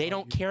don't care about They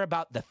don't care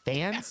about the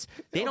fans.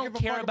 They don't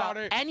care about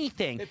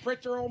anything. They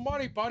print their own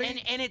money,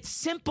 buddy. And it's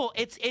simple.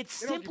 It's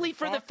simply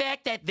for the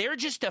fact that they're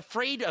just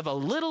afraid of a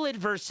little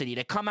adversity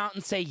to come out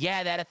and say,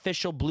 yeah, that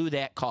official blew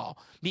that call,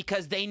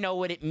 because they know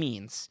what it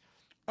means.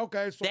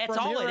 Okay, so that's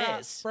all it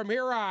is. From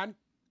here on,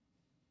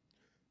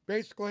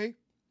 basically,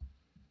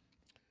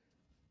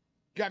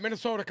 got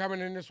Minnesota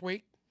coming in this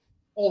week.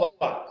 Hold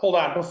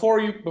on.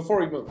 Before you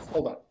move,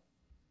 hold on.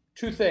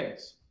 2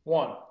 things.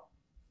 1,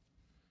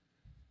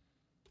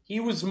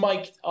 he was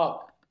mic'd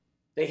up.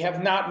 They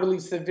have not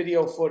released the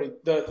video footage,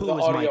 the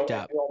audio. Mic'd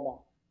up?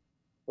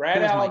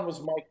 Brad Allen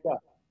was mic'd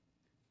up.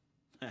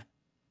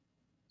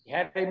 He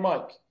had a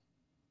mic.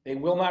 They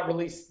will not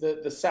release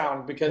the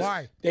sound because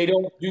they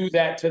don't do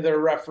that to their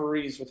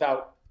referees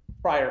without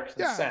prior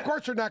consent. Yeah, of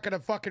course they're not going to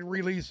fucking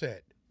release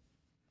it.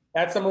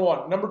 That's number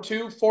 1. Number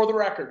 2, for the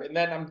record, and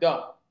then I'm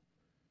done.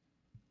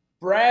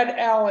 Brad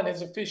Allen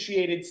his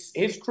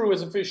crew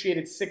has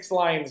officiated 6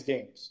 Lions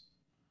games.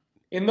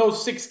 In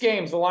those 6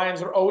 games, the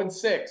Lions are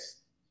 0-6.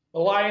 The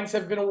Lions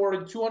have been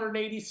awarded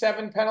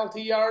 287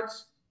 penalty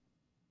yards.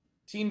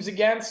 Teams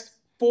against,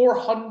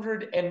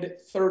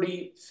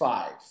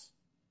 435.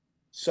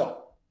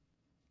 So,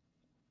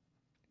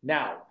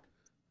 now,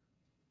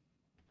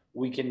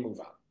 we can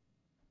move on.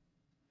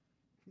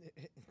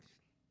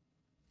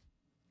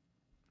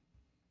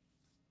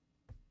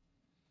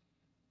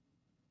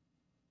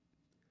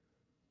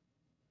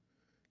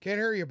 Can't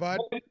hear you, bud.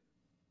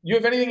 You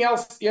have anything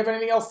else? You have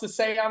anything else to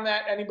say on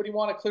that? Anybody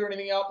want to clear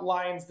anything up?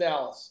 Lions,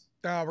 Dallas.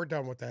 No, we're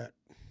done with that.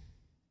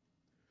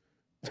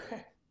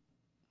 Okay.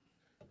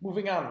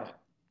 Moving on then.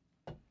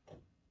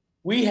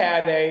 We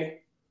had a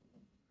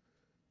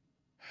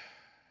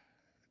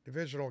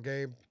divisional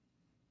game.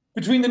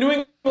 Between the New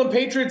England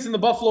Patriots and the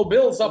Buffalo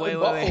Bills up in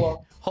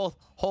Buffalo.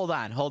 Hold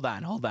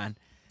on.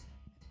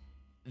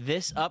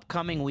 This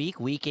upcoming week,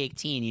 week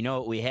 18, you know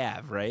what we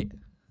have, right?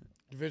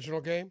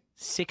 Divisional game?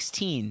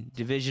 16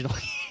 divisional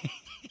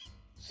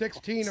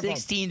 16 of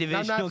 16 them.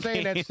 divisional I'm not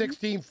saying that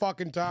 16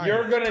 fucking times.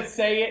 You're going to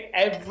say it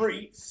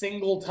every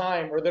single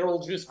time, or there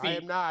will just be I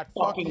am not.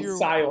 fucking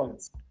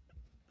silence.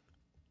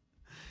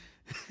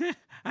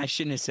 I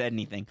shouldn't have said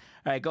anything.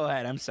 All right, go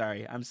ahead. I'm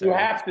sorry. You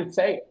have to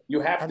say it.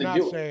 You have to do it. I'm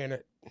not saying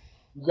it.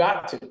 You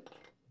got to.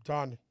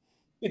 Done.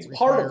 It's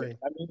part of it.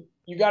 I mean,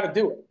 you got to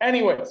do it.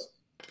 Anyways,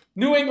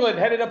 New England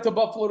headed up to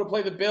Buffalo to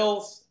play the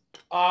Bills.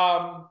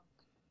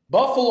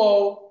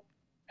 Buffalo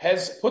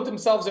has put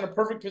themselves in a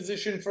perfect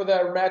position for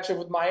their matchup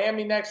with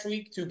Miami next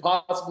week to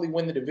possibly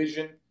win the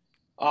division.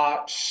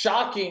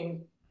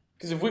 Shocking,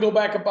 because if we go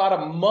back about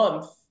a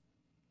month,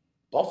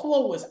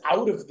 Buffalo was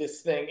out of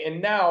this thing,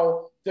 and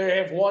now they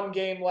have one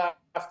game left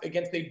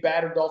against a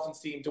battered Dolphins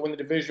team to win the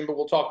division, but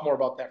we'll talk more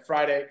about that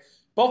Friday.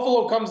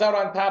 Buffalo comes out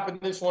on top in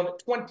this one,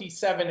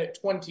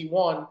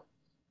 27-21.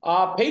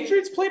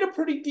 Patriots played a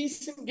pretty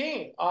decent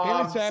game.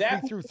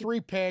 Zappy threw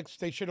 3 picks.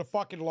 They should have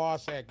fucking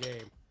lost that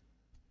game.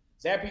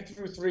 Zappy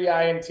threw 3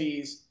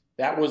 INTs.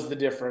 That was the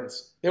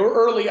difference. They were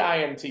early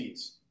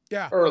INTs.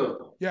 Yeah. Early.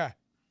 Yeah.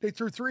 They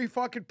threw 3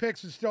 fucking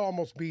picks and still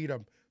almost beat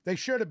them. They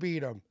should have beat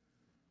them.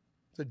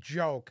 It's a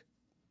joke.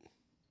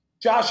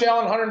 Josh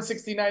Allen,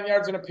 169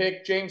 yards and a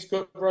pick. James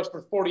Cook rushed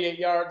for 48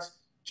 yards.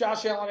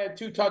 Josh Allen had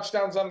 2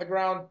 touchdowns on the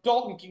ground.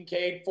 Dalton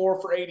Kincaid,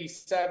 4 for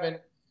 87.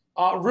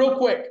 Real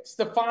quick,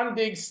 Stephon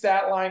Diggs'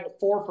 stat line,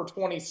 4 for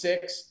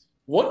 26.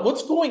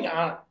 What's going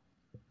on?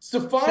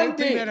 Stephon Same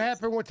Diggs. thing that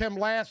happened with him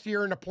last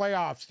year in the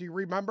playoffs. Do you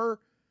remember?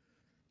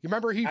 You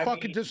remember he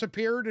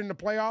disappeared in the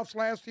playoffs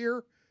last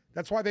year?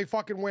 That's why they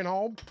fucking went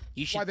home?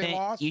 You should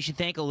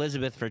thank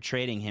Elizabeth for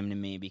trading him to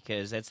me,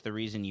 because that's the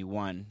reason you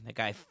won. That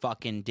guy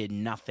fucking did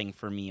nothing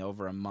for me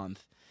over a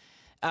month.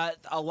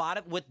 A lot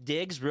of with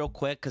Diggs, real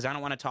quick, because I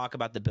don't want to talk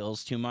about the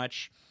Bills too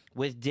much.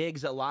 With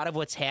Diggs, a lot of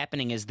what's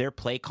happening is their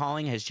play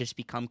calling has just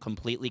become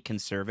completely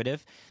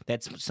conservative.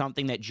 That's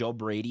something that Joe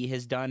Brady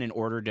has done in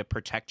order to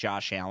protect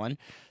Josh Allen.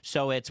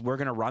 So we're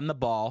going to run the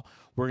ball.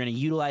 We're going to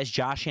utilize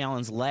Josh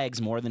Allen's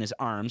legs more than his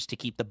arms to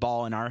keep the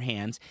ball in our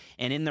hands.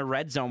 And in the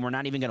red zone, we're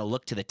not even going to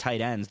look to the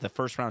tight ends, the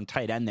first-round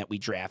tight end that we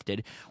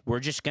drafted. We're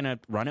just going to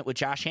run it with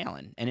Josh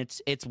Allen. And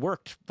it's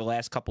worked the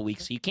last couple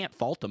weeks, so you can't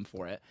fault them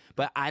for it.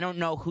 But I don't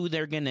know who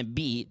they're going to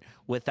beat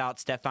without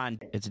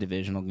Stephon. It's a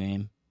divisional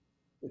game.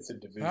 It's a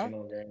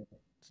divisional game.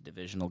 It's a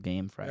divisional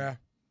game, Friday. Yeah,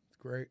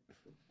 great.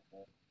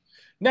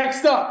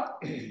 Next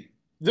up,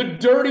 the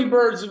Dirty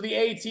Birds of the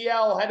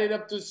ATL headed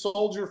up to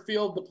Soldier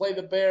Field to play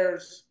the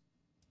Bears.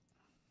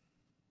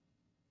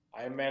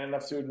 I am man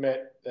enough to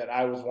admit that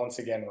I was once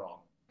again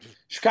wrong.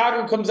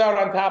 Chicago comes out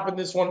on top in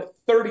this one,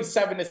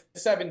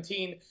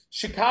 37-17.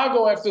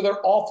 Chicago, after their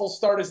awful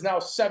start, is now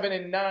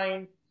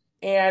 7-9.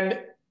 And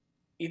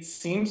it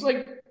seems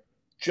like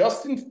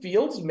Justin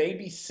Fields may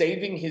be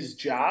saving his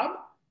job.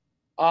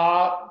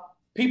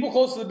 People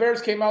close to the Bears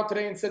came out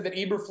today and said that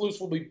Eberflus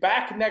will be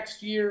back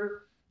next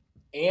year.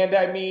 And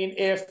I mean,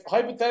 if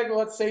hypothetically,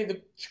 let's say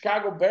the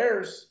Chicago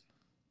Bears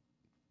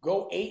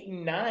go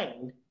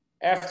 8-9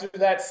 after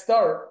that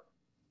start,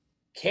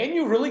 can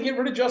you really get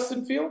rid of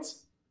Justin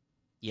Fields?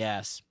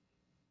 Yes.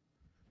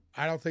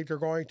 I don't think they're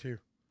going to.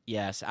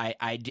 Yes,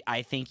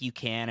 I think you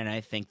can, and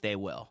I think they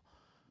will.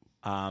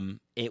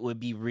 It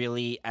would be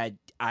really.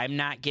 I'm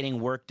not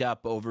getting worked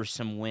up over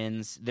some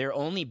wins. Their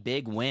only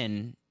big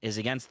win is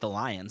against the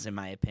Lions, in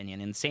my opinion.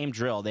 In the same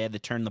drill, they had to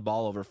turn the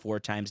ball over 4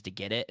 times to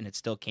get it, and it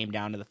still came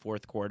down to the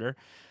fourth quarter.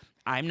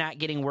 I'm not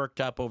getting worked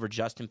up over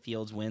Justin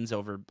Fields' wins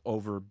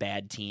over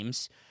bad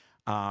teams.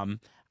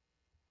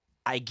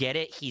 I get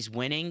it. He's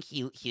winning.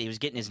 He was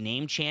getting his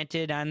name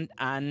chanted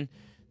on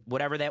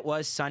whatever that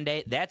was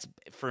Sunday. That's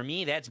for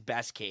me. That's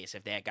best case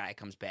if that guy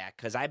comes back,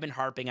 because I've been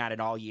harping on it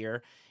all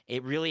year.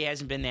 It really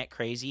hasn't been that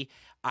crazy.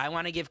 I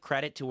want to give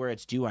credit to where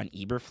it's due on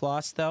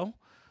Eberflus, though.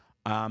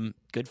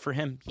 Good for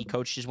him. He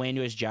coached his way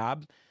into his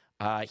job.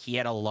 He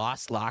had a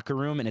lost locker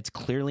room, and it's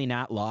clearly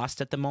not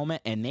lost at the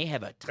moment. And they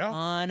have a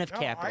ton of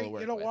capital to work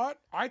with. You know what?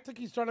 I think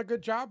he's done a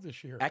good job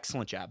this year.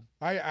 Excellent job.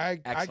 I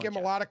give him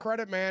a lot of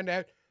credit,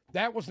 man.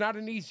 That was not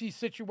an easy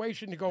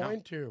situation to go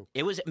into.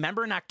 It was.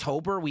 Remember in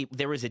October,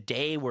 there was a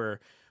day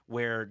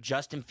where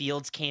Justin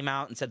Fields came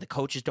out and said the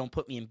coaches don't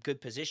put me in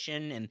good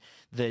position, and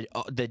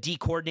the D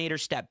coordinator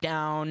stepped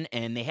down,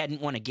 and they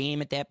hadn't won a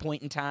game at that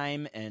point in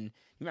time. And you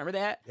remember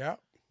that? Yeah.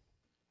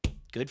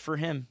 Good for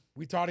him.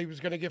 We thought he was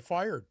going to get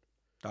fired.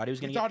 We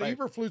thought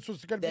Eberflus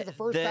was going to be the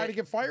first guy to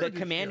get fired. The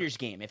Commanders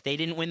game. If they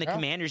didn't win the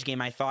Commanders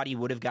game, I thought he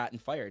would have gotten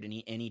fired, and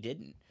he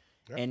didn't.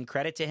 Yep. And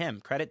credit to him.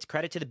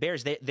 Credit to the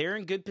Bears. They're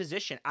in good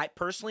position. I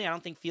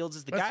don't think Fields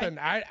is the guy. Listen,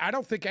 I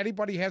don't think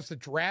anybody has the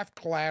draft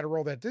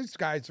collateral that these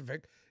guys have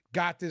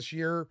got this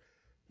year.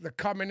 They're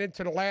coming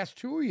into the last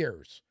 2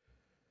 years.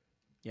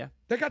 Yeah.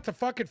 They got the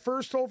fucking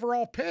first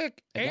overall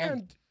pick. Again.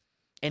 And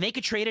And they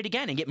could trade it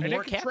again and get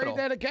more capital. Trade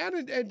that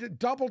again and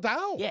double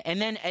down. Yeah, and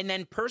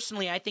then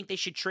personally, I think they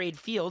should trade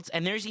Fields,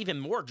 and there's even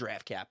more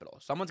draft capital.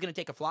 Someone's going to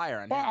take a flyer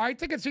on him. Well, I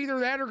think it's either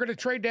that or going to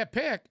trade that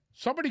pick.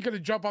 Somebody going to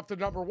jump up to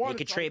number one. They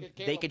could trade.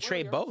 They could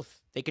trade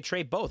both. They could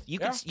trade both. You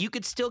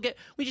could still get.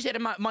 We just had a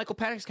Michael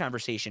Penix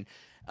conversation.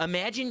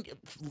 Imagine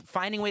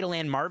finding a way to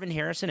land Marvin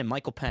Harrison and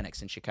Michael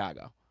Penix in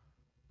Chicago.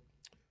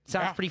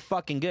 Sounds pretty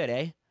fucking good,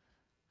 eh?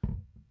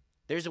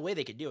 There's a way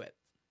they could do it.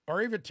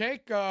 Or even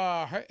take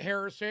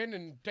Harrison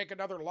and take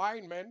another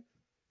lineman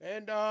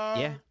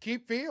and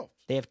keep Fields.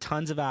 They have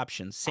tons of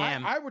options.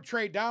 Sam, I would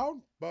trade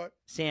down, but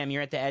Sam,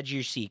 you're at the edge of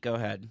your seat. Go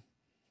ahead.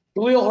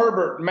 Khalil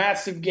Herbert,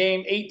 massive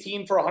game,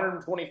 18 for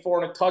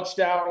 124 and a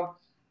touchdown.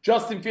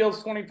 Justin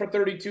Fields, 20 for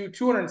 32,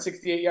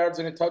 268 yards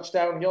and a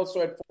touchdown. He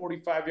also had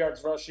 45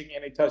 yards rushing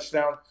and a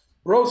touchdown.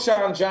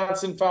 Roschon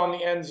Johnson found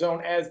the end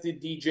zone, as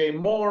did DJ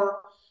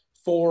Moore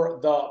for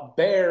the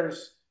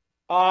Bears.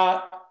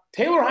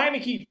 Taylor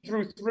Heineke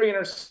threw 3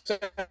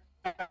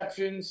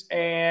 interceptions,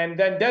 and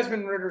then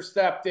Desmond Ridder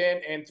stepped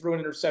in and threw an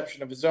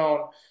interception of his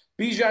own.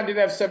 Bijan did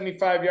have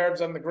 75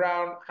 yards on the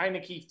ground.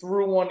 Heineke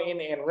threw one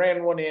in and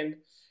ran one in.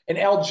 And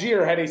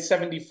Algier had a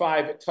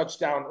 75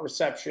 touchdown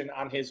reception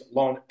on his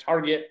lone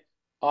target.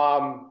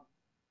 The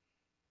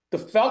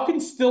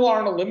Falcons still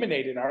aren't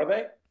eliminated, are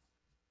they?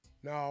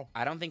 No.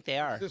 I don't think they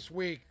are. This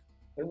week.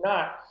 They're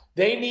not.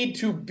 They need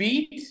to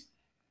beat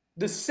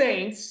the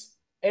Saints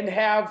and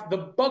have the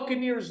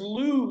Buccaneers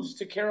lose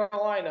to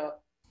Carolina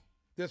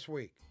this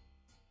week.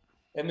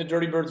 And the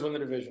Dirty Birds win the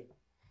division.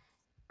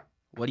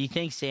 What do you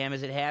think, Sam?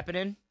 Is it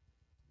happening?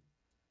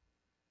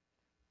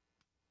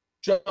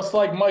 Just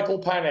like Michael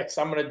Penix,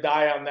 I'm going to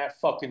die on that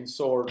fucking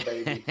sword,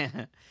 baby.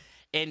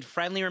 And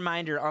friendly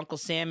reminder, Uncle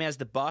Sam has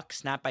the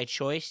Bucks, not by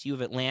choice. You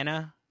have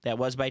Atlanta. That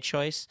was by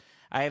choice.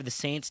 I have the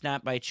Saints,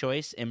 not by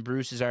choice. And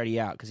Bruce is already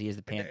out because he has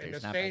the Panthers, and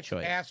the not Saints by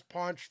choice. Ass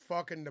punched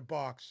fucking the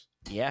Bucks.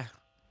 Yeah.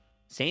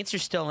 Saints are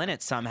still in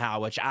it somehow,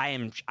 which I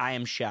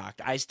am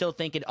shocked. I still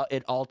think it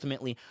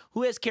ultimately.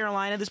 Who has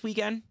Carolina this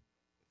weekend?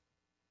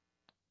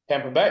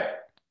 Tampa Bay.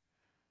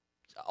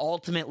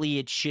 Ultimately,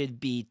 it should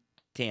be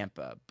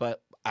Tampa,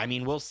 but I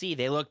mean, we'll see.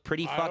 They look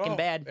pretty fucking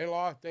bad. They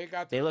lost.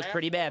 They look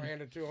pretty bad.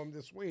 Handed to them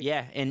this week.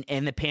 Yeah,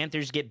 and the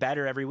Panthers get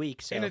better every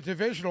week. So in a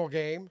divisional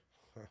game.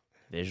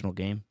 Divisional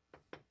game.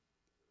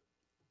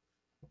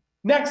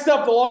 Next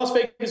up, the Las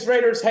Vegas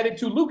Raiders headed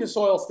to Lucas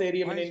Oil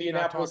Stadium in Why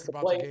Indianapolis to to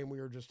play. play. The game we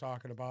were just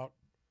talking about.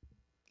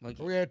 We're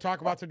going to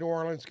talk about the New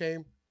Orleans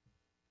game.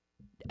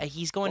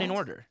 He's going in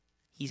order.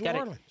 He's got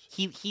it.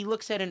 He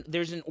looks at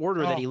there's an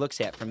order that he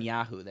looks at from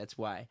Yahoo. That's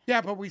why.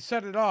 Yeah, but we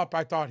set it up.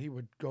 I thought he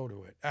would go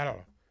to it. I don't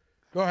know.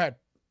 Go ahead.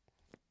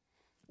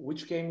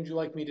 Which game would you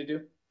like me to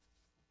do?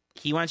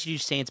 He wants you to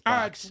do Saints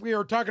Bucks. We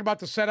were talking about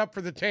the setup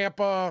for the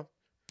Tampa,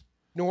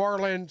 New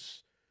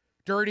Orleans,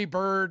 Dirty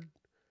Bird.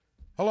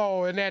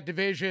 Hello, in that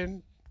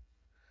division.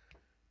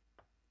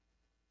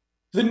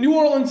 The New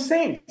Orleans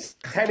Saints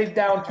headed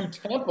down to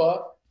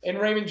Tampa in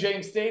Raymond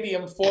James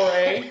Stadium for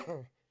a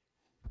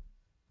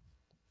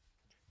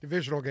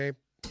divisional game.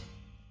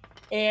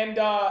 And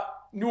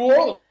New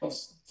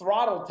Orleans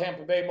throttled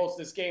Tampa Bay most of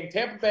this game.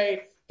 Tampa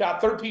Bay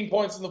got 13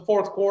 points in the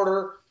fourth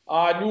quarter.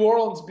 New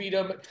Orleans beat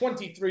them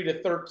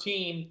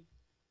 23-13.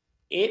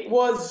 It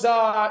was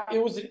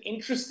an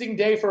interesting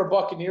day for a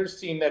Buccaneers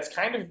team that's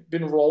kind of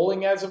been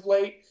rolling as of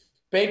late.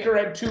 Baker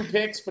had 2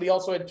 picks, but he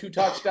also had 2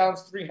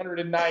 touchdowns,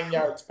 309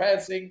 yards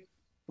passing.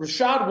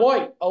 Rashad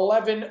White,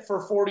 11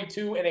 for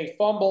 42 and a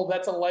fumble.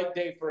 That's a light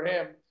day for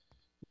him.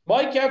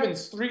 Mike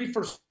Evans, 3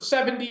 for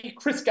 70.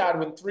 Chris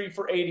Godwin, 3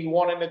 for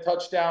 81 and a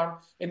touchdown.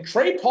 And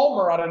Trey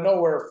Palmer out of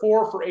nowhere,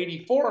 4 for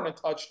 84 and a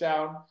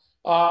touchdown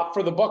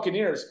for the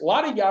Buccaneers. A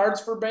lot of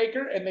yards for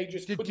Baker, and they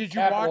just couldn't Did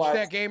you watch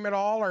that game at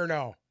all or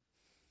no?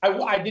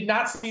 I did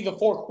not see the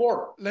fourth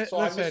quarter, so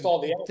I missed all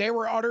the. They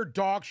were utter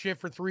dog shit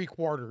for 3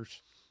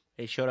 quarters.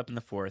 They showed up in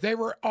the fourth. They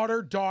were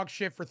utter dog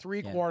shit for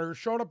 3 quarters.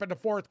 Showed up in the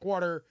fourth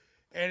quarter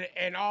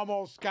and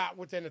almost got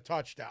within a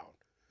touchdown.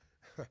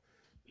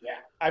 Yeah,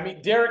 I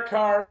mean, Derek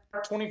Carr,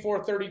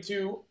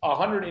 24-32,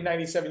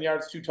 197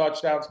 yards, 2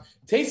 touchdowns.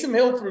 Taysom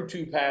Hill threw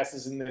 2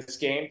 passes in this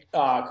game,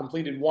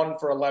 completed 1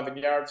 for 11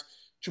 yards.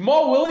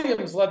 Jamal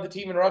Williams led the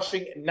team in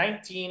rushing,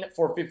 19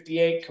 for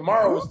 58.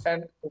 Kamara was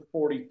 10 for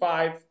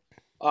 45.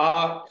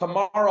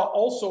 Kamara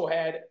also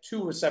had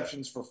 2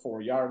 receptions for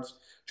 4 yards.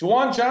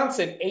 Juwan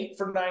Johnson, 8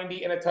 for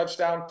 90 and a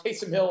touchdown.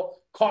 Taysom Hill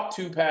caught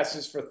 2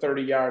 passes for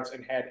 30 yards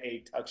and had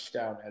a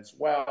touchdown as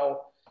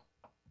well.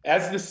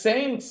 As the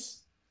Saints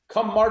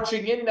come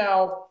marching in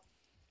now,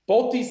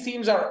 both these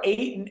teams are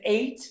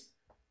 8-8,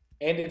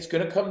 and it's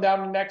going to come down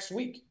to next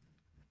week.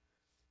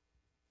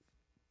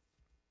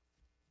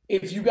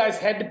 If you guys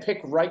had to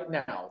pick right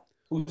now,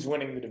 who's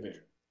winning the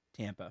division?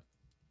 Tampa.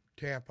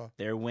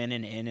 They're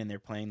winning in, and they're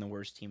playing the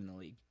worst team in the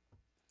league.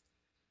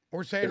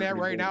 We're saying that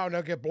right now, and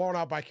they'll get blown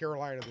out by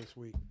Carolina this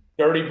week.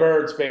 Dirty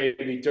Birds,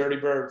 baby. Dirty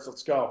Birds.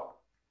 Let's go.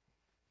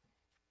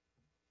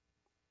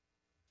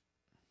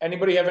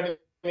 Anybody have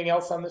anything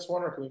else on this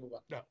one, or can we move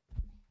on? No.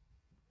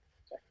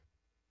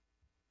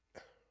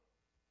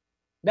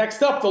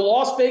 Next up, the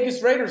Las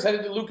Vegas Raiders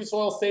headed to Lucas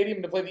Oil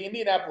Stadium to play the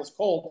Indianapolis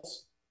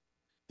Colts.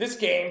 This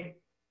game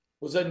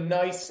was a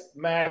nice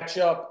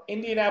matchup.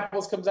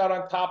 Indianapolis comes out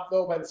on top,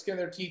 though, by the skin of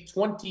their teeth,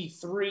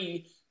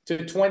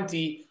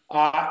 23-20.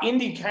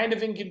 Indy kind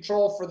of in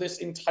control for this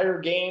entire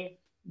game.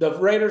 The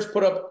Raiders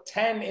put up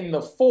 10 in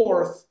the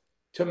fourth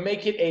to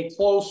make it a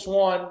close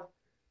one.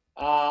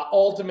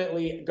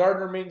 Ultimately,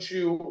 Gardner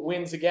Minshew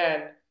wins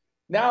again.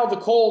 Now the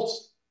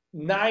Colts,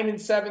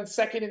 9-7,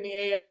 second in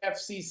the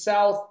AFC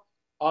South,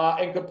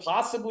 and could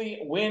possibly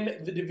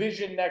win the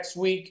division next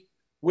week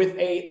with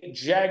a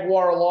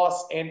Jaguar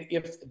loss. And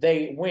if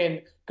they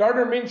win,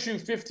 Gardner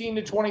Minshew,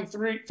 15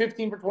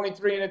 for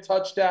 23 and a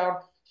touchdown.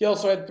 He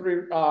also had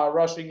 3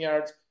 rushing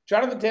yards.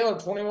 Jonathan Taylor,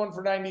 21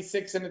 for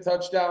 96 and a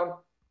touchdown.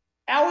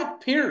 Alec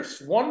Pierce,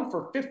 1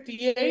 for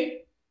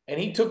 58, and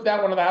he took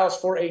that one to the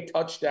house for a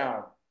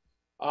touchdown.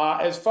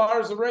 As far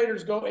as the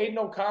Raiders go, Aiden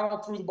O'Connell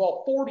threw the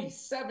ball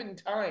 47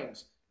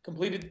 times,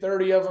 completed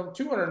 30 of them,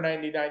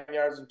 299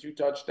 yards and 2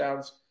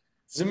 touchdowns.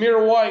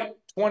 Zamir White,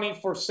 20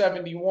 for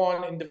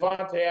 71, and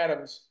Devontae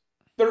Adams,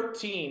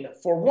 13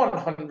 for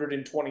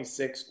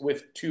 126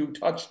 with 2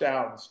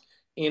 touchdowns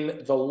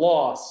in the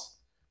loss.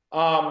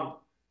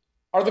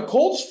 Are the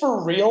Colts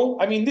for real?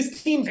 I mean,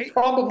 this team's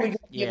probably going to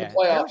be in the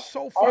playoffs. They're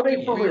so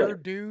fucking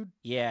weird, dude.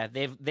 Yeah,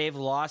 they've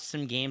lost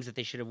some games that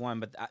they should have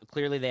won, but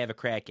clearly they have a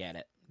crack at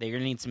it. They're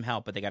going to need some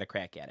help, but they got a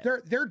crack at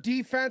it. Their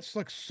defense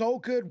looks so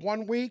good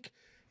one week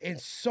and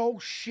so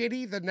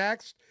shitty the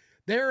next.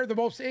 They're the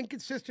most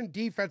inconsistent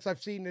defense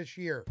I've seen this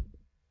year.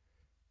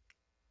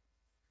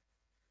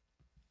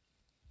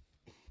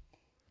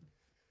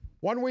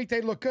 One week they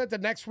look good, the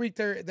next week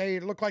they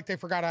look like they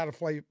forgot how to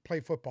play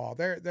football.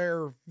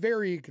 They're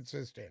very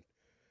inconsistent.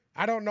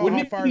 I don't know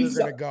how far they're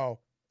going to go.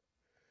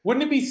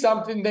 Wouldn't it be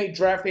something they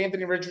draft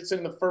Anthony Richardson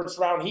in the first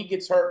round? He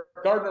gets hurt.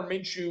 Gardner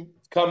Minshew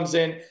comes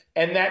in,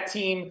 and that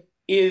team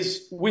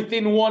is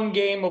within one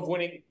game of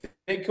winning.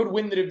 They could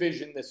win the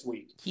division this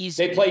week.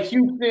 They play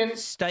Houston.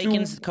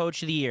 Steichen's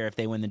coach of the year if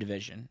they win the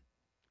division.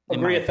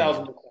 Agree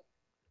 1,000%.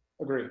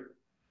 Agree.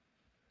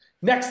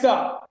 Next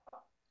up,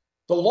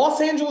 the Los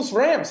Angeles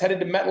Rams headed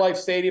to MetLife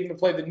Stadium to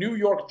play the New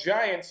York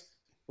Giants.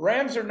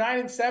 Rams are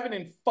 9-7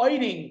 and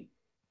fighting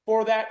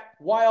for that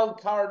wild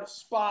card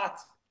spot.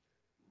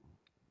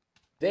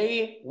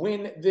 They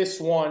win this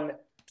one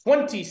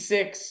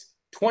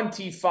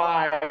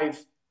 26-25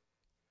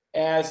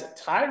 as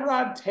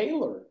Tyrod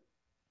Taylor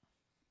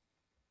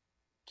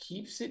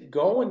keeps it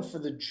going for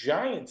the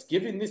Giants,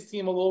 giving this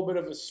team a little bit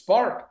of a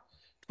spark.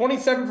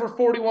 27 for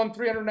 41,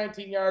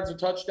 319 yards, a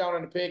touchdown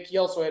and a pick. He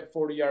also had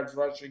 40 yards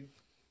rushing.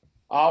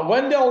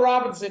 Wendell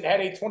Robinson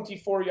had a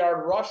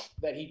 24-yard rush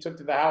that he took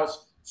to the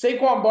house.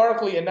 Saquon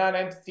Barkley, a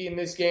non-entity in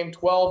this game,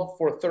 12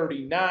 for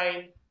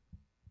 39.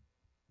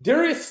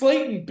 Darius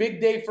Slayton, big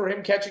day for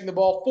him catching the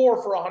ball,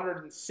 4 for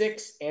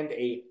 106 and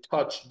a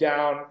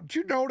touchdown. Did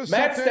you notice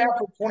Matt something?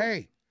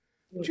 Stafford,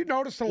 Did you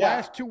notice the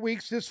last 2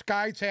 weeks this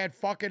guy's had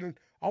fucking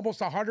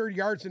almost 100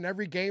 yards in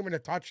every game and a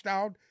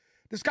touchdown?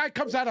 This guy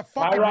comes out of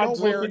fucking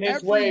nowhere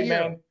every year.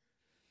 Man.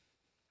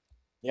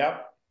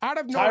 Yep. Out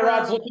of nowhere.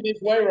 Tyrod's looking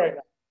his way right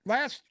now.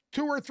 Last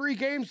 2 or 3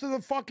 games of the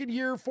fucking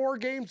year, 4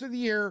 games of the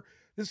year,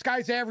 this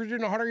guy's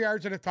averaging 100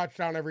 yards and a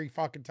touchdown every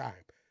fucking time.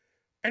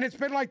 And it's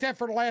been like that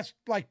for the last,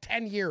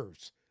 10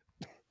 years.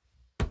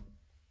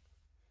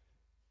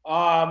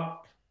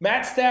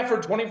 Matt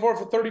Stafford, 24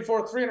 for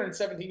 34,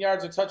 317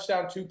 yards, a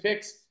touchdown, 2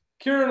 picks.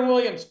 Kieran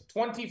Williams,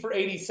 20 for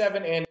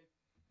 87, and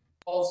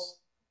balls.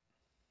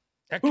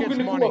 That kid's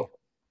money.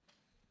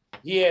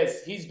 He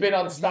is. He's been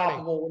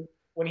unstoppable.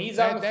 When he's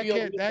on the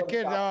field,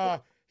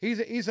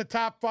 he's a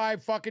top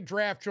 5 fucking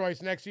draft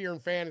choice next year in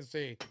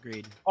fantasy.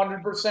 Agreed.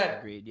 100%.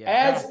 Agreed. Yeah.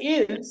 As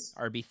is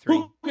RB3.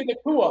 Puka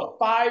Nacua,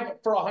 5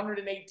 for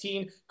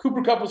 118.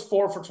 Cooper Kupp was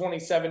 4 for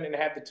 27 and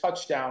had the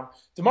touchdown.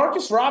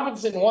 Demarcus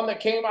Robinson, one that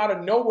came out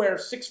of nowhere,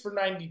 6 for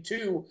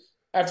 92.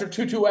 After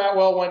Tutu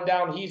Atwell went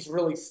down, he's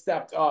really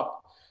stepped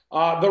up.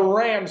 The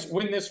Rams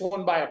win this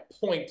one by a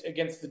point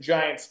against the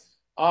Giants.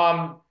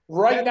 Now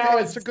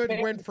it's a good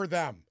win for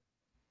them.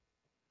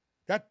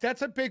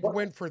 That's a big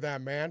win for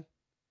them, man.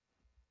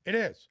 It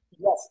is.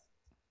 Yes.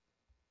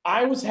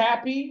 I was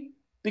happy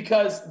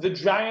because the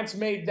Giants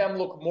made them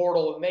look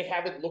mortal, and they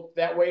haven't looked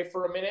that way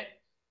for a minute.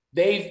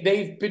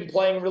 They've been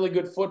playing really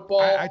good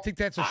football. I think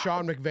that's a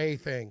Sean McVay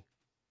thing.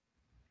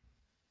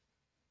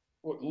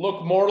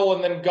 Look mortal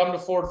and then come to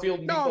Ford Field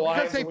and beat the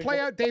Lions.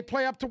 Because they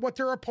play up to what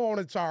their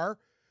opponents are.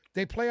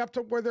 They play up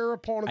to where their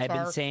opponents are.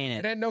 I've been saying it.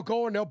 And then they'll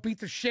go and they'll beat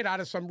the shit out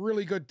of some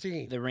really good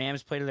team. The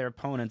Rams play to their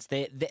opponents.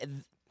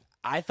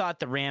 I thought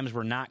the Rams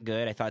were not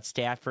good. I thought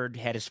Stafford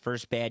had his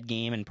first bad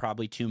game in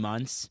probably 2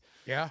 months.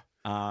 Yeah.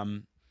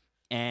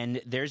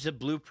 And there's a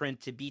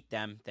blueprint to beat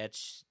them. That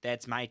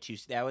was my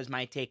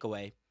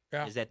takeaway.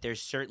 Yeah. Is that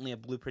there's certainly a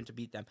blueprint to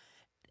beat them.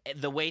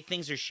 The way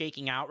things are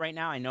shaking out right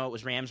now, I know it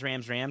was Rams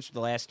for the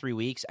last 3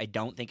 weeks. I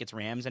don't think it's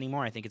Rams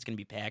anymore. I think it's going to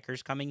be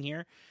Packers coming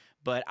here.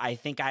 But I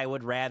think I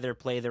would rather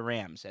play the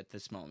Rams at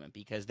this moment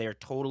because they're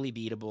totally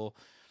beatable.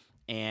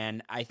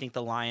 and I think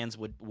the Lions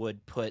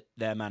would put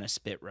them on a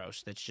spit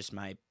roast.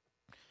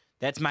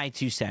 That's my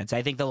 2 cents.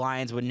 I think the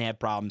Lions wouldn't have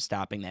problems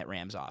stopping that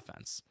Rams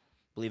offense,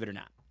 believe it or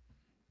not.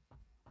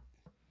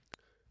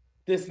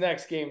 This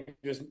next game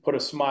just put a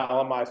smile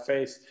on my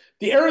face.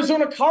 The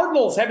Arizona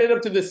Cardinals headed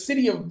up to the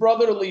city of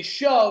brotherly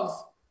shove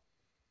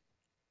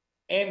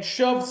and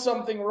shoved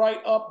something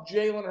right up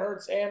Jalen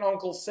Hurts and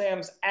Uncle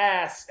Sam's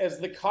ass as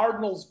the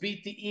Cardinals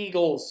beat the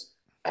Eagles.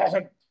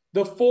 The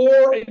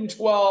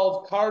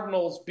 4-12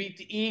 Cardinals beat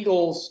the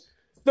Eagles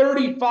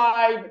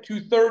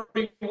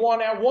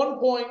 35-31. At one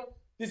point,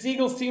 this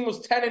Eagles team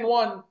was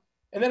 10-1,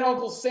 and then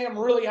Uncle Sam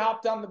really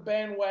hopped on the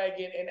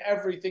bandwagon and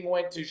everything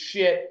went to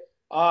shit.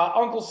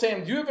 Uncle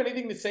Sam, do you have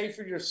anything to say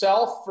for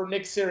yourself, for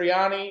Nick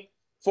Sirianni,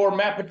 for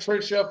Matt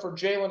Patricia, for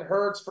Jalen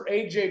Hurts, for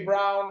A.J.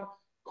 Brown,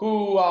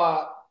 who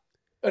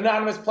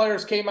anonymous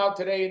players came out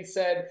today and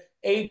said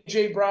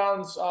A.J.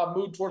 Brown's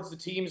mood towards the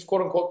team is,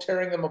 quote-unquote,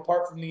 tearing them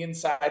apart from the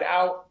inside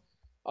out.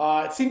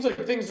 It seems like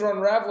things are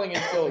unraveling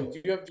in Philly.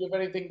 Do you have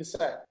anything to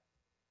say?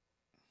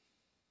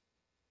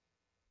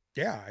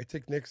 Yeah, I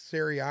think Nick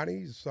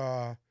Sirianni's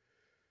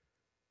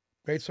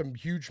made some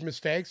huge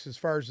mistakes as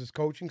far as his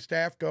coaching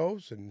staff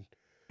goes, and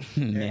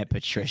Matt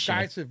Patricia.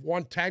 Guys have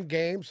won 10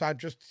 games on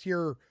just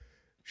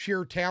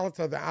sheer talent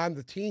on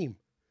the team.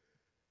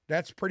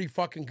 That's pretty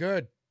fucking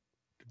good,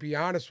 to be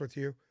honest with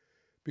you,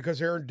 because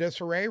they're in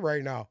disarray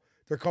right now.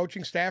 Their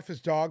coaching staff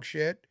is dog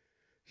shit.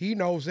 He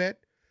knows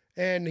it,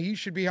 and he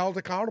should be held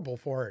accountable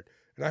for it.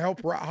 And I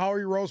hope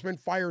Howie Roseman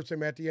fires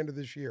him at the end of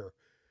this year,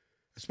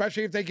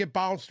 especially if they get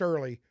bounced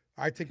early.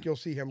 I think you'll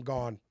see him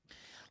gone.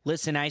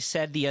 Listen, I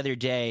said the other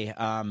day,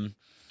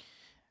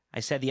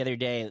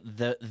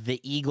 the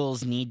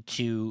Eagles need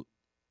to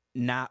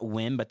not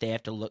win, but they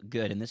have to look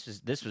good, and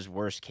this was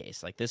worst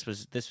case. Like this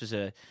was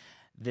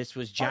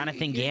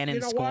Jonathan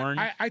Gannon scoring.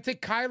 I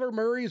think Kyler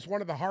Murray is one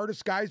of the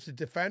hardest guys to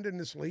defend in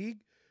this league.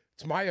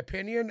 It's my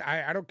opinion.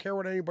 I don't care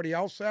what anybody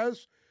else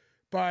says,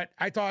 but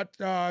I thought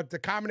the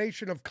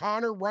combination of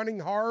Connor running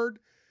hard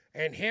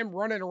and him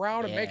running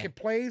around and making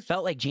plays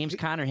felt like James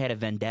Conner had a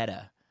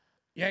vendetta.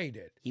 Yeah, he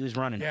did. He was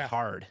running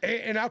hard.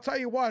 And I'll tell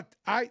you what,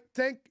 I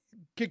think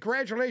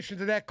congratulations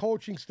to that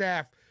coaching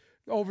staff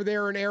over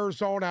there in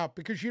Arizona,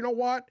 because you know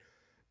what?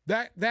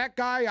 That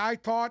guy I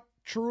thought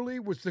truly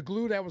was the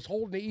glue that was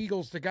holding the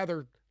Eagles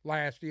together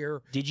last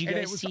year. Did you guys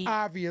and it was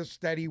obvious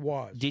that he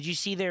was. Did you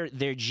see their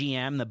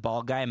GM, the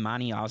bald guy,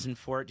 Monty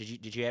Ossenfort?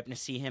 Did you happen to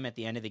see him at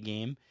the end of the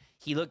game?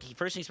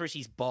 First things first,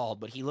 he's bald,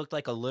 but he looked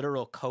like a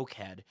literal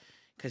cokehead,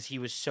 because he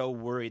was so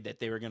worried that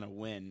they were going to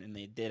win, and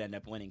they did end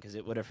up winning because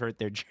it would have hurt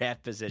their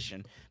draft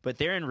position. But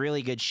they're in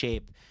really good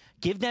shape.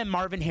 Give them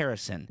Marvin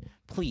Harrison,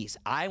 please.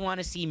 I want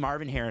to see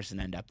Marvin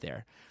Harrison end up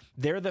there.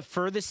 They're the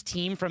furthest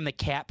team from the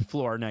cap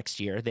floor next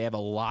year. They have a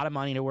lot of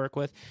money to work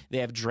with. They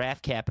have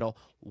draft capital.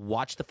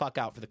 Watch the fuck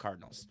out for the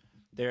Cardinals.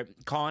 They're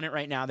calling it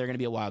right now. They're going to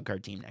be a wild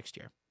card team next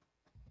year.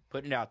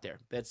 Putting it out there.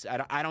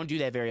 I don't do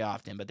that very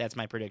often, but that's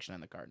my prediction on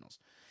the Cardinals.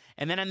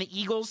 And then on the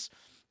Eagles,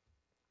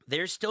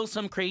 there's still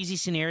some crazy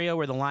scenario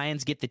where the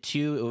Lions get the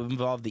 2. It would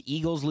involve the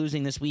Eagles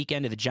losing this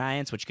weekend to the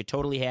Giants, which could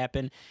totally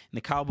happen, and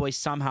the Cowboys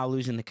somehow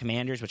losing the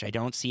Commanders, which I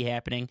don't see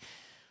happening.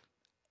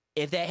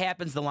 If that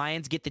happens, the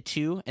Lions get the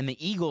 2, and the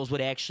Eagles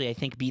would actually, I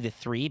think, be the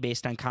 3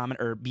 based on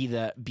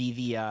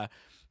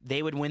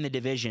they would win the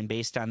division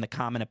based on the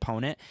common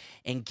opponent.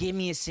 And give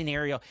me a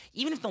scenario.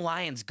 Even if the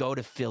Lions go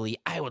to Philly,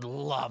 I would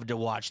love to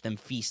watch them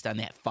feast on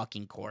that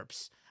fucking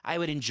corpse. I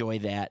would enjoy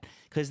that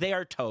because they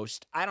are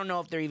toast. I don't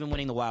know if they're even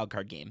winning the wild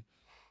card game.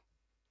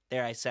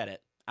 There, I said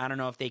it. I don't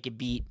know if they could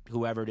beat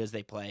whoever it is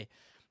they play.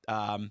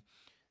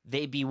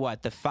 They'd be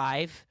what, the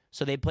 5?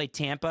 So they play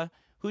Tampa.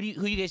 Who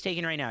you guys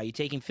taking right now? You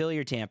taking Philly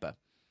or Tampa?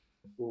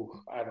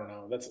 Ooh, I don't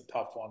know. That's a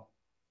tough one.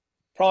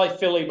 Probably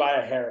Philly by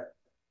a hair.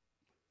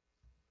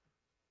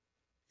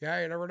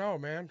 Yeah, you never know,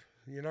 man.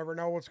 You never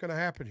know what's going to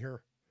happen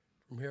here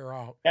from here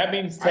out. That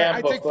means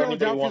Tampa. I think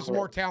Philadelphia's a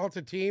more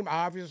talented team,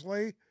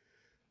 obviously.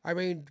 I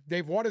mean,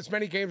 they've won as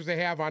many games as they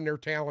have on their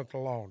talent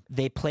alone.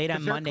 They played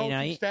on Monday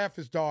night. Their staff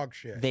is dog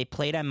shit. They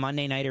played on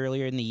Monday night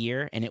earlier in the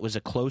year, and it was a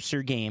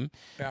closer game.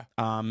 Yeah.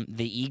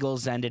 The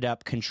Eagles ended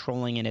up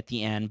controlling it at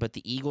the end, but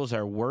the Eagles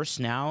are worse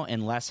now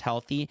and less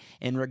healthy.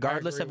 And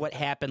regardless of what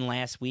happened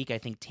last week, I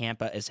think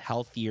Tampa is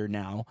healthier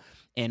now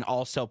and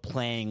also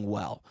playing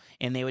well.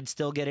 And they would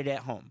still get it at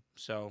home.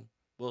 So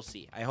we'll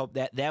see. I hope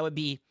that would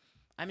be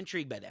 – I'm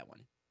intrigued by that one.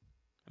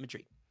 I'm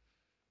intrigued.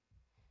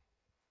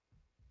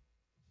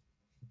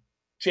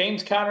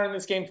 James Conner in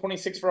this game,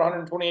 26 for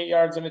 128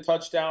 yards and a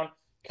touchdown.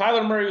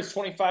 Kyler Murray was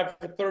 25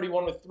 for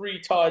 31 with 3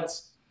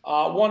 tuds.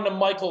 One to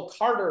Michael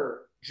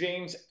Carter,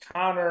 James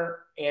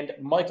Conner, and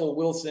Michael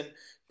Wilson.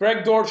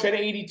 Greg Dortch had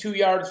 82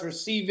 yards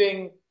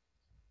receiving.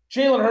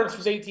 Jalen Hurts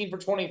was 18 for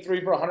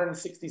 23 for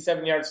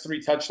 167 yards,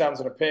 3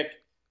 touchdowns and a pick.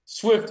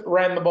 Swift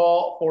ran the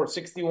ball for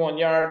 61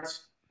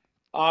 yards.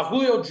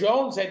 Julio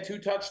Jones had 2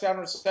 touchdown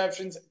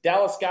receptions.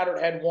 Dallas Goedert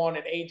had 1,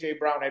 and A.J.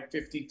 Brown had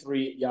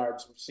 53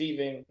 yards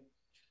receiving.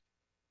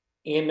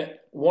 In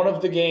one of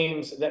the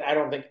games that I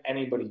don't think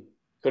anybody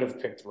could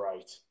have picked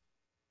right.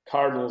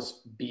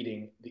 Cardinals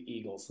beating the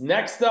Eagles.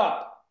 Next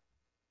up,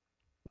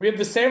 we have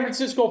the San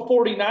Francisco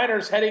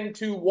 49ers heading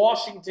to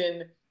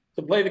Washington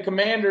to play the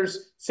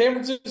Commanders. San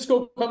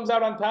Francisco comes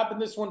out on top in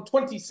this one,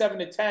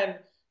 27-10.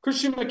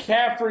 Christian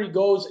McCaffrey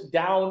goes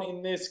down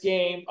in this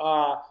game.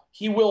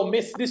 He will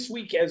miss this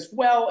week as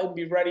well and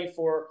be ready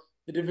for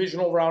the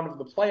divisional round of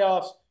the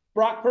playoffs.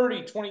 Brock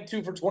Purdy,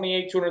 22 for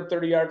 28,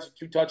 230 yards and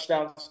 2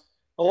 touchdowns.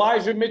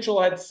 Elijah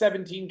Mitchell had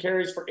 17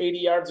 carries for 80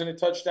 yards and a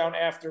touchdown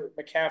after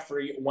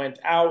McCaffrey went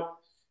out.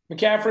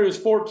 McCaffrey was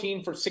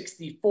 14 for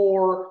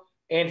 64,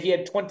 and he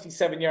had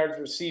 27 yards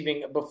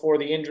receiving before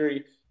the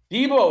injury.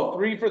 Debo,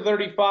 3 for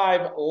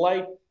 35,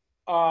 light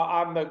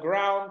on the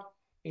ground.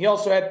 He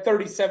also had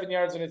 37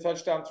 yards and a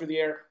touchdown through the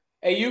air.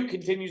 Ayuk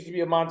continues to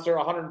be a monster,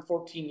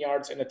 114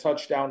 yards and a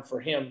touchdown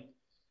for him.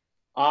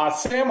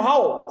 Sam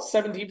Howell,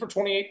 17 for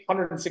 28,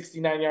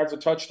 169 yards, a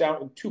touchdown,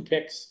 and 2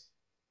 picks.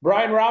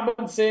 Brian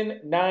Robinson,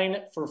 9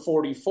 for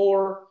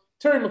 44.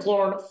 Terry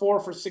McLaurin, 4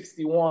 for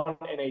 61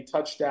 and a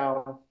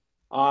touchdown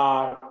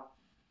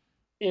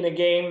in a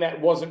game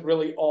that wasn't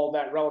really all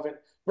that relevant.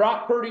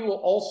 Brock Purdy will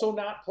also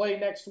not play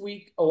next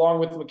week along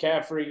with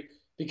McCaffrey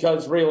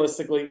because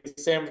realistically,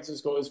 San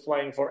Francisco is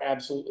playing for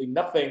absolutely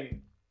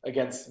nothing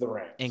against the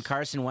Rams. And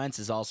Carson Wentz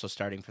is also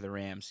starting for the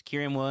Rams.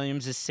 Kyren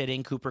Williams is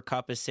sitting. Cooper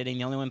Kupp is sitting.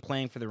 The only one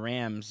playing for the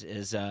Rams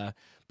is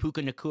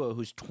Puka Nacua,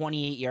 who's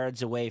 28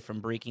 yards away from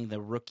breaking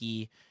the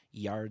rookie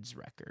yards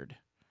record.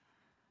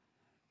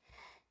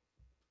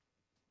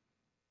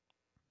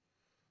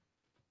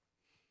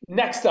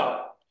 Next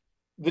up,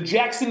 the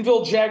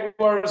Jacksonville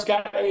Jaguars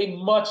got a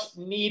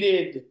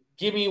much-needed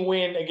gimme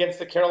win against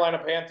the Carolina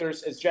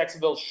Panthers as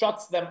Jacksonville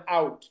shuts them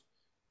out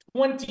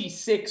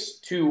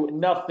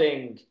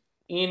 26-0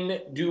 in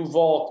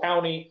Duval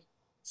County.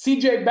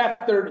 CJ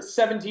Beathard,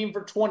 17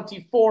 for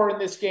 24 in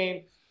this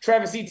game.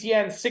 Travis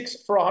Etienne,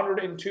 6 for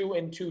 102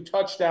 and 2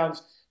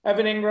 touchdowns.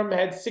 Evan Ingram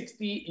had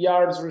 60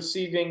 yards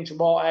receiving.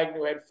 Jamal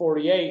Agnew had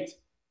 48.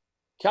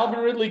 Calvin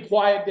Ridley,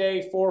 quiet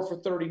day, 4 for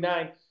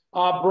 39.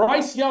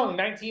 Bryce Young,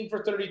 19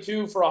 for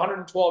 32 for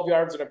 112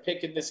 yards and a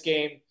pick in this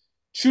game.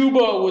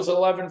 Chuba was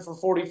 11 for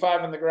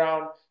 45 on the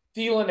ground.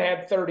 Thielen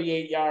had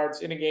 38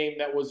 yards in a game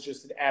that was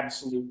just an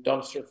absolute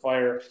dumpster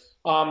fire.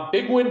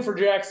 Big win for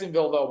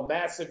Jacksonville, though.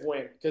 Massive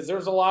win. Because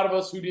there's a lot of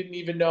us who didn't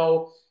even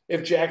know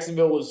if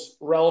Jacksonville was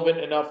relevant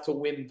enough to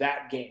win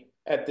that game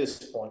at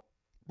this point.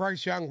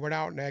 Bryce Young went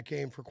out in that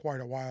game for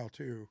quite a while,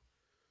 too.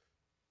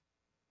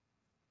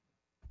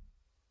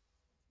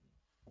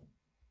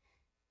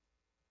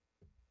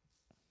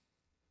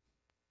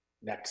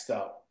 Next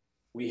up,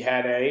 we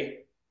had a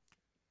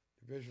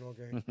divisional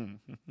game.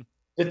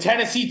 The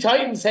Tennessee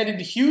Titans headed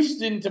to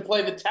Houston to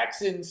play the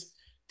Texans.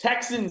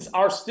 Texans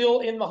are still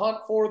in the hunt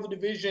for the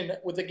division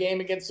with a game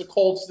against the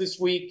Colts this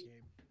week.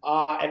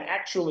 And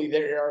actually,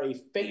 they are a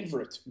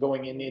favorite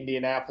going into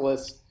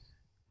Indianapolis.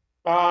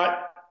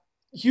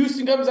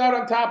 Houston comes out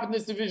on top in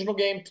this divisional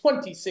game,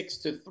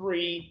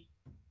 26-3.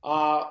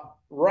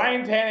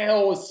 Ryan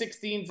Tannehill was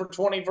 16 for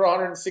 20 for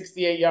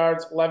 168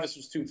 yards. Levis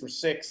was 2 for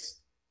 6.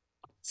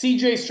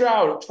 C.J.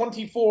 Stroud,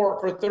 24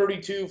 for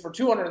 32 for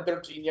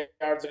 213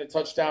 yards and a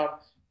touchdown.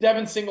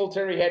 Devin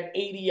Singletary had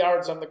 80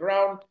 yards on the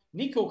ground.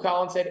 Nico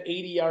Collins had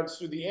 80 yards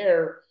through the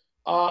air.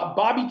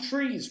 Bobby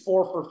Trees,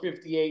 4 for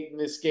 58 in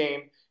this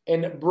game.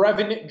 And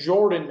Brevin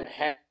Jordan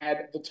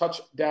had the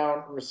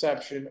touchdown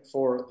reception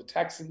for the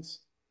Texans.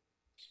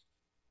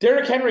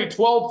 Derrick Henry,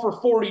 12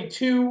 for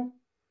 42.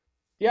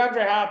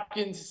 DeAndre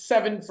Hopkins,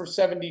 7 for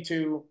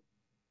 72.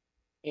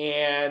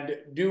 And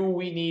do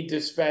we need to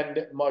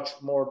spend much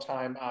more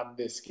time on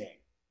this game?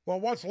 Well,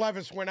 once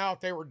Levis went out,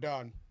 they were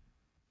done.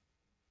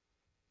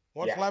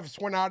 Once Levis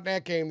went out in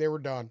that game, they were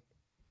done.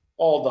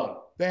 All done.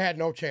 They had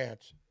no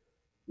chance.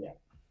 Yeah.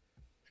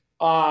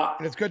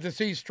 And it's good to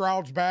see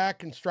Stroud's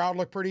back, and Stroud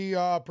looked pretty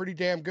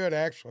damn good,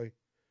 actually.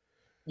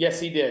 Yes,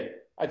 he did.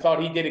 I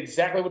thought he did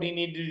exactly what he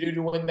needed to do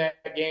to win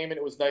that game, and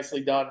it was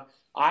nicely done.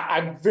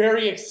 I'm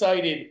very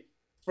excited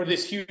for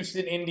this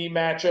Houston-Indy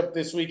matchup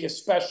this week,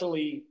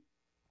 especially.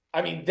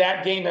 I mean,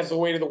 that game has the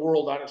weight of the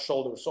world on its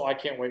shoulders, so I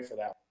can't wait for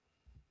that.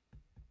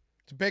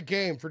 It's a big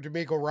game for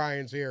D'Amico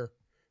Ryans here.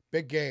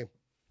 Big game.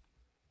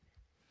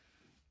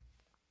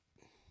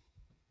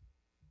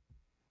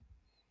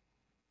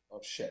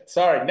 Oh, shit.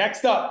 Sorry.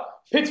 Next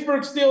up,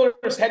 Pittsburgh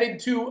Steelers headed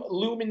to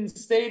Lumen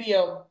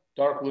Stadium,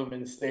 Dark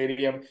Lumen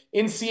Stadium,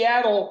 in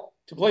Seattle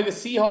to play the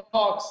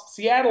Seahawks.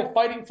 Seattle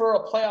fighting for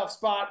a playoff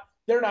spot.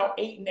 They're now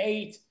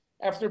 8-8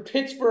 after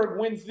Pittsburgh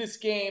wins this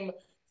game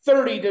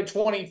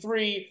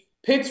 30-23.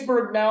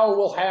 Pittsburgh now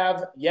will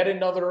have yet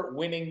another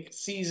winning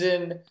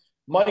season.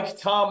 Mike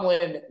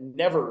Tomlin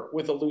never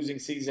with a losing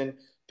season.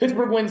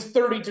 Pittsburgh wins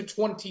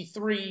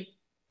 30-23.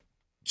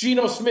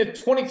 Geno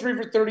Smith, 23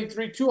 for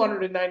 33,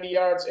 290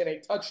 yards and a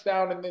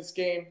touchdown in this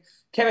game.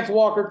 Kenneth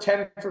Walker,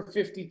 10 for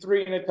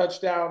 53 and a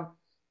touchdown.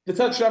 The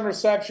touchdown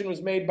reception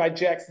was made by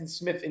Jackson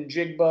Smith and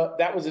Jigba.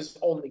 That was his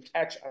only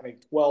catch on a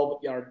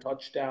 12-yard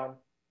touchdown.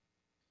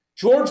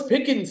 George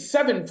Pickens,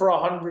 7 for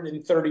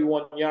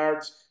 131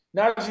 yards.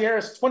 Najee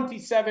Harris,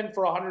 27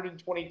 for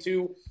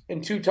 122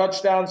 and 2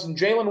 touchdowns. And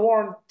Jaylen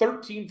Warren,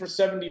 13 for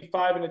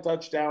 75 and a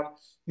touchdown.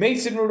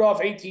 Mason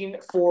Rudolph, 18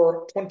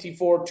 for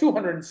 24,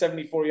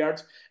 274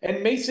 yards.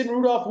 And Mason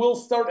Rudolph will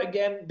start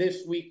again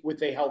this week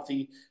with a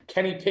healthy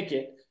Kenny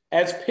Pickett,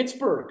 as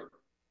Pittsburgh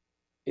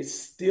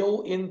is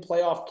still in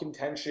playoff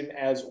contention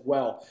as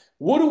well.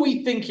 What do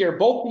we think here?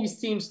 Both these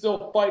teams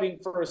still fighting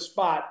for a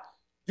spot.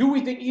 Do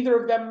we think either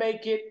of them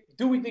make it?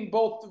 Do we think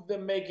both of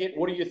them make it?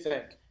 What do you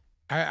think?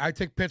 I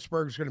think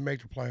Pittsburgh's going to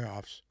make the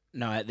playoffs.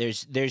 No,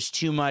 there's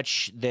too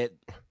much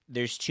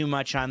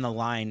on the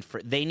line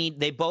for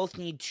they both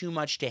need too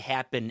much to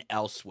happen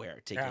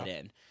elsewhere to get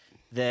in.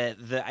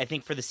 I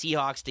think for the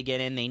Seahawks to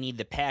get in, they need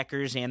the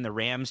Packers and the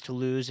Rams to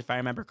lose, if I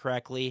remember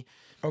correctly.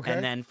 Okay.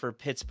 And then for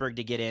Pittsburgh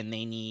to get in,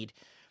 they need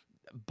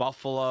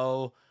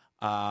Buffalo,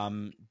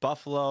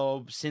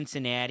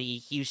 Cincinnati,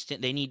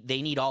 Houston. They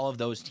need all of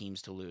those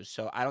teams to lose.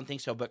 So I don't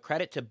think so. But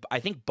credit to, I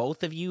think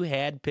both of you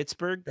had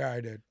Pittsburgh. Yeah,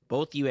 I did.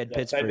 Both of you had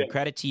Pittsburgh.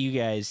 Credit to you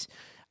guys.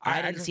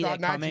 I didn't just see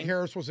thought that coming. Najee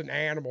Harris was an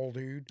animal,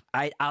 dude.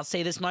 I'll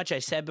say this much. I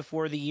said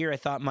before the year, I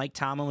thought Mike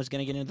Tomlin was going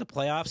to get into the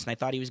playoffs, and I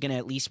thought he was going to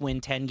at least win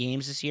 10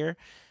 games this year.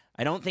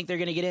 I don't think they're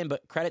going to get in,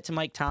 but credit to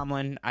Mike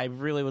Tomlin. I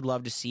really would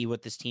love to see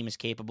what this team is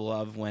capable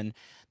of when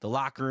the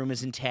locker room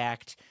is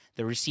intact,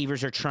 the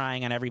receivers are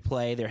trying on every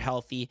play, they're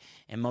healthy,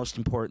 and most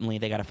importantly,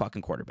 they got a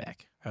fucking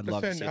quarterback. I'd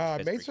love to see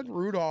it. Mason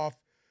Rudolph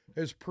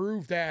has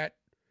proved that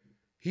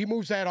he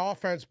moves that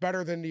offense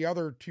better than the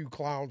other two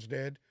clowns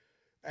did.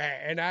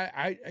 And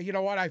I you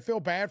know what? I feel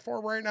bad for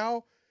him right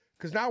now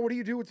because now what do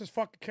you do with this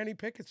fucking Kenny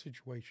Pickett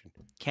situation?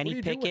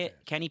 Kenny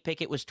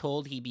Pickett was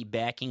told he'd be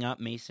backing up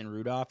Mason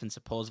Rudolph, and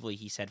supposedly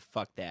he said,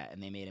 fuck that,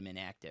 and they made him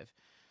inactive.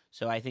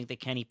 So I think the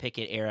Kenny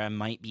Pickett era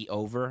might be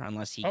over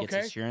unless he gets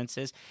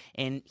assurances.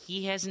 And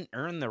he hasn't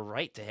earned the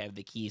right to have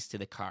the keys to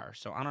the car.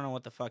 So I don't know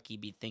what the fuck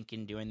he'd be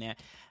thinking doing that.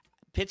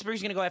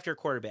 Pittsburgh's going to go after a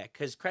quarterback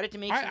because credit to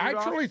Mason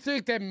Rudolph. I truly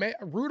think that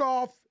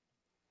Rudolph,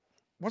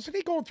 wasn't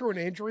he going through an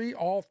injury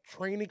all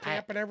training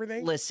camp and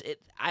everything? Listen,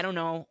 I don't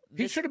know.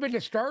 He should have been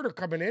the starter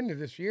coming into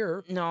this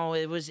year. No,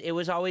 it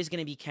was always going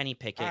to be Kenny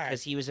Pickett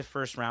because he was a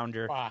first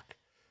rounder. Fuck.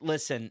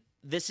 Listen,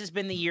 this has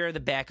been the year of the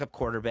backup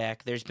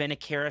quarterback. There's been a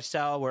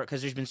carousel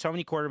because there's been so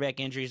many quarterback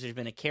injuries. There's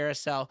been a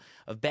carousel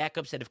of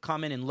backups that have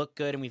come in and looked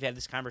good, and we've had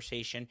this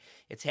conversation.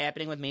 It's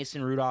happening with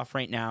Mason Rudolph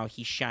right now.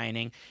 He's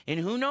shining. And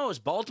who knows?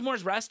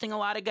 Baltimore's resting a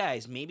lot of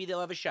guys. Maybe they'll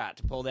have a shot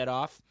to pull that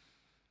off.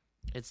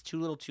 It's too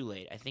little too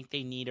late. I think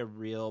they need a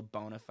real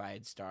bona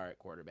fide star at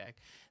quarterback.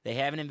 They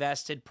haven't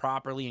invested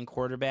properly in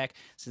quarterback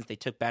since they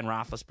took Ben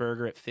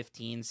Roethlisberger at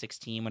 15,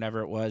 16,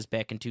 whatever it was,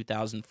 back in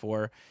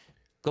 2004.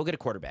 Go get a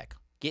quarterback.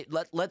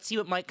 Let's see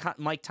what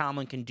Mike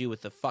Tomlin can do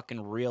with a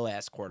fucking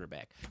real-ass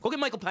quarterback. Go get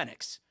Michael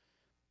Penix.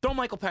 Throw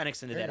Michael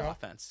Penix into that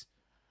offense.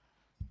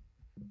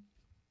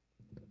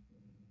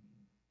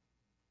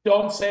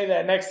 Don't say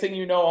that. Next thing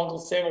you know, Uncle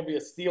Sam will be a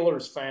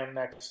Steelers fan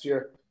next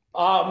year.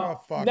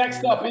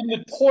 Next up in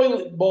the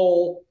toilet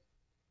bowl,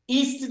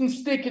 Easton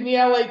Stick and the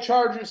LA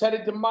Chargers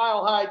headed to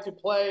Mile High to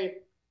play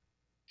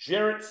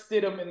Jarrett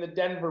Stidham and the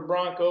Denver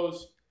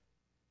Broncos.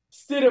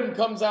 Stidham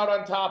comes out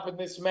on top in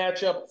this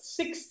matchup,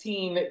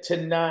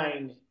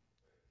 16-9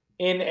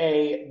 in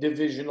a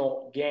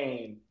divisional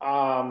game.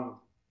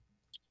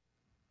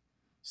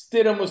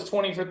 Stidham was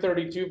 20 for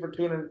 32 for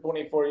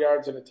 224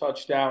 yards and a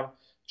touchdown.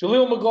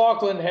 Jaleel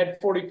McLaughlin had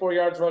 44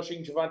 yards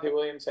rushing. Javonte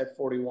Williams had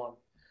 41.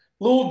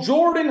 Lil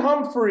Jordan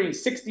Humphrey,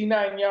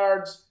 69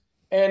 yards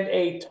and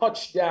a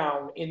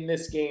touchdown in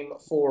this game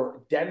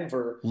for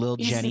Denver. Lil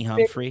Jenny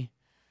Humphrey.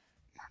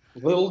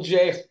 Lil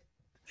J.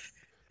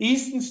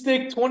 Easton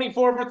Stick,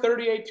 24 for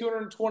 38,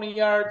 220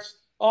 yards.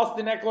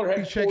 Austin Eckler had. What are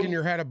you shaking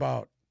your head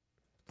about?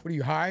 What are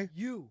you, high?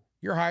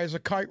 You're high as a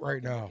kite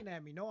right now. Looking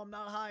at me. No, I'm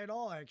not high at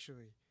all,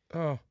 actually.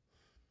 Oh.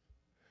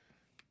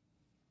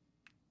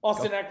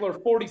 Austin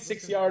Eckler,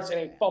 46 yards and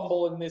a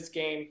fumble in this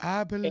game.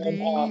 I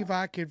believe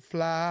I can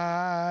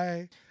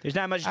fly. There's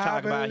not much to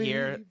talk about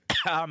here.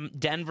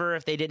 Denver,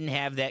 if they didn't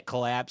have that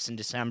collapse in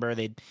December,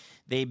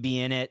 they'd be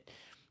in it.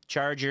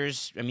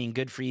 Chargers, I mean,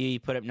 good for you. You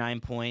put up 9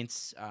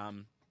 points.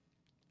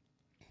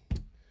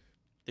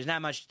 There's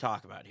not much to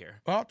talk about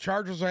here. Well,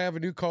 Chargers will have a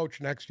new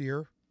coach next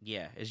year.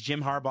 Yeah. Is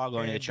Jim Harbaugh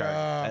going to the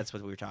Chargers? That's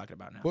what we were talking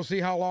about now. We'll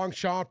see how long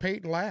Sean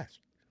Payton lasts.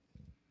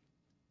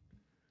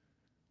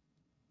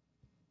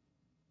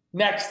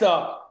 Next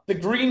up, the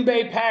Green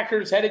Bay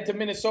Packers headed to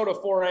Minnesota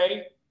for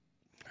a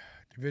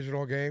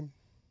divisional game.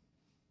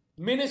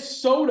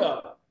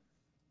 Minnesota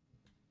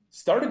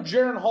started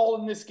Jaron Hall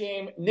in this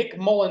game. Nick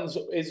Mullins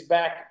is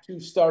back to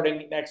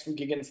starting next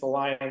week against the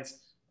Lions.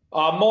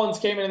 Mullins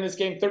came in this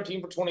game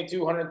 13 for 22,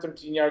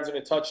 113 yards and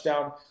a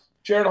touchdown.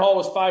 Jaron Hall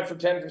was 5 for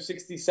 10 for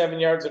 67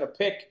 yards and a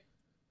pick.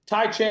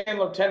 Ty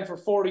Chandler, 10 for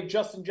 40.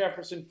 Justin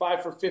Jefferson,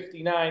 5 for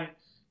 59.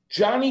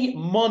 Johnny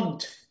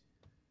Munt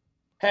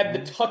had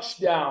the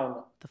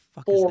touchdown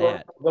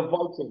for the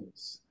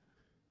Vikings.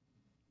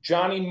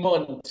 Johnny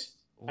Munt.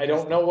 I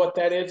don't know what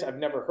that is. I've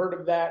never heard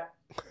of that.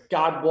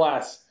 God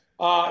bless.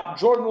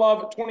 Jordan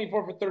Love,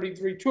 24 for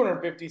 33,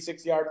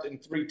 256 yards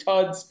and 3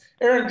 tuds.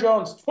 Aaron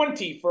Jones,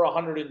 20 for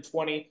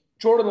 120.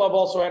 Jordan Love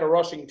also had a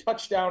rushing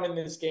touchdown in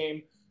this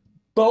game.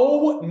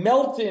 Bo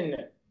Melton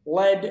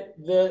led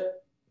the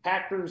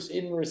Packers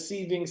in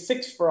receiving,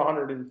 6 for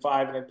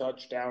 105 and a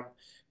touchdown.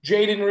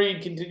 Jaden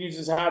Reed continues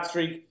his hot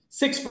streak,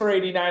 6 for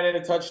 89 and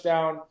a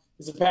touchdown,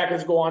 as the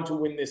Packers go on to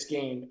win this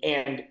game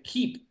and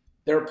keep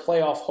their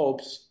playoff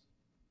hopes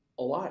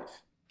alive.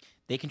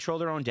 They control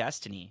their own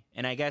destiny.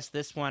 And I guess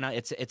this one,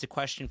 it's a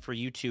question for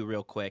you two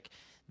real quick.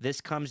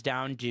 This comes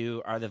down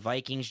to, are the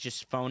Vikings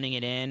just phoning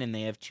it in and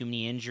they have too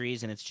many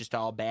injuries and it's just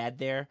all bad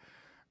there?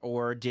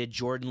 Or did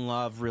Jordan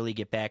Love really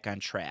get back on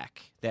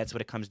track? That's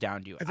what it comes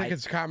down to. I think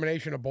it's a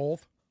combination of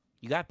both.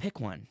 You got to pick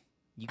one.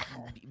 You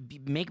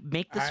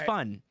make this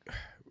fun.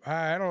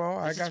 I don't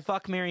know. This is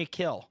fuck, marry,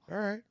 kill. All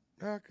right.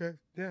 Okay.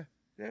 Yeah.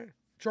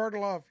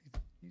 Jordan Love,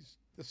 he's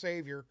the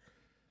savior.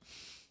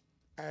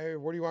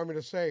 What do you want me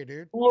to say,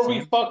 dude? Who are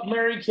we fuck,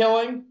 marry,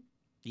 killing?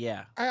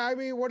 Yeah. I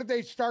mean, what did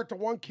they start the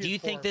one kid? Do you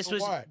think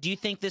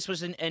this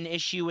was an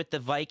issue with the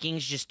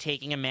Vikings just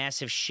taking a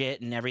massive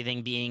shit and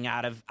everything being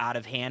out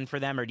of hand for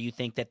them, or do you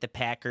think that the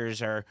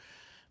Packers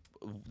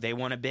they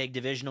won a big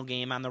divisional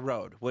game on the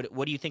road?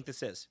 What do you think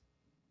this is?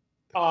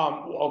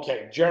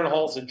 Okay, Jaron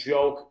Hall's a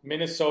joke.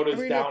 Minnesota's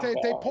down.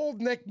 If they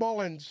pulled Nick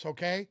Mullins,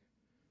 okay,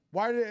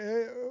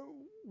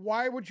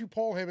 why would you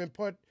pull him and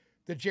put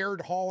the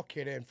Jared Hall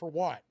kid in for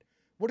what?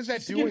 What is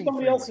that doing? Give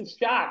somebody else a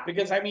shot,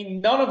 because I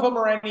mean none of them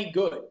are any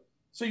good.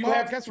 So you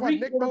have guess what?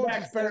 Nick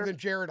Mullins is better than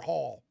Jared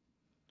Hall.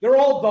 They're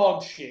all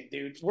dog shit,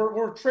 dudes.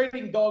 We're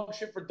trading dog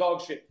shit for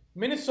dog shit.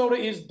 Minnesota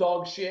is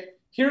dog shit.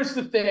 Here's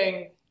the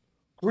thing: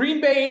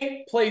 Green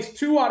Bay plays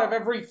 2 out of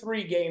every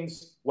 3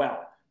 games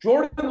well.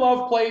 Jordan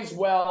Love plays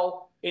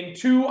well in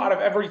 2 out of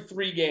every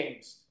 3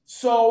 games.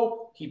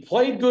 So he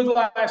played good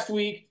last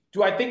week.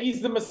 Do I think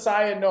he's the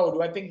Messiah? No.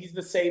 Do I think he's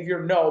the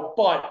Savior? No.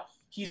 But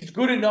he's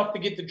good enough to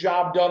get the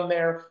job done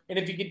there. And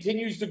if he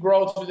continues to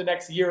grow through the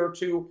next year or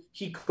 2,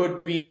 he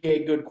could be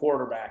a good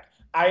quarterback.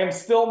 I am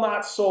still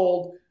not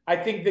sold. I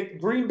think that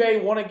Green Bay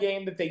won a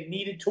game that they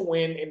needed to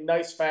win in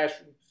nice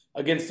fashion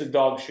against a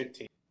dog shit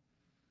team.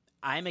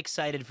 I'm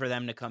excited for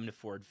them to come to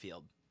Ford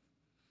Field.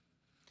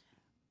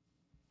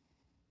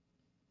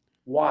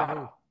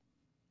 Why?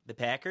 The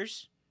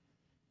Packers?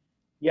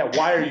 Yeah,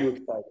 why are you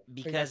excited?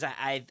 Because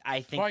I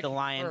think Vikings the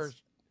Lions...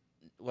 first.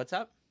 What's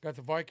up? Got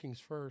the Vikings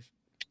first.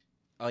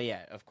 Oh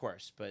yeah, of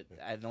course. But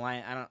the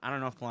Lion, I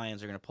don't know if the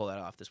Lions are going to pull that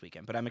off this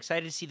weekend. But I'm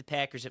excited to see the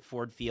Packers at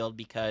Ford Field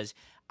because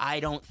I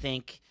don't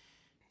think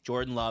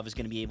Jordan Love is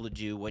going to be able to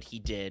do what he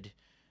did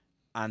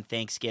on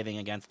Thanksgiving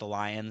against the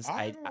Lions.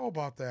 I don't know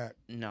about that.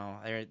 No,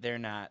 they're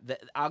not.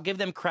 I'll give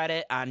them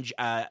credit on.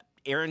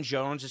 Aaron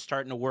Jones is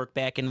starting to work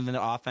back into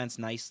the offense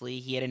nicely.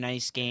 He had a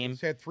nice game.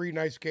 He's had 3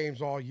 nice games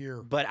all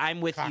year. But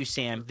I'm with you,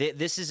 Sam.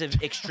 This is an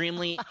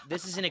extremely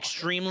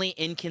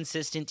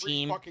inconsistent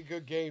team. 3 fucking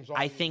good games all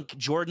I year. think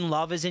Jordan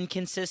Love is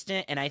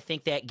inconsistent, and I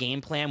think that game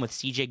plan with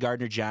C.J.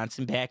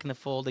 Gardner-Johnson back in the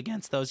fold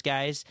against those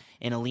guys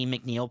and Aleem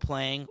McNeil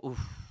playing,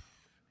 oof.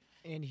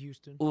 And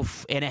Houston.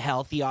 Oof. And a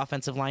healthy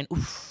offensive line,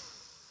 oof.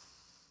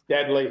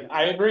 Deadly.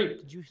 I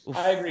agree.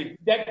 I agree.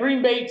 That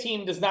Green Bay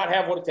team does not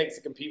have what it takes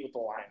to compete with the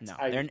Lions. No,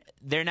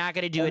 they're not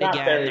going to do it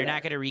again. They're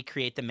not going to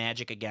recreate the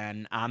magic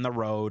again on the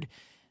road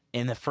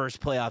in the first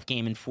playoff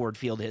game in Ford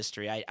Field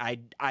history. I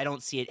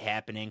don't see it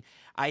happening.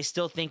 I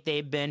still think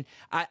they've been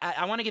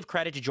I want to give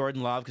credit to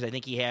Jordan Love because I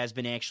think he has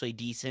been actually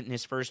decent in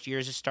his first year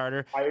as a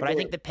starter. But I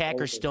think the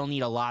Packers still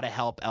need a lot of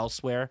help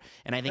elsewhere,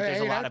 and I think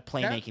there's a lot of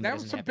playmaking that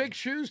was some big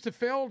shoes to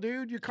fill,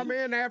 dude. You come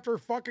in after a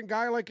fucking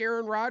guy like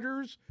Aaron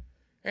Rodgers,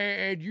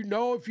 and you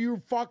know if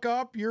you fuck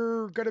up,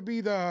 you're going to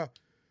be the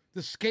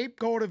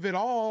scapegoat of it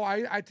all.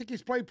 I think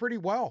he's played pretty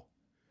well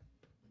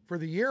for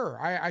the year.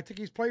 I think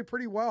he's played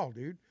pretty well,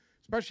 dude.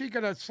 Especially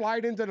going to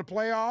slide into the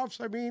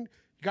playoffs. I mean,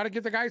 you got to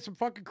give the guy some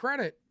fucking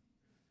credit.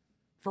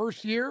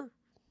 First year,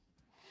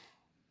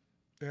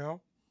 you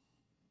know.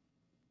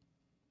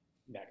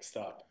 Next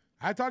up.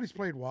 I thought he's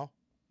played well.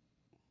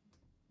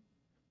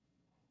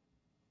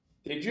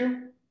 Did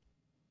you?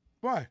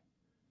 What?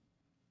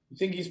 You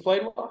think he's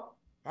played well?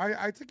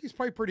 I think he's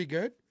played pretty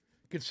good,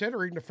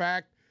 considering the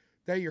fact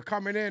that you're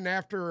coming in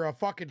after a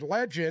fucking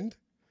legend,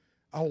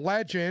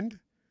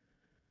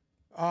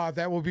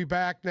 that will be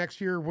back next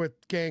year with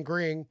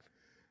gangrene.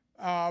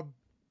 I'm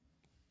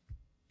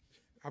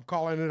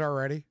calling it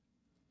already.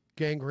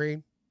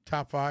 Gangrene,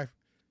 top 5.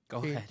 Go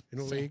ahead. In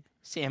the league.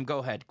 Sam, go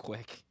ahead,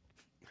 quick.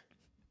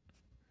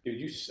 Dude,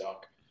 you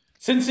suck.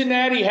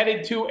 Cincinnati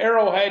headed to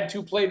Arrowhead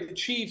to play the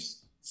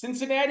Chiefs.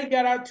 Cincinnati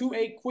got out to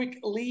a quick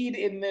lead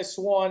in this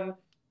one.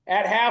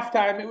 At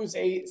halftime, it was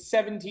a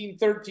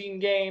 17-13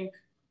 game.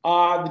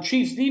 The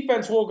Chiefs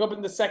defense woke up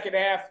in the second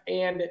half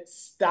and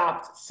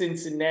stopped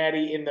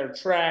Cincinnati in their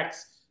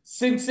tracks.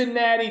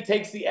 Cincinnati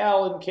takes the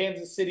L in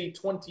Kansas City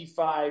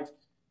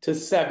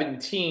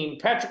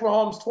 25-17. Patrick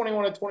Mahomes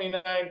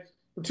 21-29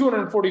 for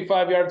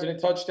 245 yards and a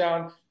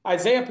touchdown.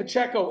 Isaiah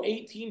Pacheco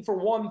 18 for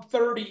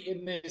 130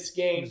 in this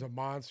game. He's a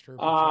monster,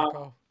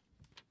 Pacheco.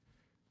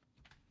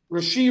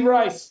 Rashee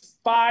Rice,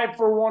 5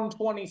 for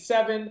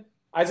 127.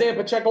 Isaiah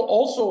Pacheco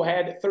also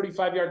had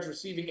 35 yards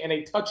receiving and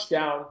a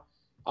touchdown.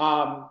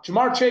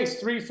 Jamar Chase,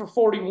 3 for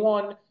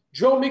 41.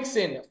 Joe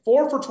Mixon,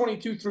 4 for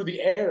 22 through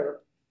the air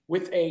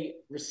with a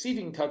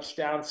receiving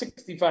touchdown,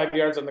 65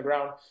 yards on the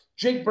ground.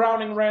 Jake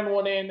Browning ran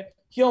one in.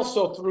 He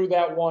also threw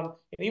that one,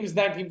 and he was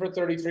 19 for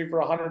 33 for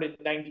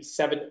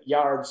 197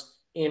 yards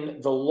in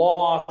the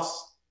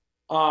loss.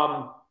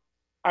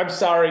 I'm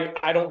sorry,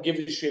 I don't give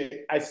a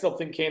shit. I still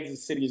think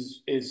Kansas City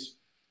is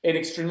an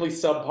extremely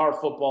subpar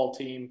football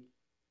team.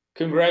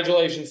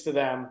 Congratulations to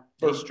them.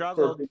 They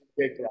struggled.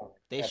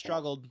 They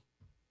struggled.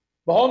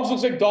 Mahomes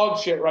looks like dog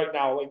shit right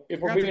now. Like, if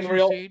we're being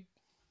real. Seed.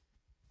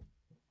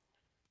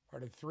 Are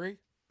they 3?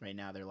 Right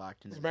now they're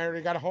locked in. Doesn't matter.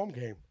 They got a home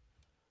game.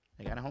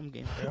 They got a home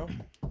game. Yeah.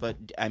 But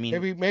I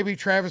mean, maybe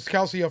Travis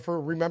Kelce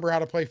will remember how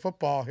to play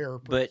football here.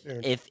 But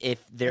soon.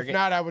 if they're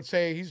not, I would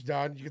say he's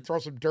done. You can throw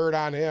some dirt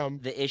on him.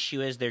 The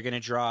issue is they're going to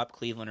draw up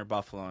Cleveland or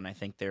Buffalo, and I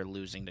think they're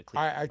losing to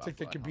Cleveland. I think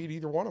they can beat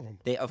either one of them.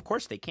 Of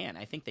course they can.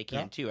 I think they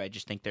can too. I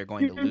just think they're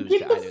going to lose to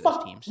either of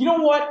those teams. You know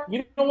what?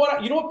 You know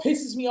what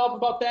pisses me off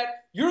about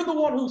that? You're the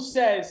one who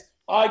says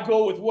I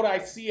go with what I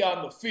see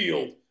on the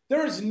field.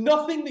 There is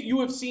nothing that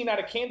you have seen out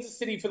of Kansas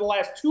City for the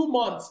last 2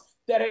 months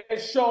that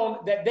has shown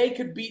that they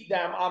could beat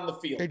them on the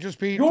field. They just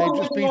beat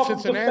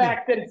Cincinnati. The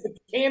fact that it's the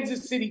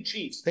Kansas City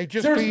Chiefs. They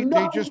just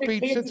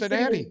beat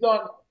Cincinnati.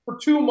 Done for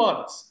 2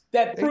 months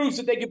that proves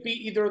that they could beat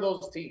either of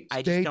those teams.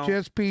 They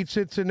just beat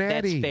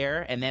Cincinnati. That's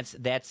fair, and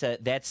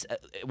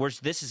we're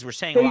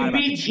saying a lot about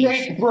the Chiefs. They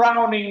beat Jake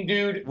Browning,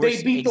 dude.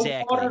 They beat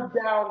the watered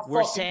down.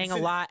 We're saying a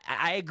lot.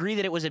 I agree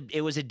that it was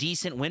a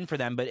decent win for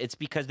them, but it's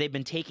because they've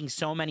been taking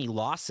so many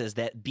losses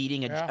that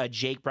beating a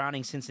Jake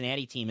Browning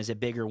Cincinnati team is a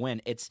bigger win.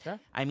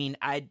 I mean,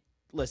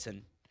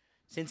 listen.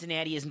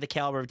 Cincinnati isn't the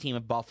caliber of team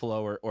of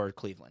Buffalo or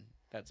Cleveland.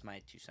 That's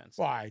my 2 cents.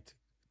 Why?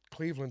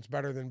 Cleveland's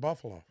better than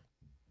Buffalo.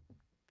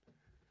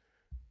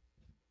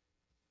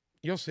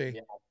 You'll see.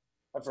 Yeah,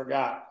 I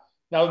forgot.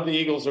 Now that the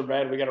Eagles are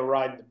bad, we got to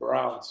ride the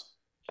Browns.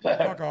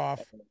 Fuck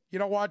off. You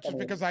know what? Just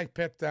because I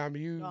picked them,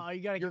 you're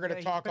going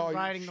to talk all your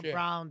shit. He's been riding the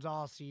Browns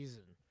all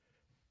season.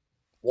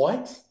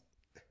 What?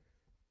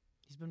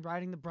 He's been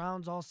riding the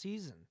Browns all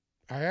season.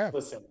 I have.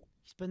 Listen.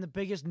 He's been the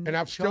biggest and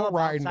I'm still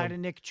riding them. Of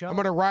Nick Chubb. I'm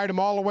going to ride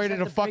him all the way to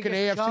the fucking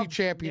AFC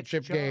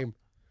Championship game.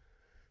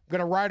 I'm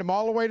going to ride him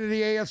all the way to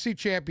the AFC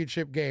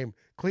Championship game.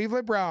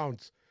 Cleveland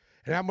Browns.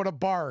 And I'm going to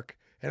bark.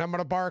 And I'm going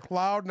to bark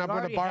loud, and I'm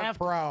going to bark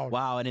proud.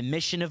 Wow, an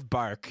admission of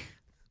bark.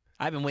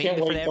 I've been waiting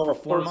for that for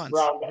 4 months.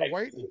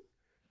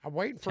 I'm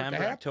waiting for it to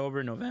happen.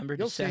 October, November,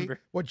 You'll December.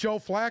 See when Joe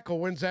Flacco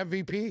wins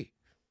MVP.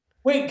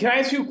 Wait, can I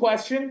ask you a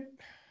question?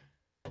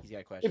 He's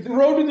got a question. If the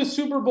road to the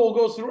Super Bowl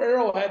goes through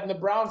Arrowhead and the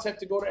Browns have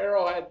to go to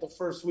Arrowhead the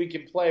first week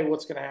in play,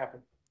 what's going to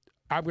happen?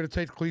 I'm going to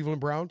take the Cleveland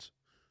Browns.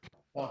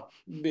 Oh,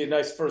 it'd be a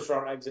nice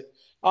first-round exit.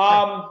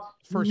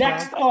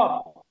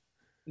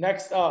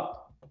 Next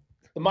up.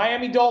 The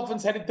Miami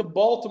Dolphins headed to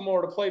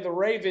Baltimore to play the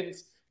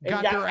Ravens. And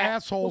got their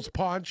assholes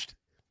punched.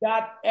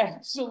 Got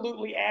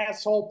absolutely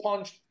asshole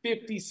punched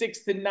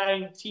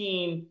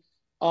 56-19.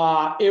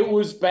 It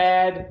was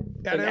bad.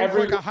 And it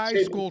was like a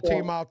high school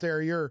team out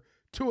there. You're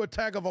Tua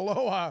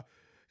Tagovailoa.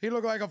 He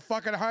looked like a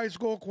fucking high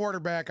school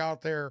quarterback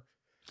out there.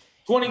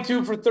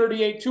 22 for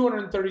 38,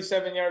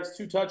 237 yards,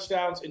 2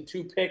 touchdowns, and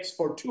 2 picks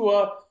for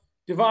Tua.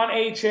 Devon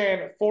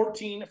Achane,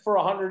 14 for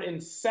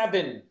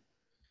 107.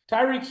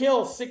 Tyreek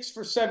Hill, 6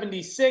 for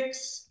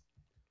 76.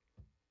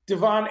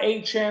 Devon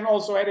Achane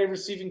also had a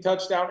receiving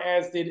touchdown,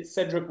 as did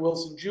Cedric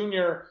Wilson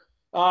Jr.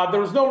 There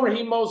was no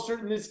Raheem Mostert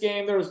in this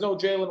game. There was no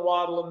Jalen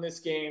Waddle in this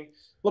game.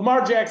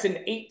 Lamar Jackson,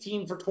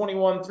 18 for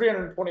 21,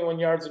 321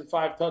 yards and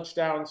 5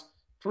 touchdowns.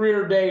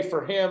 Career day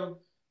for him.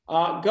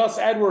 Gus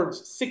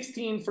Edwards,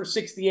 16 for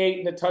 68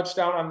 and a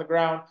touchdown on the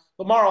ground.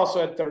 Lamar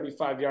also had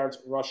 35 yards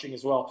rushing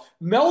as well.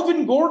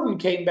 Melvin Gordon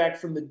came back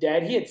from the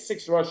dead. He had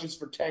 6 rushes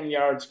for 10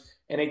 yards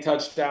and a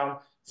touchdown.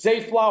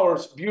 Zay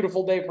Flowers,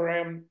 beautiful day for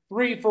him.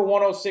 3 for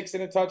 106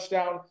 and a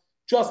touchdown.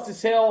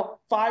 Justice Hill,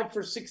 5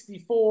 for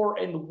 64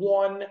 and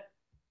 1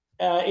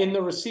 in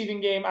the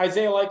receiving game.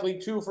 Isaiah Likely,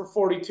 2 for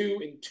 42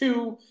 and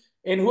 2.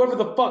 And whoever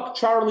the fuck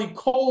Charlie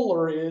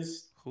Kohler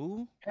is,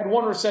 had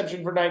 1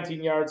 reception for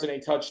 19 yards and a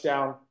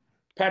touchdown.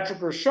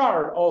 Patrick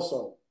Richard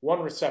also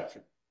 1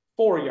 reception,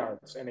 4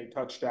 yards and a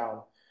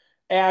touchdown.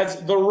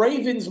 As the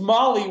Ravens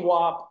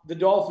mollywop the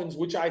Dolphins,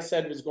 which I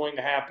said was going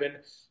to happen.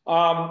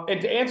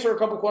 And to answer a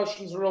couple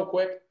questions real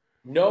quick,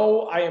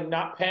 no, I am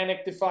not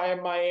panicked if I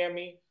am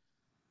Miami.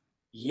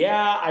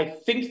 Yeah, I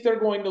think they're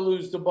going to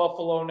lose to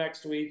Buffalo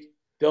next week.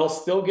 They'll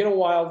still get a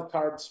wild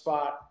card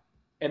spot,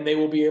 and they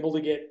will be able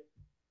to get,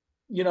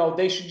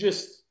 they should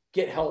just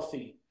get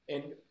healthy.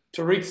 And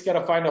Tariq's got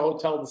to find a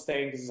hotel to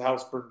stay in because his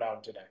house burned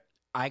down today.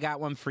 I got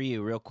one for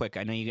you real quick.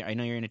 I know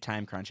you're in a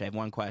time crunch. I have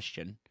one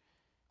question.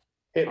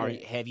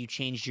 Have you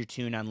changed your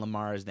tune on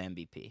Lamar as the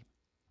MVP?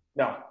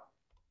 No.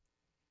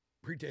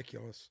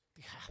 Ridiculous.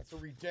 That's a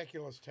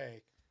ridiculous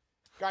take.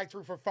 Guy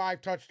threw for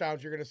 5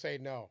 touchdowns. You're going to say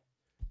no.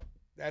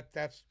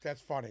 That's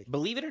funny.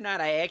 Believe it or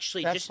not, I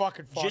actually That's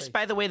fucking funny. just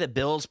by the way the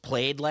Bills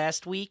played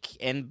last week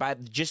and by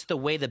just the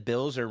way the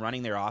Bills are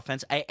running their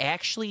offense, I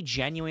actually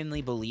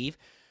genuinely believe,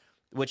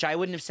 which I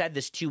wouldn't have said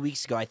this 2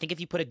 weeks ago. I think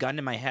if you put a gun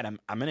to my head, I'm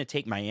going to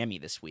take Miami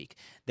this week.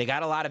 They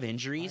got a lot of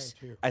injuries.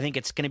 I think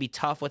it's going to be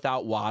tough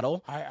without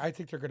Waddle. I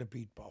think they're going to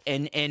beat Buffalo.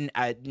 And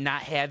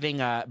not having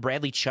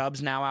Bradley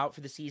Chubb's now out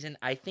for the season,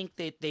 I think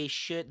that they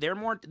should.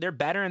 They're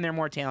better and they're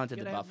more talented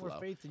than Buffalo.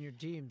 Have more faith in your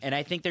team. And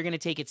I think they're going to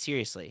take it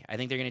seriously. I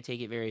think they're going to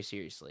take it very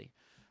seriously.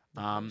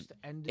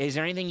 Is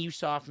there anything you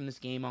saw from this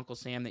game, Uncle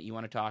Sam, that you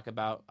want to talk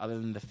about other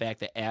than the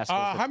fact that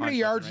how many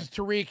yards is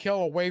Tyreek Hill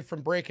away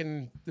from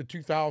breaking the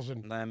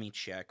 2,000? Let me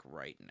check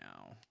right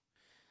now.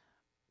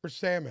 Where's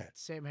Sam at?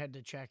 Sam had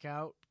to check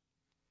out.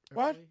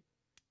 What?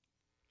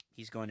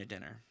 He's going to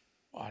dinner.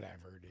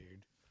 Whatever,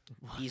 dude.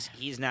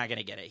 He's not going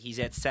to get it. He's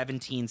at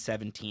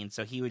 17-17,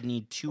 so he would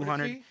need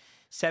 200.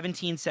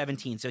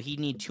 17-17, so he'd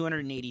need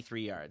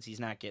 283 yards. He's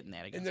not getting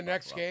that against in the Buffalo.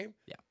 next game.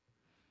 Yeah.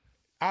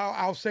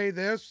 I'll say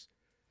this.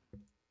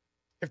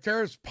 If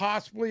there's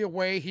possibly a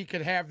way he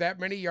could have that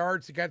many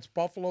yards against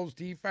Buffalo's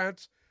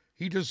defense,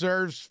 he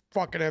deserves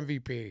fucking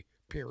MVP,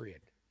 period.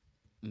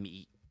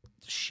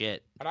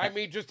 Shit. And I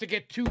mean, just to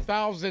get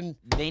 2,000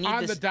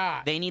 on the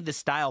dot. They need the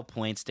style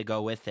points to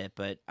go with it,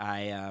 but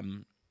I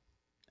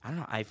don't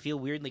know. I feel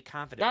weirdly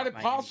confident. Not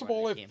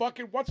impossible if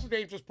fucking, what's his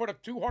name, just put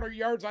up 200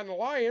 yards on the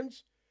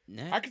Lions.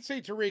 Nah. I could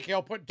see Tyreek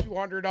Hill putting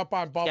 200 up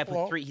on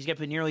Buffalo. He's got to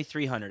put nearly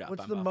 300 up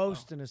What's on the Buffalo.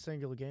 most in a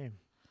single game?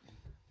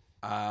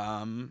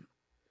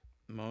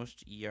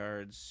 Most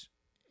yards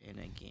in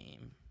a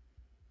game.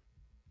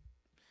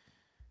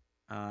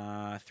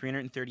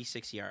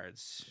 336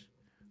 yards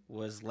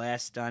was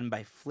last done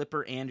by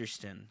Flipper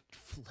Anderson.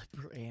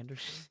 Flipper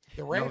Anderson?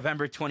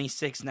 November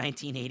 26,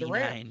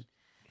 1989.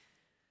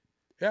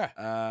 Yeah.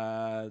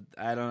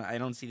 I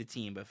don't see the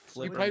team, but He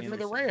Flipper played Anderson.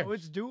 for the Rams. Oh,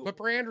 it's doable.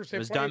 Flipper Anderson. It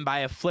was done by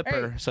a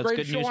flipper, Hey, so it's good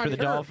greatest news show for on the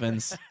turf.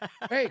 Dolphins.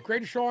 Hey,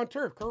 greatest show on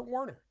turf, Kurt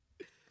Warner.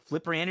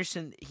 Flipper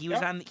Anderson, he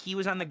was on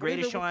the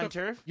greatest show on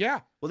turf.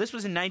 Yeah. Well, this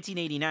was in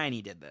 1989.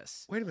 He did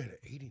this. Wait a minute,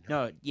 89.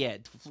 No, yeah,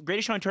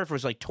 greatest show on turf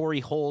was like Torrey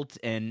Holt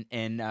and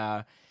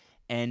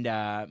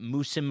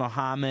Musa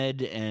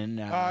Muhammad and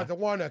the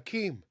one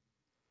Akeem.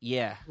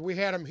 Yeah, We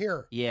had him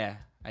here. yeah.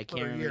 I can't For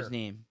a remember year. his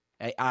name.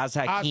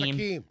 Azar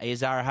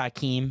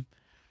Hakim.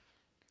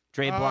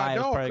 Dre Bly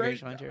was part of greatest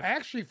show on turf.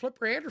 Actually,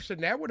 Flipper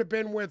Anderson. That would have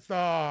been with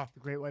The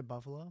Great White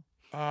Buffalo?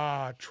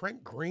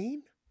 Trent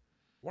Green.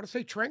 I want to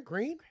say Trent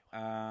Green.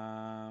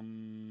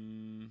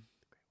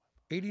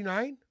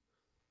 89.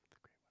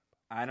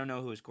 I don't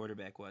know who his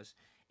quarterback was.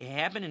 It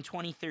happened in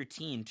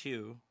 2013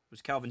 too. It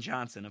was Calvin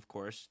Johnson, of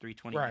course,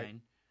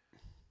 329.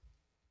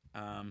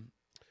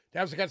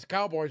 That was against the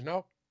Cowboys,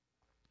 no?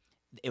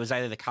 It was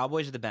either the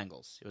Cowboys or the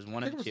Bengals. It was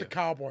one I of think the it was two. the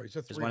Cowboys.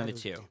 It was one of the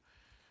two.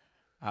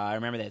 I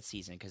remember that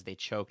season because they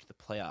choked the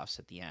playoffs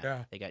at the end.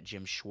 Yeah. They got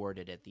Jim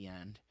Schwarted at the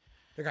end.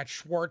 They got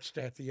Schwartzed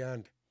at the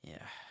end.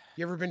 Yeah.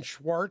 You ever been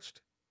Schwartzed?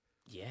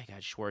 Yeah, I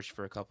got Schwartz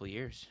for a couple of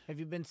years. Have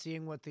you been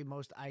seeing what the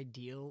most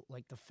ideal,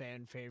 like the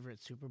fan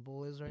favorite Super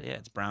Bowl is right now? Yeah,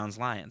 it's Browns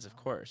Lions, of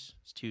course.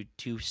 It's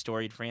two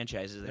storied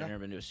franchises that have never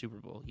been to a Super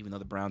Bowl, even though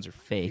the Browns are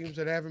fake Teams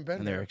that haven't been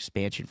and they're there.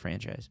 expansion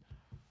franchise.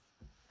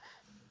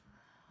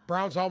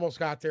 Browns almost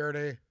got there.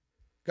 They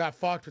got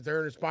fucked with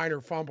Ernest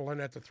Biner fumbling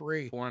at the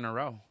 3. 4 in a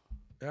row.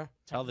 Yeah.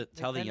 Tell the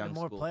They've been to young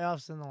more school.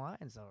 playoffs than the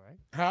Lions, though, right?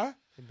 Huh?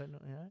 They've been,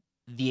 yeah.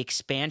 The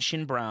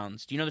expansion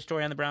Browns. Do you know the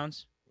story on the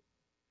Browns?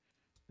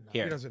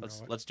 Here, He doesn't know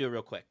it. let's do it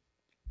real quick.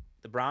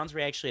 The Browns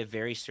were actually a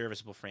very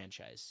serviceable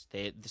franchise.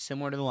 They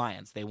similar to the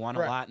Lions. They won a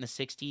lot in the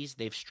 60s.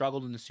 They've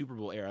struggled in the Super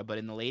Bowl era, but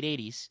in the late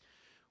 80s,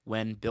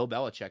 when Bill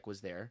Belichick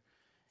was there,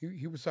 He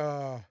was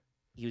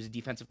he was a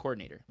defensive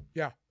coordinator.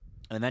 yeah.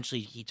 And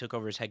eventually he took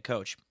over as head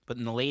coach. But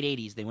in the late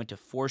 80s, they went to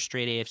 4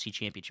 straight AFC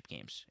championship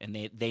games.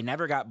 And they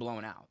never got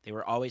blown out. They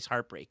were always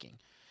heartbreaking.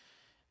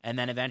 And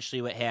then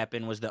eventually what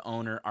happened was the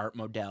owner, Art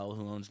Modell,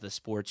 who owns the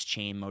sports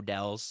chain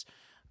Modell's,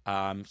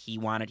 he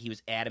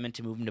was adamant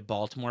to move him to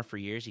Baltimore for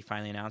years. He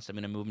finally announced, I'm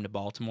going to move him to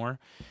Baltimore.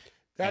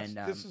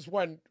 This is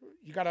when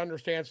you got to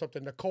understand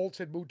something. The Colts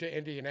had moved to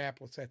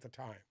Indianapolis at the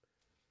time.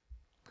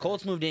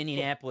 Colts moved to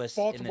Indianapolis.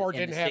 Baltimore in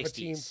didn't the have 60s. a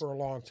team for a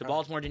long time. So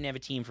Baltimore didn't have a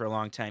team for a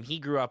long time. He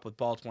grew up with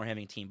Baltimore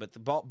having a team, but the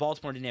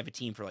Baltimore didn't have a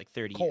team for like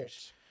 30 years.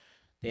 Colts.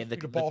 They had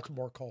The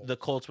Baltimore Colts. The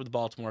Colts were the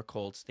Baltimore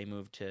Colts. They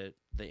moved to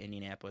the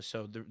Indianapolis.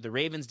 So the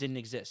Ravens didn't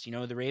exist. You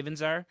know who the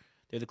Ravens are?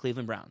 They're the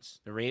Cleveland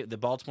Browns. The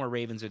Baltimore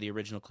Ravens are the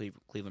original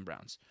Cleveland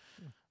Browns.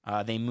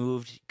 They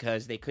moved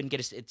because they couldn't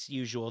get it's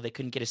usual. They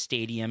couldn't get a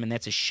stadium, and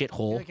that's a I shithole.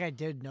 feel like I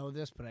did know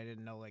this, but I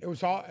didn't know like It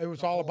was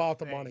all about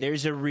the money.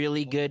 There's a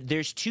really good.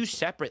 There's 2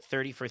 separate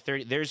 30 for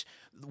 30. There's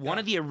one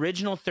of the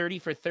original 30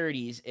 for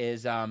 30s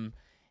is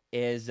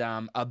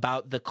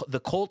about the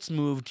Colts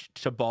moved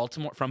to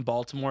Baltimore from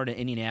Baltimore to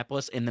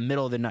Indianapolis in the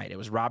middle of the night. It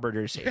was Robert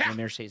Irsay,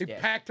 Irsay's They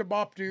dad. packed him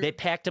up, dude. They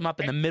packed him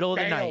up in the middle of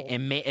the night,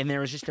 bailed. and there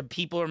was just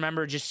people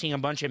remember just seeing a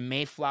bunch of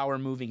Mayflower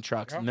moving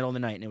trucks in the middle of the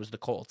night, and it was the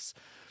Colts.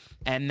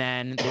 And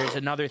then there's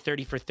another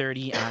 30 for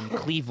 30 on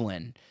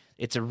Cleveland.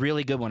 It's a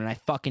really good one, and I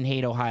fucking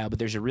hate Ohio, but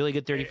there's a really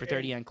good 30 for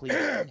 30 on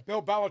Cleveland.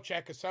 Bill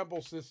Belichick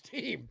assembles this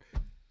team,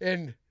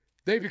 and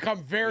they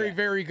become very,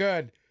 very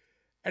good.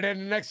 And then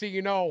the next thing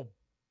you know,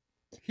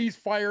 he's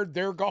fired.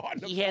 They're gone.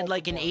 He had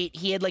like an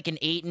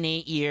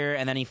 8-8 year,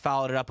 and then he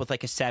followed it up with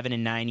like a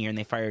 7-9 year, and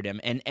they fired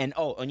him. And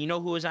you know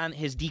who was on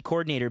his D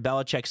coordinator,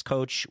 Belichick's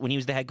coach when he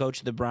was the head coach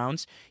of the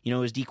Browns? You know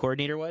who his D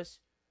coordinator was?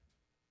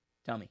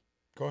 Tell me.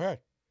 Go ahead.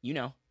 You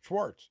know.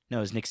 Schwartz. No,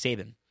 it was Nick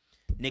Saban.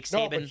 Nick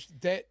Saban. No,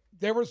 but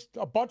there was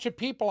a bunch of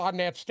people on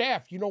that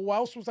staff. You know who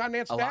else was on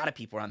that staff? A lot of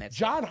people were on that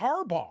staff. John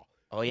Harbaugh.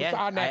 Oh yeah,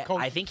 on that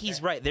I think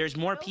he's right. There's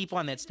more people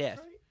on that staff.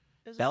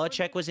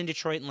 Belichick was in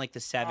Detroit in like the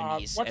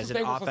 70s as an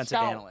offensive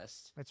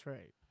analyst. That's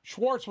right.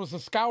 Schwartz was a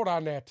scout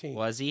on that team.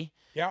 Was he?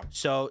 Yeah.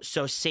 So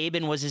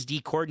Saban was his D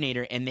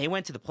coordinator, and they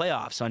went to the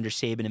playoffs under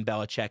Saban and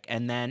Belichick.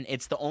 And then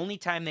it's the only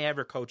time they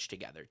ever coached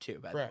together, too,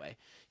 by the way.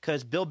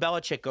 Because Bill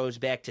Belichick goes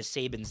back to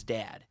Saban's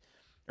dad.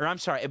 Or I'm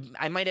sorry,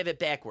 I might have it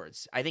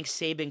backwards. I think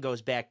Saban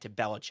goes back to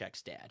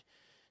Belichick's dad.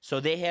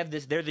 So they have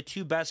this, they're the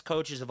two best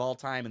coaches of all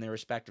time in their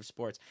respective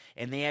sports.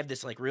 And they have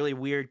this like really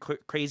weird,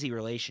 crazy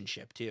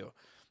relationship, too.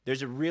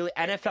 There's a really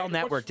NFL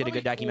Network did a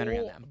good documentary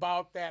on them.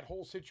 About that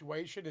whole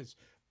situation is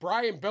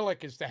Brian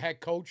Billick is the head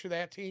coach of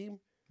that team.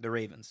 The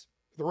Ravens.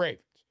 The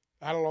Ravens.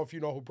 I don't know if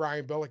you know who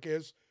Brian Billick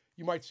is.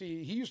 You might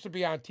see he used to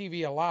be on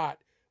TV a lot.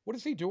 What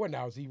is he doing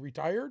now? Is he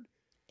retired?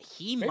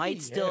 He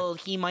might still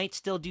do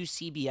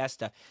CBS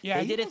stuff.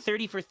 Yeah, they did a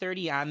 30 for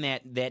 30 on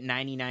that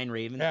 99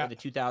 Ravens for the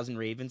 2000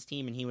 Ravens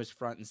team, and he was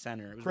front and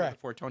center. It was right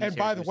before Tony. And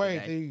by the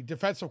way, the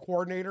defensive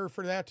coordinator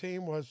for that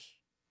team was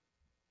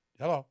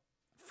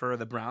for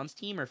the Browns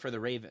team or for the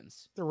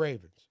Ravens? The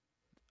Ravens.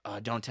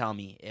 Don't tell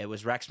me. It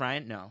was Rex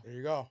Ryan? No. There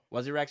you go.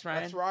 Was it Rex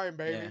Ryan? Rex Ryan,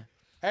 baby. Yeah.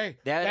 Hey,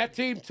 that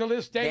team to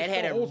this day that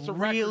had a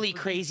really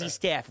crazy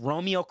staff.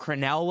 Romeo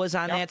Crennel was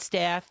on that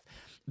staff.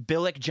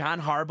 Billick,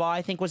 John Harbaugh,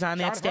 I think, was on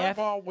that staff.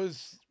 John Harbaugh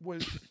was.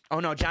 Oh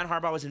no, John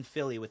Harbaugh was in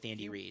Philly with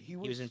Andy Reid. He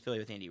was in Philly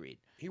with Andy Reid.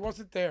 He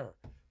wasn't there,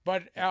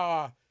 but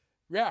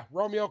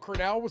Romeo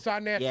Crennel was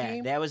on that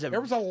team. There was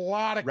a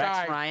lot of Rex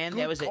guys. Ryan.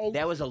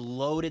 That was a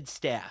loaded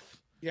staff.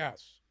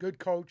 Yes, good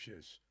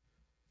coaches,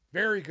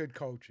 very good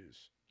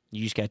coaches.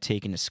 You just got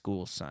taken to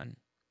school, son.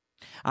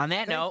 On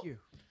that note,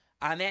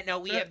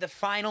 we have the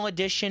final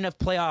edition of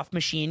Playoff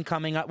Machine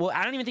coming up. Well,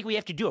 I don't even think we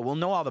have to do it. We'll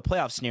know all the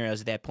playoff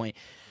scenarios at that point.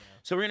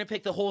 So we're going to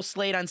pick the whole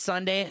slate on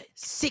Sunday.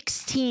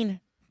 16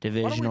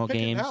 divisional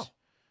games.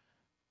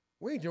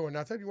 We ain't doing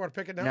nothing. You want to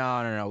pick it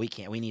now? No. We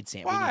can't. We need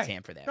Sam. Why? We need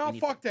Sam for that. No,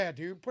 fuck that,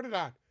 dude. Put it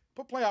on.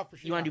 Put Playoff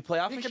Machine. You want to do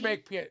Playoff Machine? He can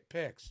make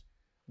picks.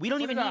 We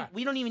don't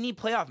even need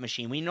Playoff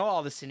Machine. We know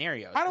all the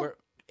scenarios. But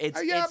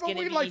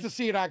we'd like to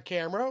see it on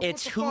camera.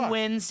 It's who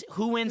wins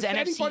NFC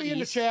anybody East. In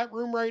the chat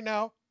room right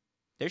now?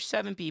 There's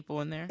 7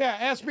 people in there. Yeah,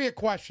 ask me a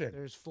question.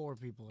 There's 4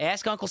 people.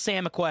 Ask Uncle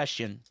Sam a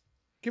question.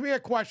 Give me a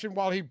question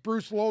while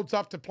Bruce loads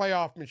up the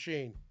Playoff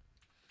Machine.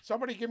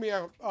 Somebody give me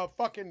a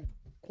fucking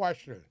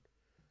question.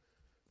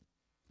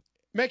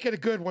 Make it a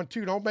good one,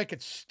 too. Don't make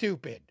it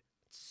stupid.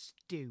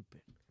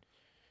 Stupid.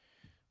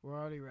 We're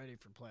already ready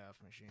for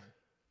Playoff Machine.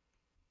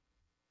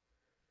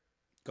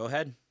 Go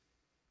ahead.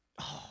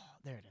 Oh,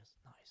 there it is.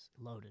 Nice.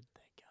 Loaded.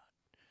 Thank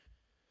God.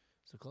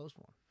 It's a close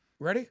one.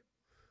 Ready?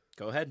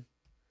 Go ahead.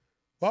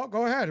 Well,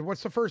 go ahead.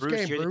 What's the first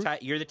game, Bruce?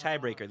 You're the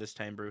tiebreaker this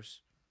time,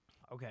 Bruce.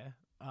 Okay.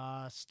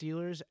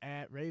 Steelers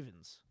at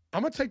Ravens.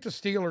 I'm going to take the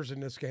Steelers in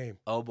this game.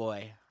 Oh,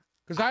 boy.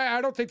 Because I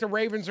don't think the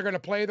Ravens are going to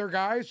play their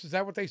guys. Is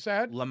that what they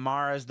said?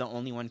 Lamar is the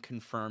only one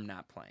confirmed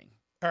not playing.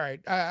 All right.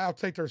 I'll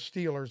take their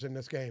Steelers in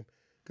this game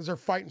because they're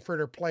fighting for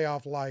their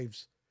playoff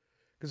lives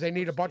because they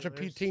need a bunch of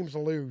teams to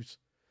lose.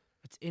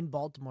 It's in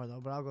Baltimore, though,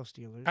 but I'll go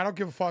Steelers. I don't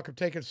give a fuck. I'm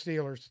taking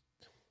Steelers.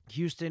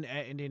 Houston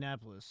at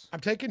Indianapolis. I'm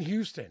taking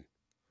Houston.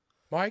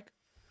 Mike?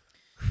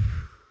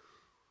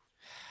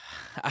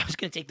 I was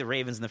going to take the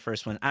Ravens in the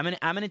first one. I'm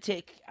gonna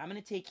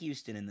take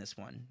Houston in this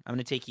one. I'm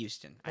going to take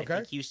Houston. Okay. I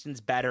think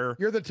Houston's better.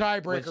 You're the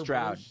tiebreaker, with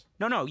Stroud. Bruce.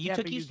 No, you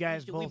took Houston. You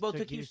guys we both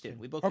took Houston.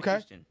 We both took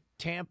Houston.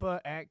 Tampa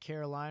at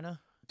Carolina.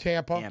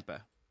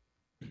 Tampa.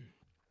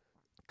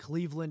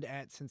 Cleveland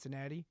at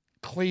Cincinnati.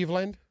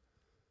 Cleveland.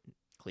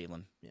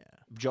 Yeah.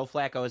 Joe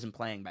Flacco isn't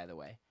playing, by the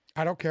way.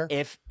 I don't care.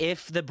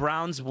 If the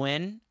Browns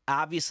win,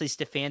 obviously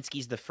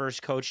Stefanski's the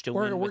first coach to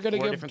win. We're going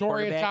to give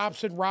Dorian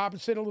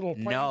Thompson-Robinson a little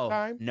playing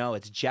time? No,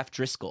 it's Jeff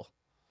Driscoll.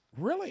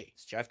 Really?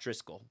 It's Jeff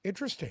Driscoll.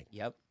 Interesting.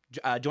 Yep.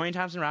 Dorian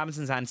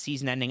Thompson-Robinson's on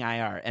season-ending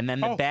IR, and then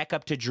the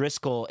backup to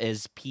Driscoll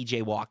is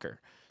P.J. Walker.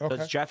 Okay.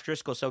 So it's Jeff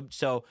Driscoll.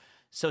 So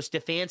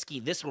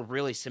Stefanski, this will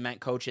really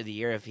cement Coach of the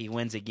Year if he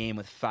wins a game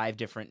with 5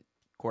 different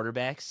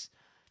quarterbacks.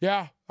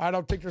 Yeah, I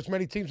don't think there's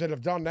many teams that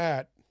have done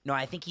that. No,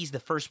 I think he's the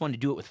first one to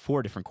do it with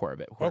 4 different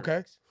quarterbacks.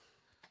 Okay.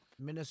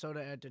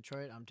 Minnesota at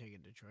Detroit. I'm taking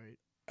Detroit.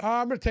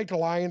 I'm going to take the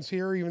Lions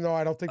here, even though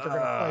I don't think they're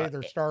going to play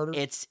their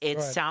starters.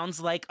 It sounds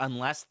like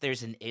unless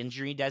there's an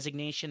injury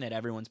designation that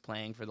everyone's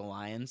playing for the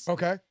Lions.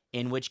 Okay.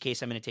 In which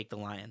case, I'm going to take the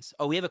Lions.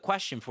 Oh, we have a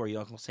question for you,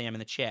 Uncle Sam, in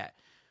the chat.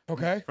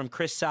 Okay. From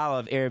Chris Sala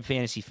of Arab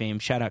Fantasy fame.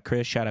 Shout out,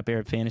 Chris. Shout out,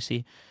 Arab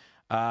Fantasy.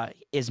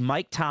 Is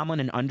Mike Tomlin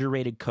an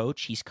underrated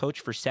coach? He's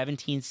coached for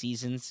 17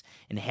 seasons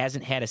and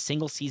hasn't had a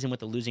single season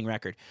with a losing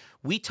record.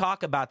 We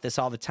talk about this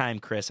all the time,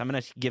 Chris. I'm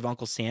going to give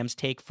Uncle Sam's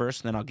take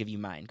first, and then I'll give you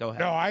mine. Go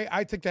ahead. No,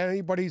 I think that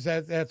anybody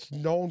that's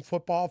known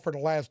football for the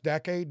last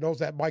decade knows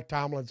that Mike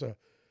Tomlin's a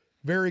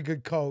very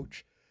good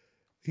coach.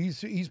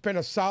 He's been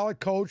a solid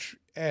coach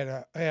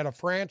at a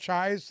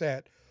franchise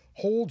that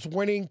holds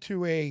winning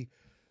to a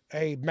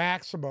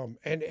maximum,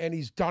 and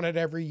he's done it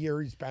every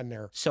year he's been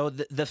there. So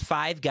the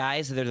five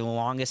guys that are the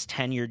longest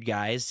tenured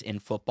guys in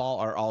football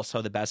are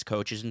also the best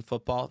coaches in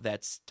football.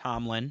 That's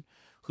Tomlin,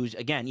 who's,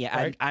 again,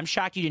 right. I'm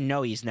shocked you didn't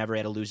know he's never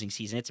had a losing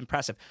season. It's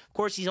impressive. Of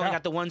course, he's only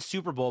got the one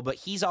Super Bowl, but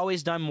he's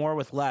always done more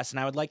with less, and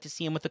I would like to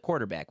see him with the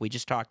quarterback. We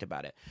just talked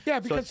about it. Yeah,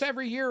 because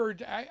every year,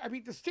 I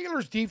mean, the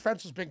Steelers'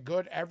 defense has been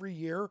good every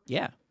year.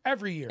 Yeah.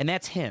 Every year. And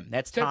that's him.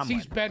 That's Tomlin.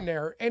 Since he's been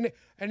there. And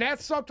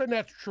that's something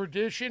that's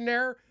tradition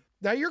there.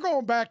 Now, you're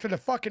going back to the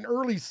fucking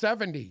early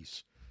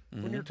 70s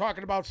when you're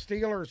talking about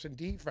Steelers and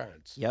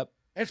defense. Yep.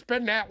 It's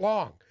been that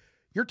long.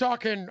 You're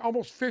talking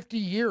almost 50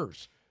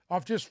 years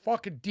of just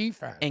fucking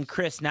defense. And,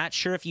 Chris, not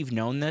sure if you've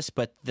known this,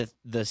 but the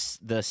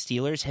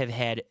Steelers have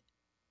had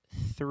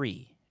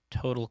 3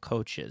 total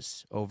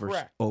coaches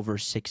over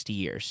 60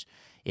 years.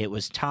 It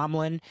was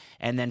Tomlin,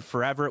 and then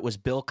forever it was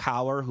Bill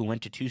Cowher, who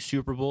went to 2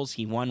 Super Bowls.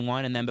 He won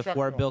 1, and then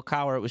before Bill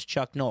Cowher, it was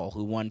Chuck Noll,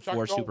 who won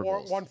 4 Super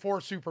Bowls. Won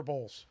 4 Super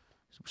Bowls.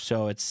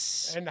 So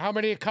it's... And how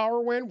many did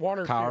Cowher win? 1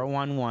 or 2? Cowher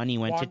won 1. He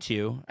went to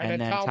 2.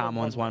 And then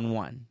Tomlin's won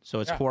 1. So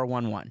it's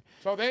 4-1-1.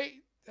 So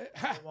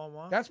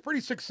that's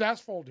pretty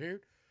successful,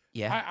 dude.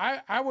 Yeah.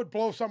 I would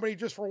blow somebody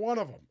just for one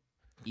of them.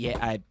 Yeah,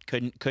 I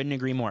couldn't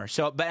agree more.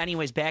 So, but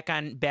anyways, back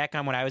on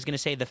what I was going to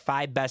say. The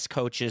 5 best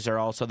coaches are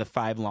also the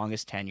 5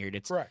 longest tenured.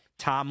 It's correct.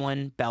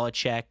 Tomlin,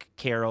 Belichick,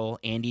 Carroll,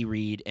 Andy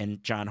Reid,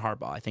 and John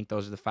Harbaugh. I think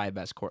those are the 5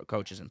 best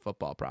coaches in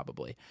football,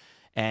 probably.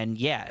 And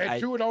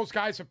 2 of those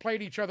guys have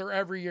played each other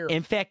every year.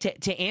 In fact,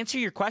 to answer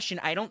your question,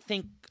 I don't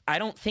think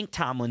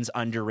Tomlin's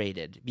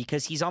underrated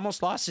because he's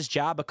almost lost his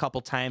job a couple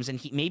times, and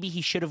maybe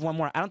he should have won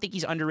more. I don't think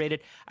he's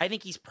underrated. I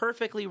think he's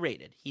perfectly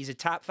rated. He's a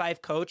top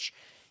 5 coach.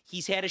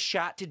 He's had a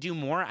shot to do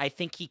more. I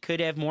think he could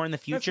have more in the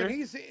future.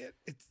 Listen,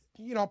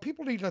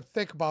 people need to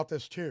think about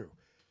this too.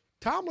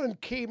 Tomlin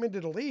came into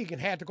the league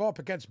and had to go up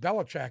against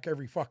Belichick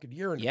every fucking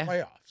year in the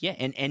playoffs. Yeah,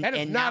 and that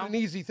is not an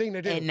easy thing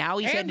to do. And now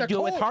he's had to do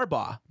it with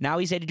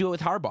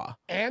Harbaugh.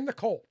 And the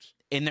Colts.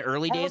 In the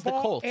early days, the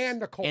Colts.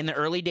 And the Colts. In the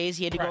early days,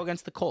 he had to go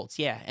against the Colts,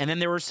 and then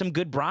there were some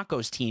good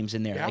Broncos teams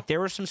in there. Yeah. Like, there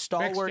were some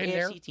stalwart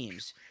AFC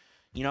teams.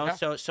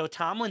 So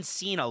Tomlin's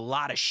seen a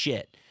lot of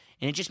shit.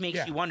 And it just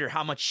makes you wonder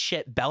how much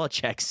shit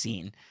Belichick's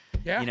seen.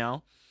 Yeah.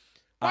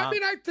 I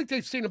mean, I think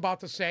they've seen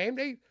about the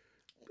same.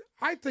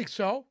 I think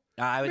so.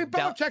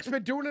 Belichick's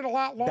been doing it a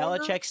lot longer.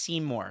 Belichick's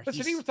seen more.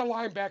 Listen, he was the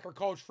linebacker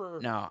coach for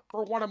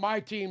one of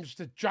my teams,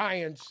 the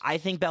Giants. I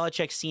think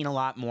Belichick's seen a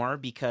lot more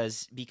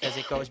because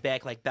it goes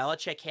back. Like,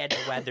 Belichick had to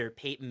weather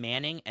Peyton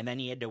Manning, and then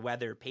he had to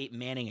weather Peyton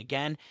Manning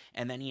again,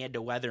 and then he had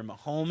to weather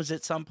Mahomes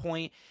at some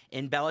point.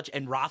 And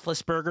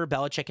Roethlisberger,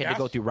 Belichick had to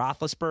go through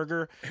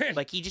Roethlisberger.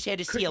 Like, he just had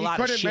to see a lot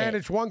of shit. He couldn't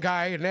manage one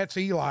guy, and that's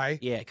Eli.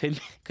 Yeah, couldn't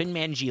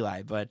manage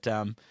Eli, but.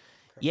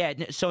 Yeah,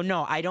 so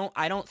no, I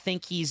don't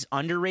think he's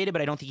underrated,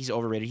 but I don't think he's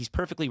overrated. He's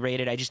perfectly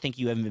rated. I just think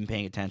you haven't been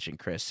paying attention,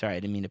 Chris. Sorry,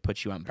 I didn't mean to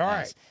put you on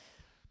blast.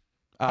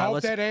 All right. I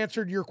hope that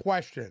answered your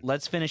question.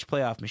 Let's finish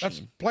playoff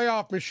machine.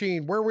 Playoff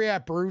machine. Where are we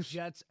at, Bruce?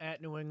 Jets at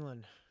New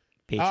England.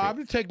 I'm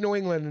going to take New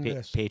England in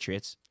this.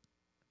 Patriots.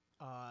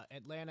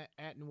 Atlanta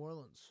at New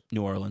Orleans.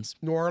 New Orleans.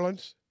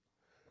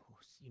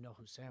 You know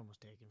who Sam was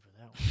taking for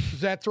that one.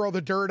 Does that throw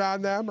the dirt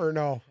on them or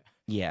no?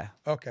 Yeah.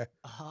 Okay.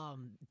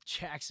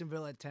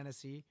 Jacksonville at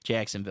Tennessee.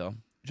 Jacksonville.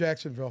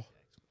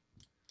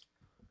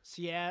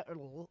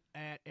 Seattle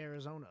at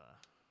Arizona.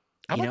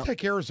 I'm gonna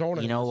take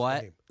Arizona. You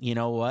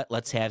know what?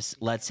 Let's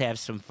have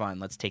some fun.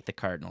 Let's take the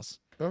Cardinals.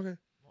 Okay.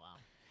 Wow.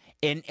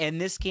 And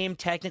this game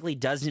technically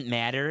doesn't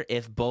matter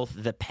if both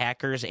the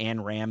Packers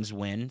and Rams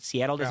win.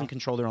 Seattle doesn't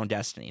control their own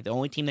destiny. The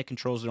only team that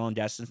controls their own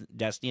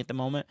destiny at the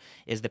moment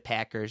is the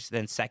Packers.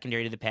 Then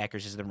secondary to the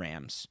Packers is the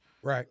Rams.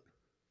 Right.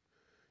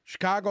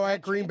 Chicago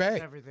at Green Bay.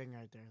 Everything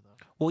right there,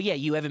 though. Well, yeah,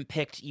 you haven't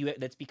picked.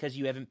 That's because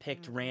you haven't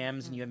picked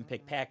Rams and you haven't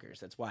picked Packers.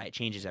 That's why it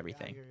changes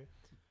everything.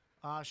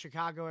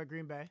 Chicago at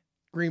Green Bay.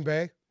 Green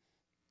Bay.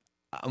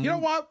 You know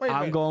what? Wait a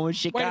minute. I'm going with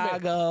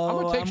Chicago.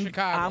 I'm going to take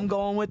Chicago. I'm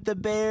going with the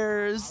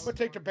Bears. I'm going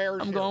to take the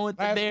Bears. I'm going with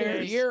the Bears. Last game of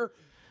the year,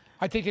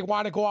 I think they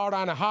want to go out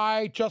on a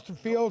high. Justin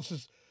Fields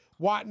is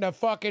wanting to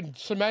fucking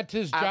cement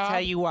his job. I'll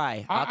tell you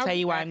why.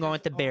 I'm going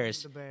with the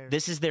Bears.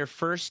 This is their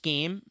first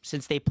game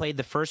since they played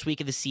the first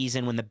week of the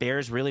season when the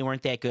Bears really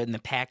weren't that good and the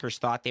Packers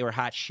thought they were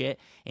hot shit.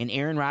 And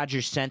Aaron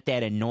Rodgers sent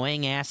that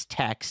annoying-ass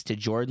text to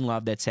Jordan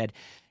Love that said,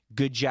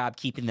 good job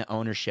keeping the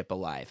ownership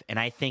alive. And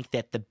I think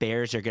that the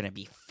Bears are going to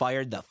be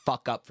fired the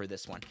fuck up for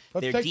this one.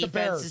 Their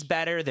defense is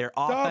better. Their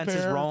offense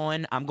is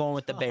rolling. I'm going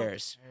with the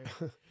Bears.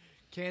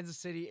 Kansas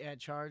City at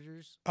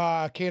Chargers.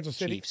 Kansas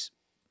City. Chiefs.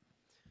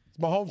 Is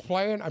Mahomes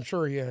playing? I'm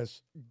sure he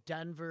is.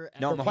 Denver.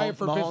 No, They're playing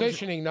for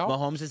positioning, no?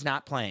 Mahomes is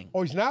not playing.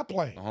 Oh, he's not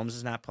playing. Mahomes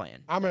is not playing.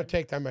 I'm going to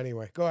take them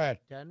anyway. Go ahead.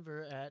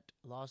 Denver at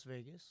Las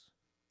Vegas.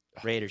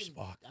 Raiders.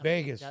 Fuck.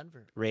 Vegas.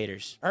 Denver.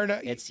 Raiders. Or no,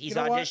 He's you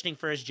know auditioning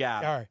for his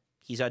job. All right.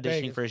 He's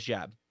auditioning Vegas. for his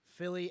job.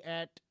 Philly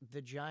at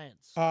the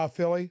Giants.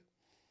 Philly.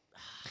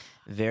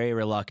 Very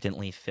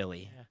reluctantly,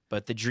 Philly. Yeah.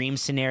 But the dream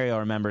scenario,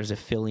 remember, is if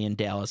Philly and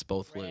Dallas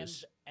both Rams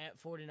lose. at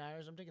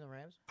 49ers. I'm taking the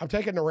Rams. I'm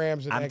taking the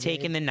Rams. I'm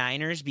taking the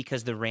Niners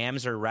because the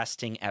Rams are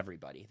resting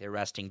everybody. They're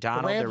resting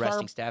Donald. Rams They're resting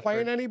aren't Stafford.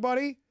 playing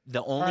anybody?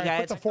 The only right, guy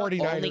put that's the 49ers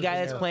guy in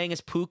that's there. playing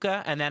is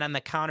Puka, and then on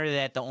the counter to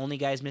that, the only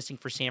guys missing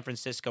for San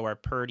Francisco are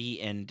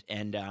Purdy and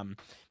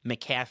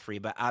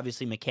McCaffrey. But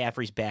obviously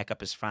McCaffrey's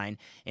backup is fine.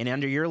 And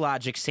under your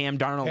logic, Sam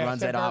Darnold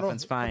runs that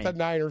offense fine. Put the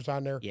Niners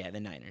on there. Yeah,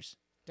 the Niners.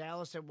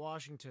 Dallas at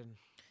Washington.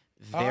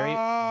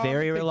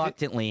 Very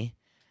reluctantly.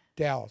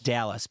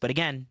 Dallas. But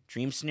again,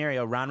 dream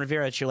scenario. Ron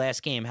Rivera, it's your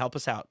last game. Help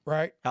us out.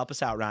 Right. Help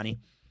us out, Ronnie.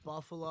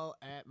 Buffalo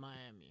at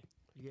Miami.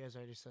 You guys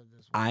already said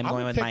this one. I'm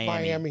going with pick Miami.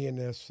 Miami in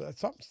this.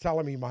 Something's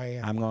telling me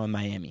Miami. I'm going with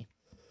Miami.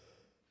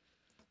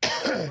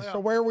 So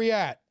where are we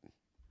at?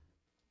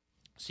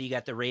 So you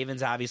got the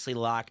Ravens obviously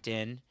locked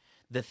in.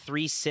 The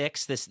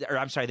 3-6,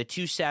 the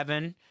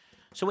 2-7.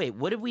 So wait,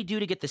 what did we do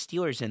to get the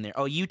Steelers in there?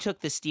 Oh, you took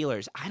the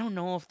Steelers. I don't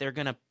know if they're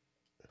gonna.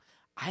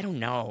 I don't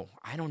know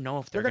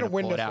if they're going gonna to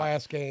win pull this it out.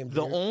 last game.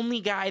 The dude. only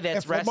guy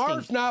that's if resting.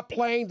 Lamar's not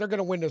playing, they're going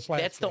to win this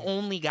last That's game. the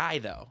only guy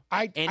though.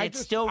 It's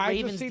still I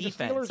Ravens just see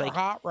defense. The Steelers are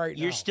hot right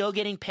now. You're still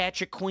getting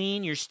Patrick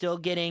Queen. You're still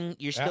getting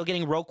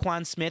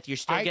Roquan Smith. You're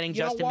still getting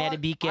Justin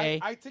Madubuike.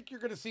 I think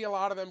you're going to see a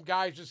lot of them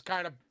guys just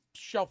kind of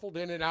shuffled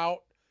in and out,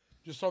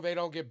 just so they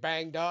don't get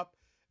banged up.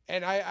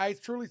 And I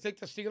truly think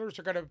the Steelers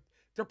are going to.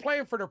 They're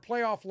playing for their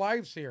playoff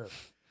lives here.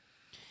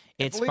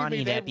 It's Believe funny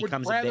me, that they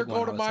becomes would a rather big one.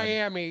 go to all of a sudden.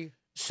 Miami.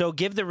 So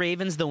give the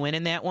Ravens the win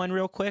in that one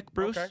real quick,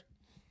 Bruce. Okay.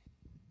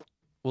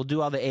 We'll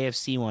do all the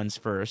AFC ones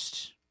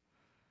first.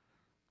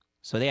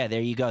 So yeah,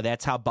 there you go.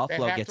 That's how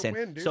Buffalo have gets to in.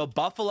 win, dude. So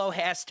Buffalo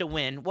has to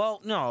win. Well,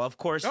 no, of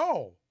course.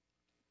 No,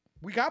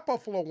 we got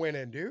Buffalo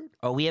winning, dude.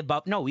 Oh, we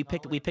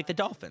picked the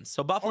Dolphins.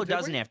 So Buffalo did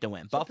doesn't we? have to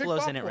win. So pick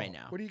Buffalo's in it Buffalo. right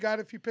now. What do you got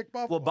if you pick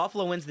Buffalo? Well,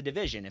 Buffalo wins the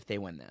division if they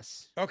win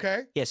this.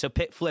 Okay. Yeah, so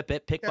flip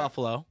it, pick Yeah.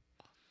 Buffalo,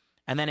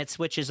 and then it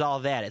switches all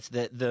that. It's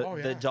the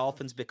yeah.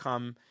 Dolphins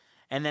become,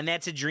 and then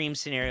that's a dream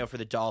scenario for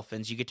the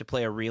Dolphins. You get to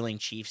play a reeling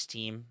Chiefs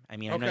team. I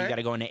mean, I know you Okay. got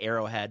to go into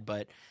Arrowhead,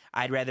 but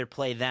I'd rather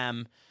play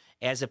them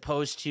as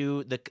opposed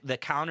to the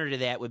counter to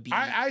that would be.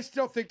 I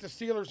still think the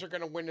Steelers are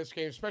going to win this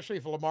game, especially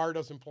if Lamar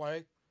doesn't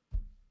play.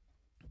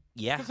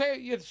 Yeah, Because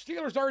the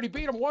Steelers already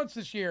beat them once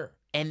this year.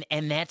 and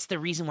that's the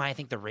reason why I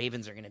think the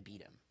Ravens are going to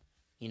beat him.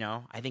 You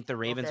know, I think the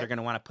Ravens Okay. are going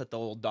to want to put the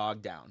old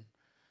dog down.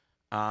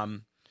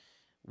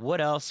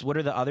 What else? What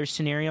are the other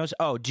scenarios?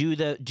 Oh, do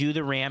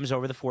the Rams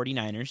over the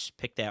 49ers.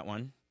 Pick that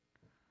one.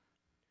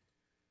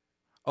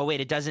 Oh,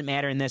 wait, it doesn't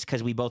matter in this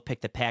because we both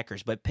picked the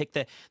Packers, but pick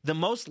the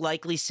most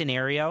likely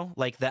scenario,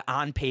 like the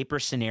on-paper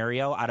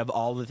scenario out of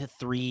all of the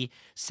 3,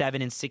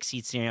 7, and 6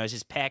 seed scenarios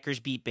is Packers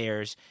beat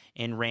Bears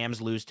and Rams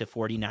lose to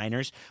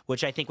 49ers,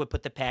 which I think would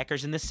put the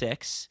Packers in the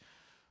 6.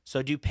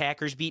 So do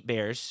Packers beat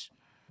Bears,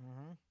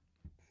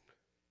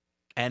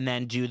 and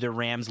then do the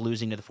Rams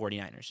losing to the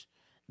 49ers.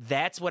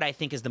 That's what I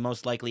think is the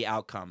most likely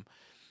outcome.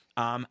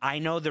 I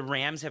know the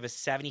Rams have a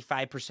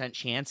 75%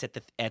 chance at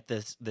the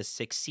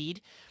 6th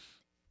seed.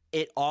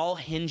 It all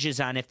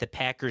hinges on if the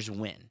Packers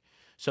win.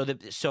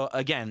 So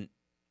again,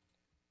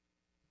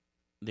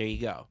 there you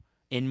go.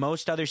 In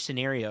most other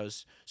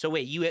scenarios, so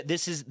wait,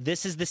 this is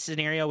the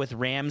scenario with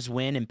Rams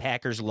win and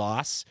Packers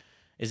loss.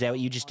 Is that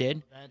what you just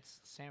did? That's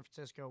San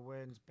Francisco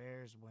wins,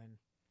 Bears win.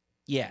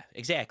 Yeah,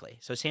 exactly.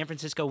 So San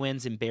Francisco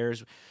wins and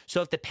Bears.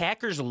 So if the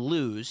Packers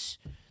lose,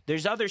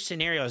 there's other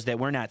scenarios that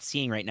we're not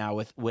seeing right now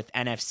with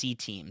NFC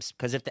teams.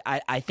 Because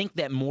I think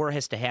that more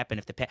has to happen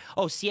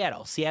if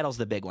Seattle's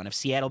the big one. If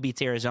Seattle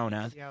beats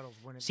Arizona,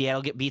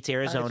 Seattle beats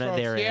Arizona, All right, so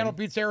they're if Seattle in.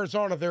 beats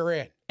Arizona, they're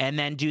in. And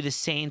then do the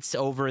Saints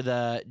over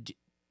the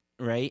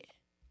right?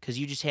 Because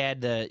you just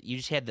had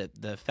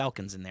the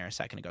Falcons in there a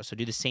second ago. So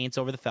do the Saints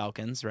over the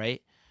Falcons,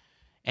 right?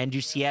 And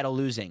do Seattle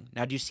losing.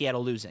 Now do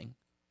Seattle losing.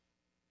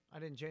 I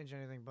didn't change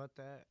anything but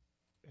that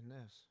in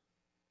this.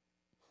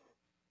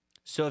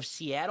 So if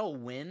Seattle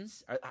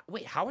wins,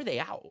 wait, how are they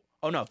out?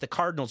 Oh, no, if the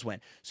Cardinals win.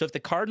 So if the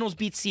Cardinals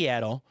beat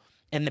Seattle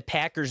and the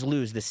Packers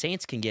lose, the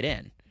Saints can get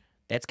in.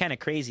 That's kind of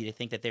crazy to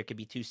think that there could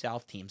be 2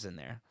 South teams in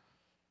there.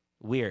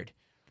 Weird.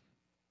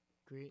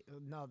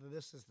 No,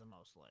 this is the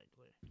most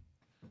likely.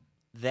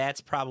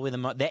 That's probably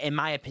in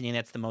my opinion,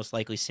 that's the most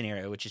likely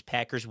scenario, which is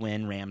Packers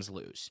win, Rams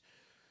lose.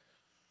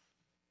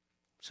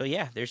 So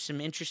yeah, there's some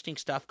interesting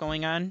stuff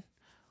going on.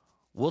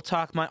 We'll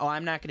talk.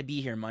 I'm not going to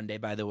be here Monday,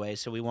 by the way,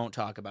 so we won't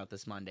talk about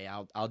this Monday.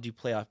 I'll do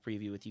playoff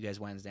preview with you guys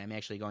Wednesday. I'm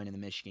actually going to the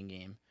Michigan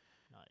game.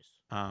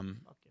 Nice.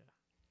 Fuck yeah.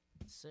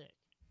 Sick.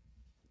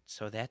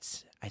 So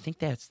I think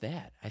that's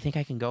that. I think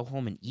I can go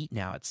home and eat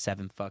now at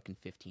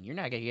 7:15. You're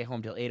not going to get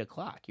home till 8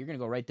 o'clock. You're going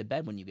to go right to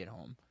bed when you get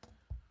home.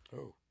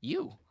 Who?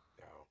 You.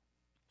 No.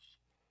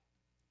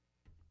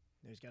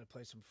 He's got to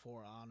play some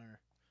For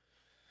Honor.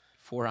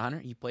 For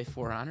Honor? You play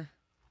For Honor?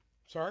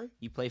 Sorry?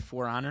 You play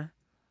For Honor?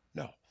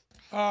 No.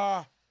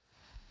 Well,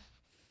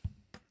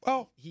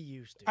 He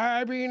used to.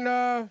 I mean,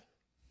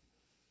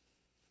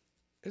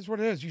 it's what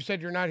it is. You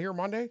said you're not here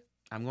Monday?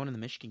 I'm going to the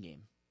Michigan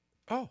game.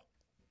 Oh.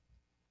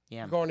 Yeah.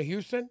 You're I'm going to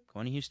Houston?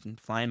 going to Houston.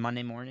 Flying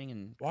Monday morning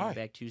and Why? coming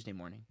back Tuesday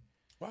morning.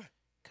 Why?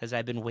 Because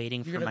I've been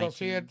waiting You for gonna my go team.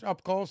 see it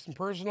up close and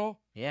personal?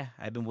 Yeah,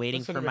 I've been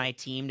waiting Listen for to me. my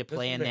team to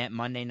play Listen in to me. that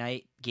Monday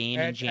night game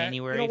And- in and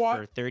January you know what?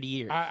 for 30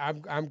 years.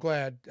 I'm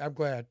glad. I'm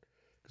glad.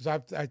 Because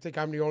I think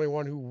I'm the only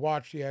one who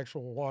watched the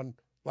actual one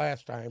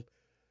last time.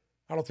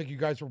 I don't think you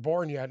guys were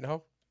born yet,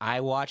 no?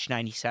 I watched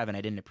 97.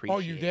 I didn't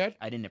appreciate you it. did?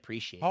 I didn't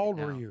appreciate How it. old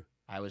were no. you?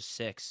 I was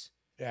 6.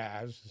 Yeah,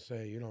 I was to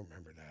say, you don't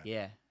remember that.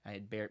 Yeah, I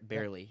had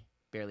barely.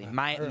 I-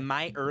 My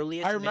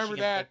earliest I remember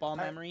Michigan that. football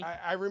memory.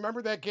 I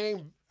remember that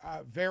game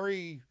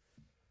very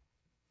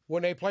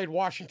when they played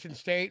Washington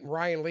State and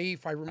Ryan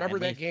Leaf. I remember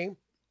that Leaf. game.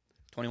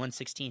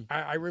 21-16.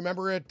 I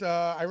remember it.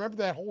 I remember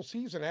that whole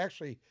season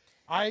actually.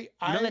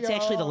 That's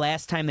actually the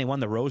last time they won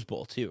the Rose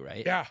Bowl too,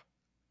 right? Yeah,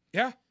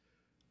 yeah.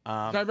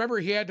 I remember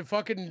he had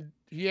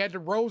the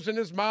rose in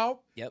his mouth.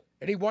 Yep.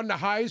 And he won the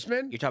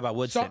Heisman. You're talking about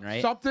Woodson,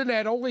 right? Something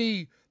that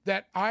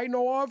I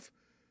know of.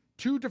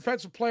 2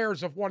 defensive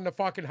players have won the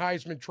fucking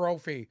Heisman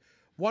Trophy.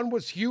 One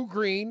was Hugh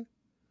Green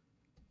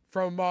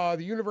from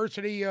the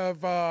University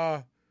of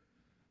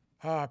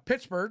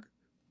Pittsburgh.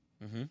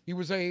 Mm-hmm. He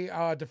was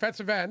a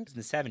defensive end. It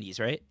was in the 70s,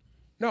 right?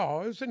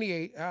 No, it was in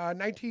the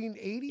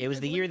 1980s. It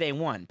was the year they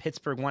won.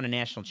 Pittsburgh won a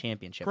national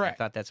championship.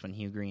 Correct. I thought that's when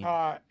Hugh Green.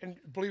 And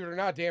believe it or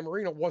not, Dan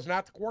Marino was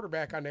not the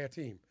quarterback on that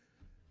team.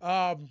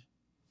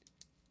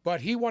 But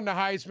he won the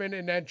Heisman,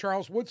 and then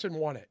Charles Woodson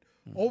won it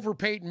over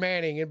Peyton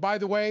Manning. And by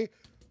the way,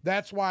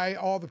 that's why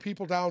all the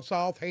people down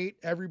south hate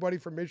everybody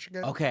from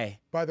Michigan. Okay.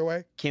 By the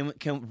way, Can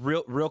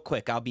real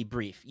quick, I'll be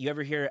brief. You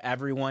ever hear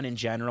everyone in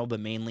general, but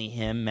mainly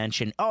him,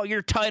 mention, "Oh,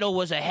 your title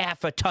was a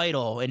half a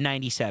title in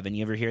 '97."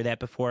 You ever hear that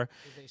before?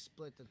 They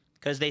split the.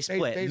 Because they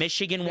split.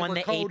 Michigan won were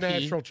the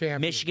co-national AP.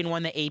 champions. Michigan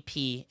won the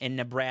AP, and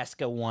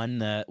Nebraska won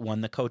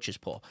the coaches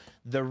poll.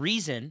 The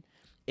reason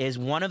is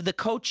one of the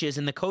coaches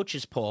in the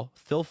coaches poll,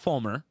 Phil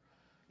Fulmer,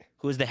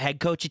 who was the head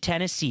coach of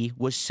Tennessee,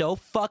 was so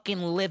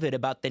fucking livid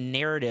about the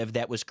narrative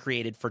that was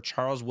created for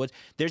Charles Woods.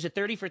 There's a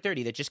 30 for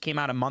 30 that just came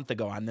out a month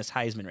ago on this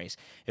Heisman race.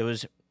 It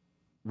was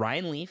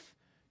Ryan Leaf,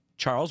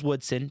 Charles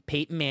Woodson,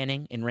 Peyton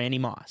Manning, and Randy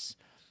Moss.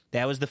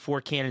 That was the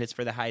 4 candidates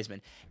for the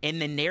Heisman.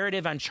 And the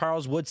narrative on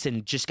Charles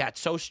Woodson just got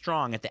so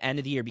strong at the end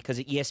of the year because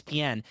of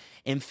ESPN.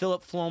 And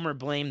Philip Fulmer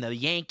blamed the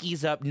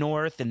Yankees up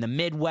north and the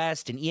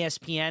Midwest and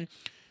ESPN.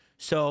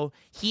 So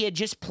he had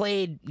just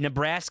played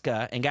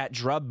Nebraska and got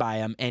drubbed by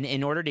him. And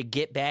in order to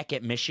get back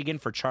at Michigan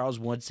for Charles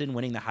Woodson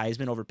winning the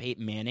Heisman over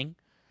Peyton Manning,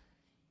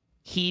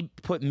 he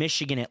put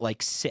Michigan at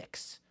like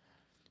 6.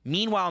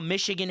 Meanwhile,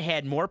 Michigan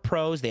had more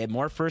pros. They had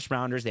more first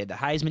rounders. They had the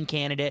Heisman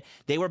candidate.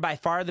 They were by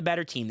far the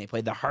better team. They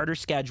played the harder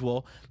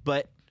schedule.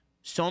 But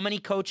so many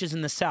coaches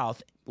in the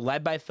South,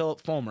 led by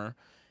Philip Fulmer,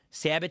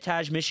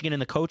 sabotaged Michigan in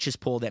the coaches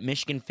poll that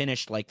Michigan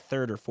finished like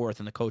 3rd or 4th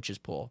in the coaches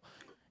poll.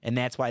 And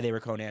that's why they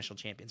were co-national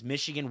champions.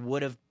 Michigan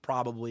would have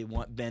probably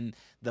been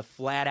the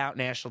flat-out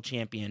national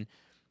champion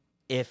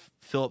if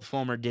Philip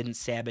Fulmer didn't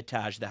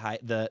sabotage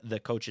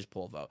the coaches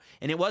poll vote.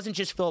 And it wasn't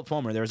just Philip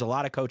Fulmer. There was a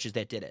lot of coaches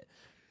that did it.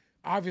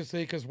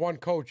 obviously, because one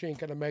coach ain't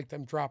going to make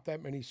them drop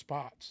that many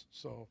spots.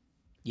 So,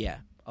 Yeah,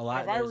 a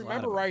lot. if I there was a lot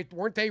remember of them. right,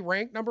 weren't they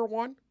ranked number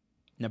 1?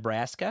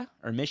 Nebraska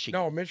or Michigan?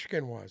 No,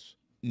 Michigan was.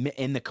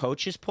 In the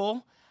coaches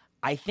poll,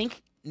 I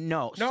think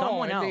No,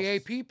 someone in else. the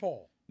AP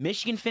poll.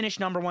 Michigan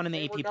finished number 1 in the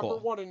They AP were poll.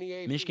 number 1 in the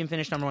AP. Michigan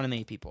finished number 1 in the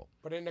AP poll.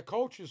 But in the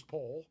coaches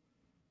poll,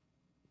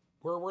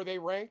 where were they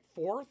ranked?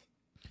 4th?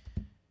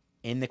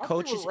 In the I think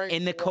coaches we're ranked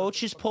in the fourth.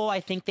 coaches poll, I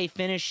think they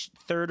finished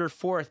 3rd or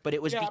 4th, but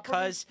it was Yeah, but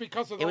because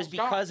because of it was those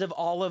guys. because of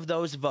all of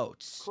those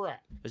votes.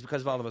 Correct. It was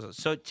because of all of those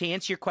votes. So to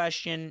answer your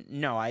question,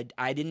 no, I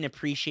didn't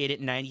appreciate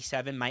it in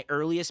 '97. My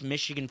earliest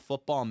Michigan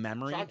football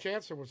memory. John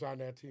Jansen was on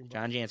that team.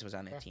 John Jansen was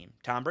on that Yeah. team.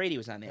 Tom Brady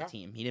was on that Yeah.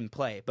 team. He didn't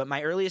play. But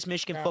my earliest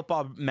Michigan Yeah.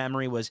 football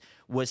memory was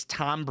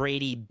Tom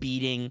Brady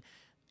beating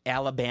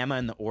Alabama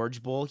in the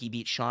Orange Bowl. He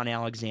beat Sean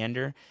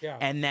Alexander. Yeah.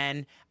 And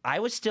then I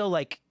was still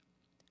like,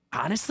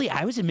 honestly,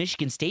 I was a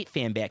Michigan State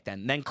fan back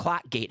then. Then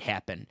Clockgate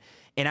happened.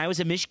 And I was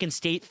a Michigan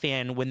State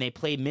fan when they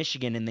played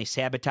Michigan and they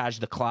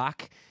sabotaged the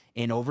clock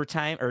in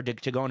overtime or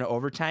to go into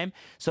overtime.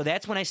 So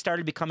that's when I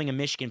started becoming a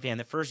Michigan fan.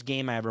 The first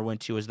game I ever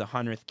went to was the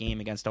 100th game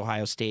against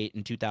Ohio State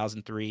in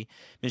 2003.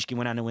 Michigan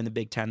went on to win the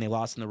Big Ten. They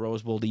lost in the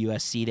Rose Bowl to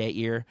USC that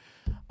year.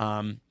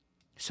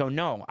 So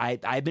no,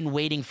 I've been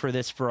waiting for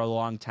this for a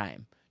long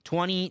time.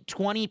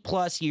 20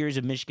 plus years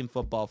of Michigan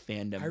football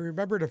fandom. I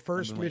remember the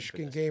first been waiting for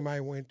Michigan this. game I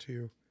went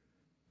to,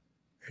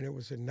 and it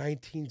was in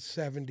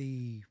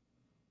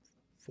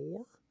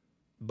 1974.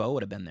 Bo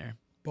would have been there.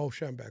 Bo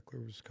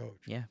Schembechler was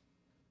coach. Yeah.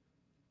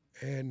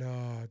 And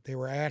they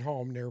were at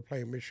home. And they were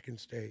playing Michigan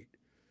State.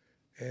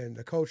 And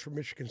the coach from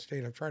Michigan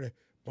State, I'm trying to,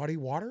 Muddy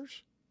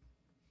Waters?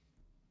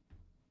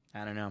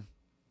 I don't know.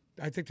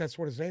 I think that's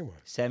what his name was.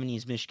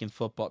 70s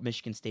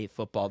Michigan State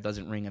football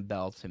doesn't ring a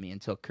bell to me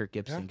until Kirk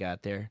Gibson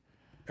got there.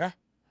 Yeah.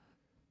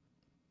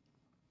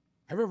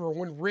 I remember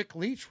when Rick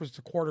Leach was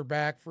the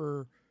quarterback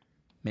for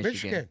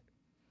Michigan.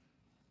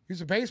 He was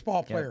a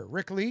baseball player. Yep.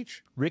 Rick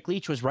Leach. Rick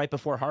Leach was right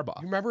before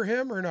Harbaugh. You remember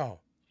him or no?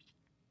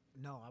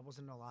 No, I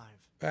wasn't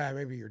alive.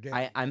 Maybe you're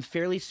dead. I'm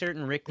fairly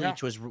certain Rick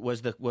Leach was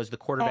the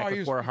quarterback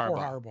before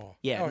Harbaugh.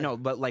 Yeah, no,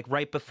 but like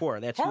right before.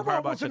 That's who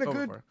Harbaugh wasn't took a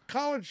good over.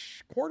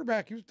 college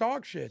quarterback. He was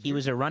dog shit. He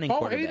was a running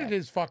quarterback. Bo hated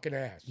his fucking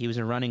ass. He was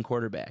a running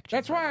quarterback.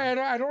 That's why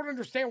I don't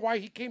understand why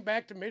he came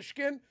back to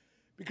Michigan.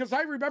 Because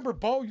I remember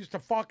Bo used to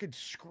fucking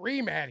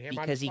scream at him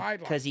on the sideline.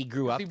 Because he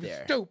grew up there. He was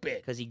stupid.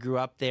 Because he grew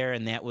up there,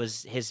 and that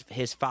was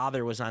his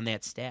father was on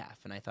that staff,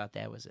 and I thought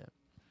that was it.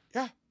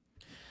 Yeah.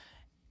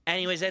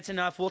 Anyways, that's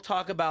enough. We'll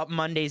talk about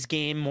Monday's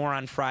game more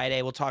on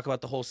Friday. We'll talk about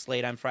the whole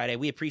slate on Friday.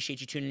 We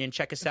appreciate you tuning in.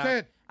 Check us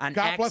out on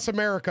God bless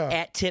America.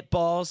 At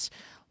Tipballs.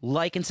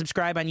 Like and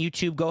subscribe on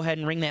YouTube. Go ahead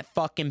and ring that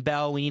fucking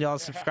bell. We need all the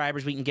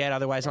subscribers we can get.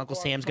 Otherwise, Uncle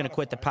Sam's going to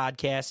quit the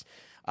podcast.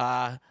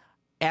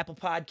 Apple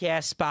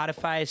Podcasts,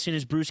 Spotify, as soon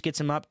as Bruce gets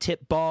them up.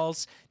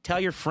 Tipballs. Tell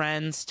your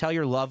friends. Tell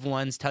your loved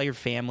ones. Tell your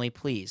family.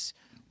 Please,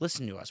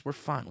 listen to us. We're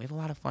fun. We have a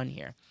lot of fun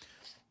here.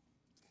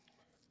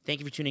 Thank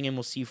you for tuning in.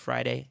 We'll see you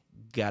Friday.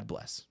 God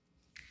bless.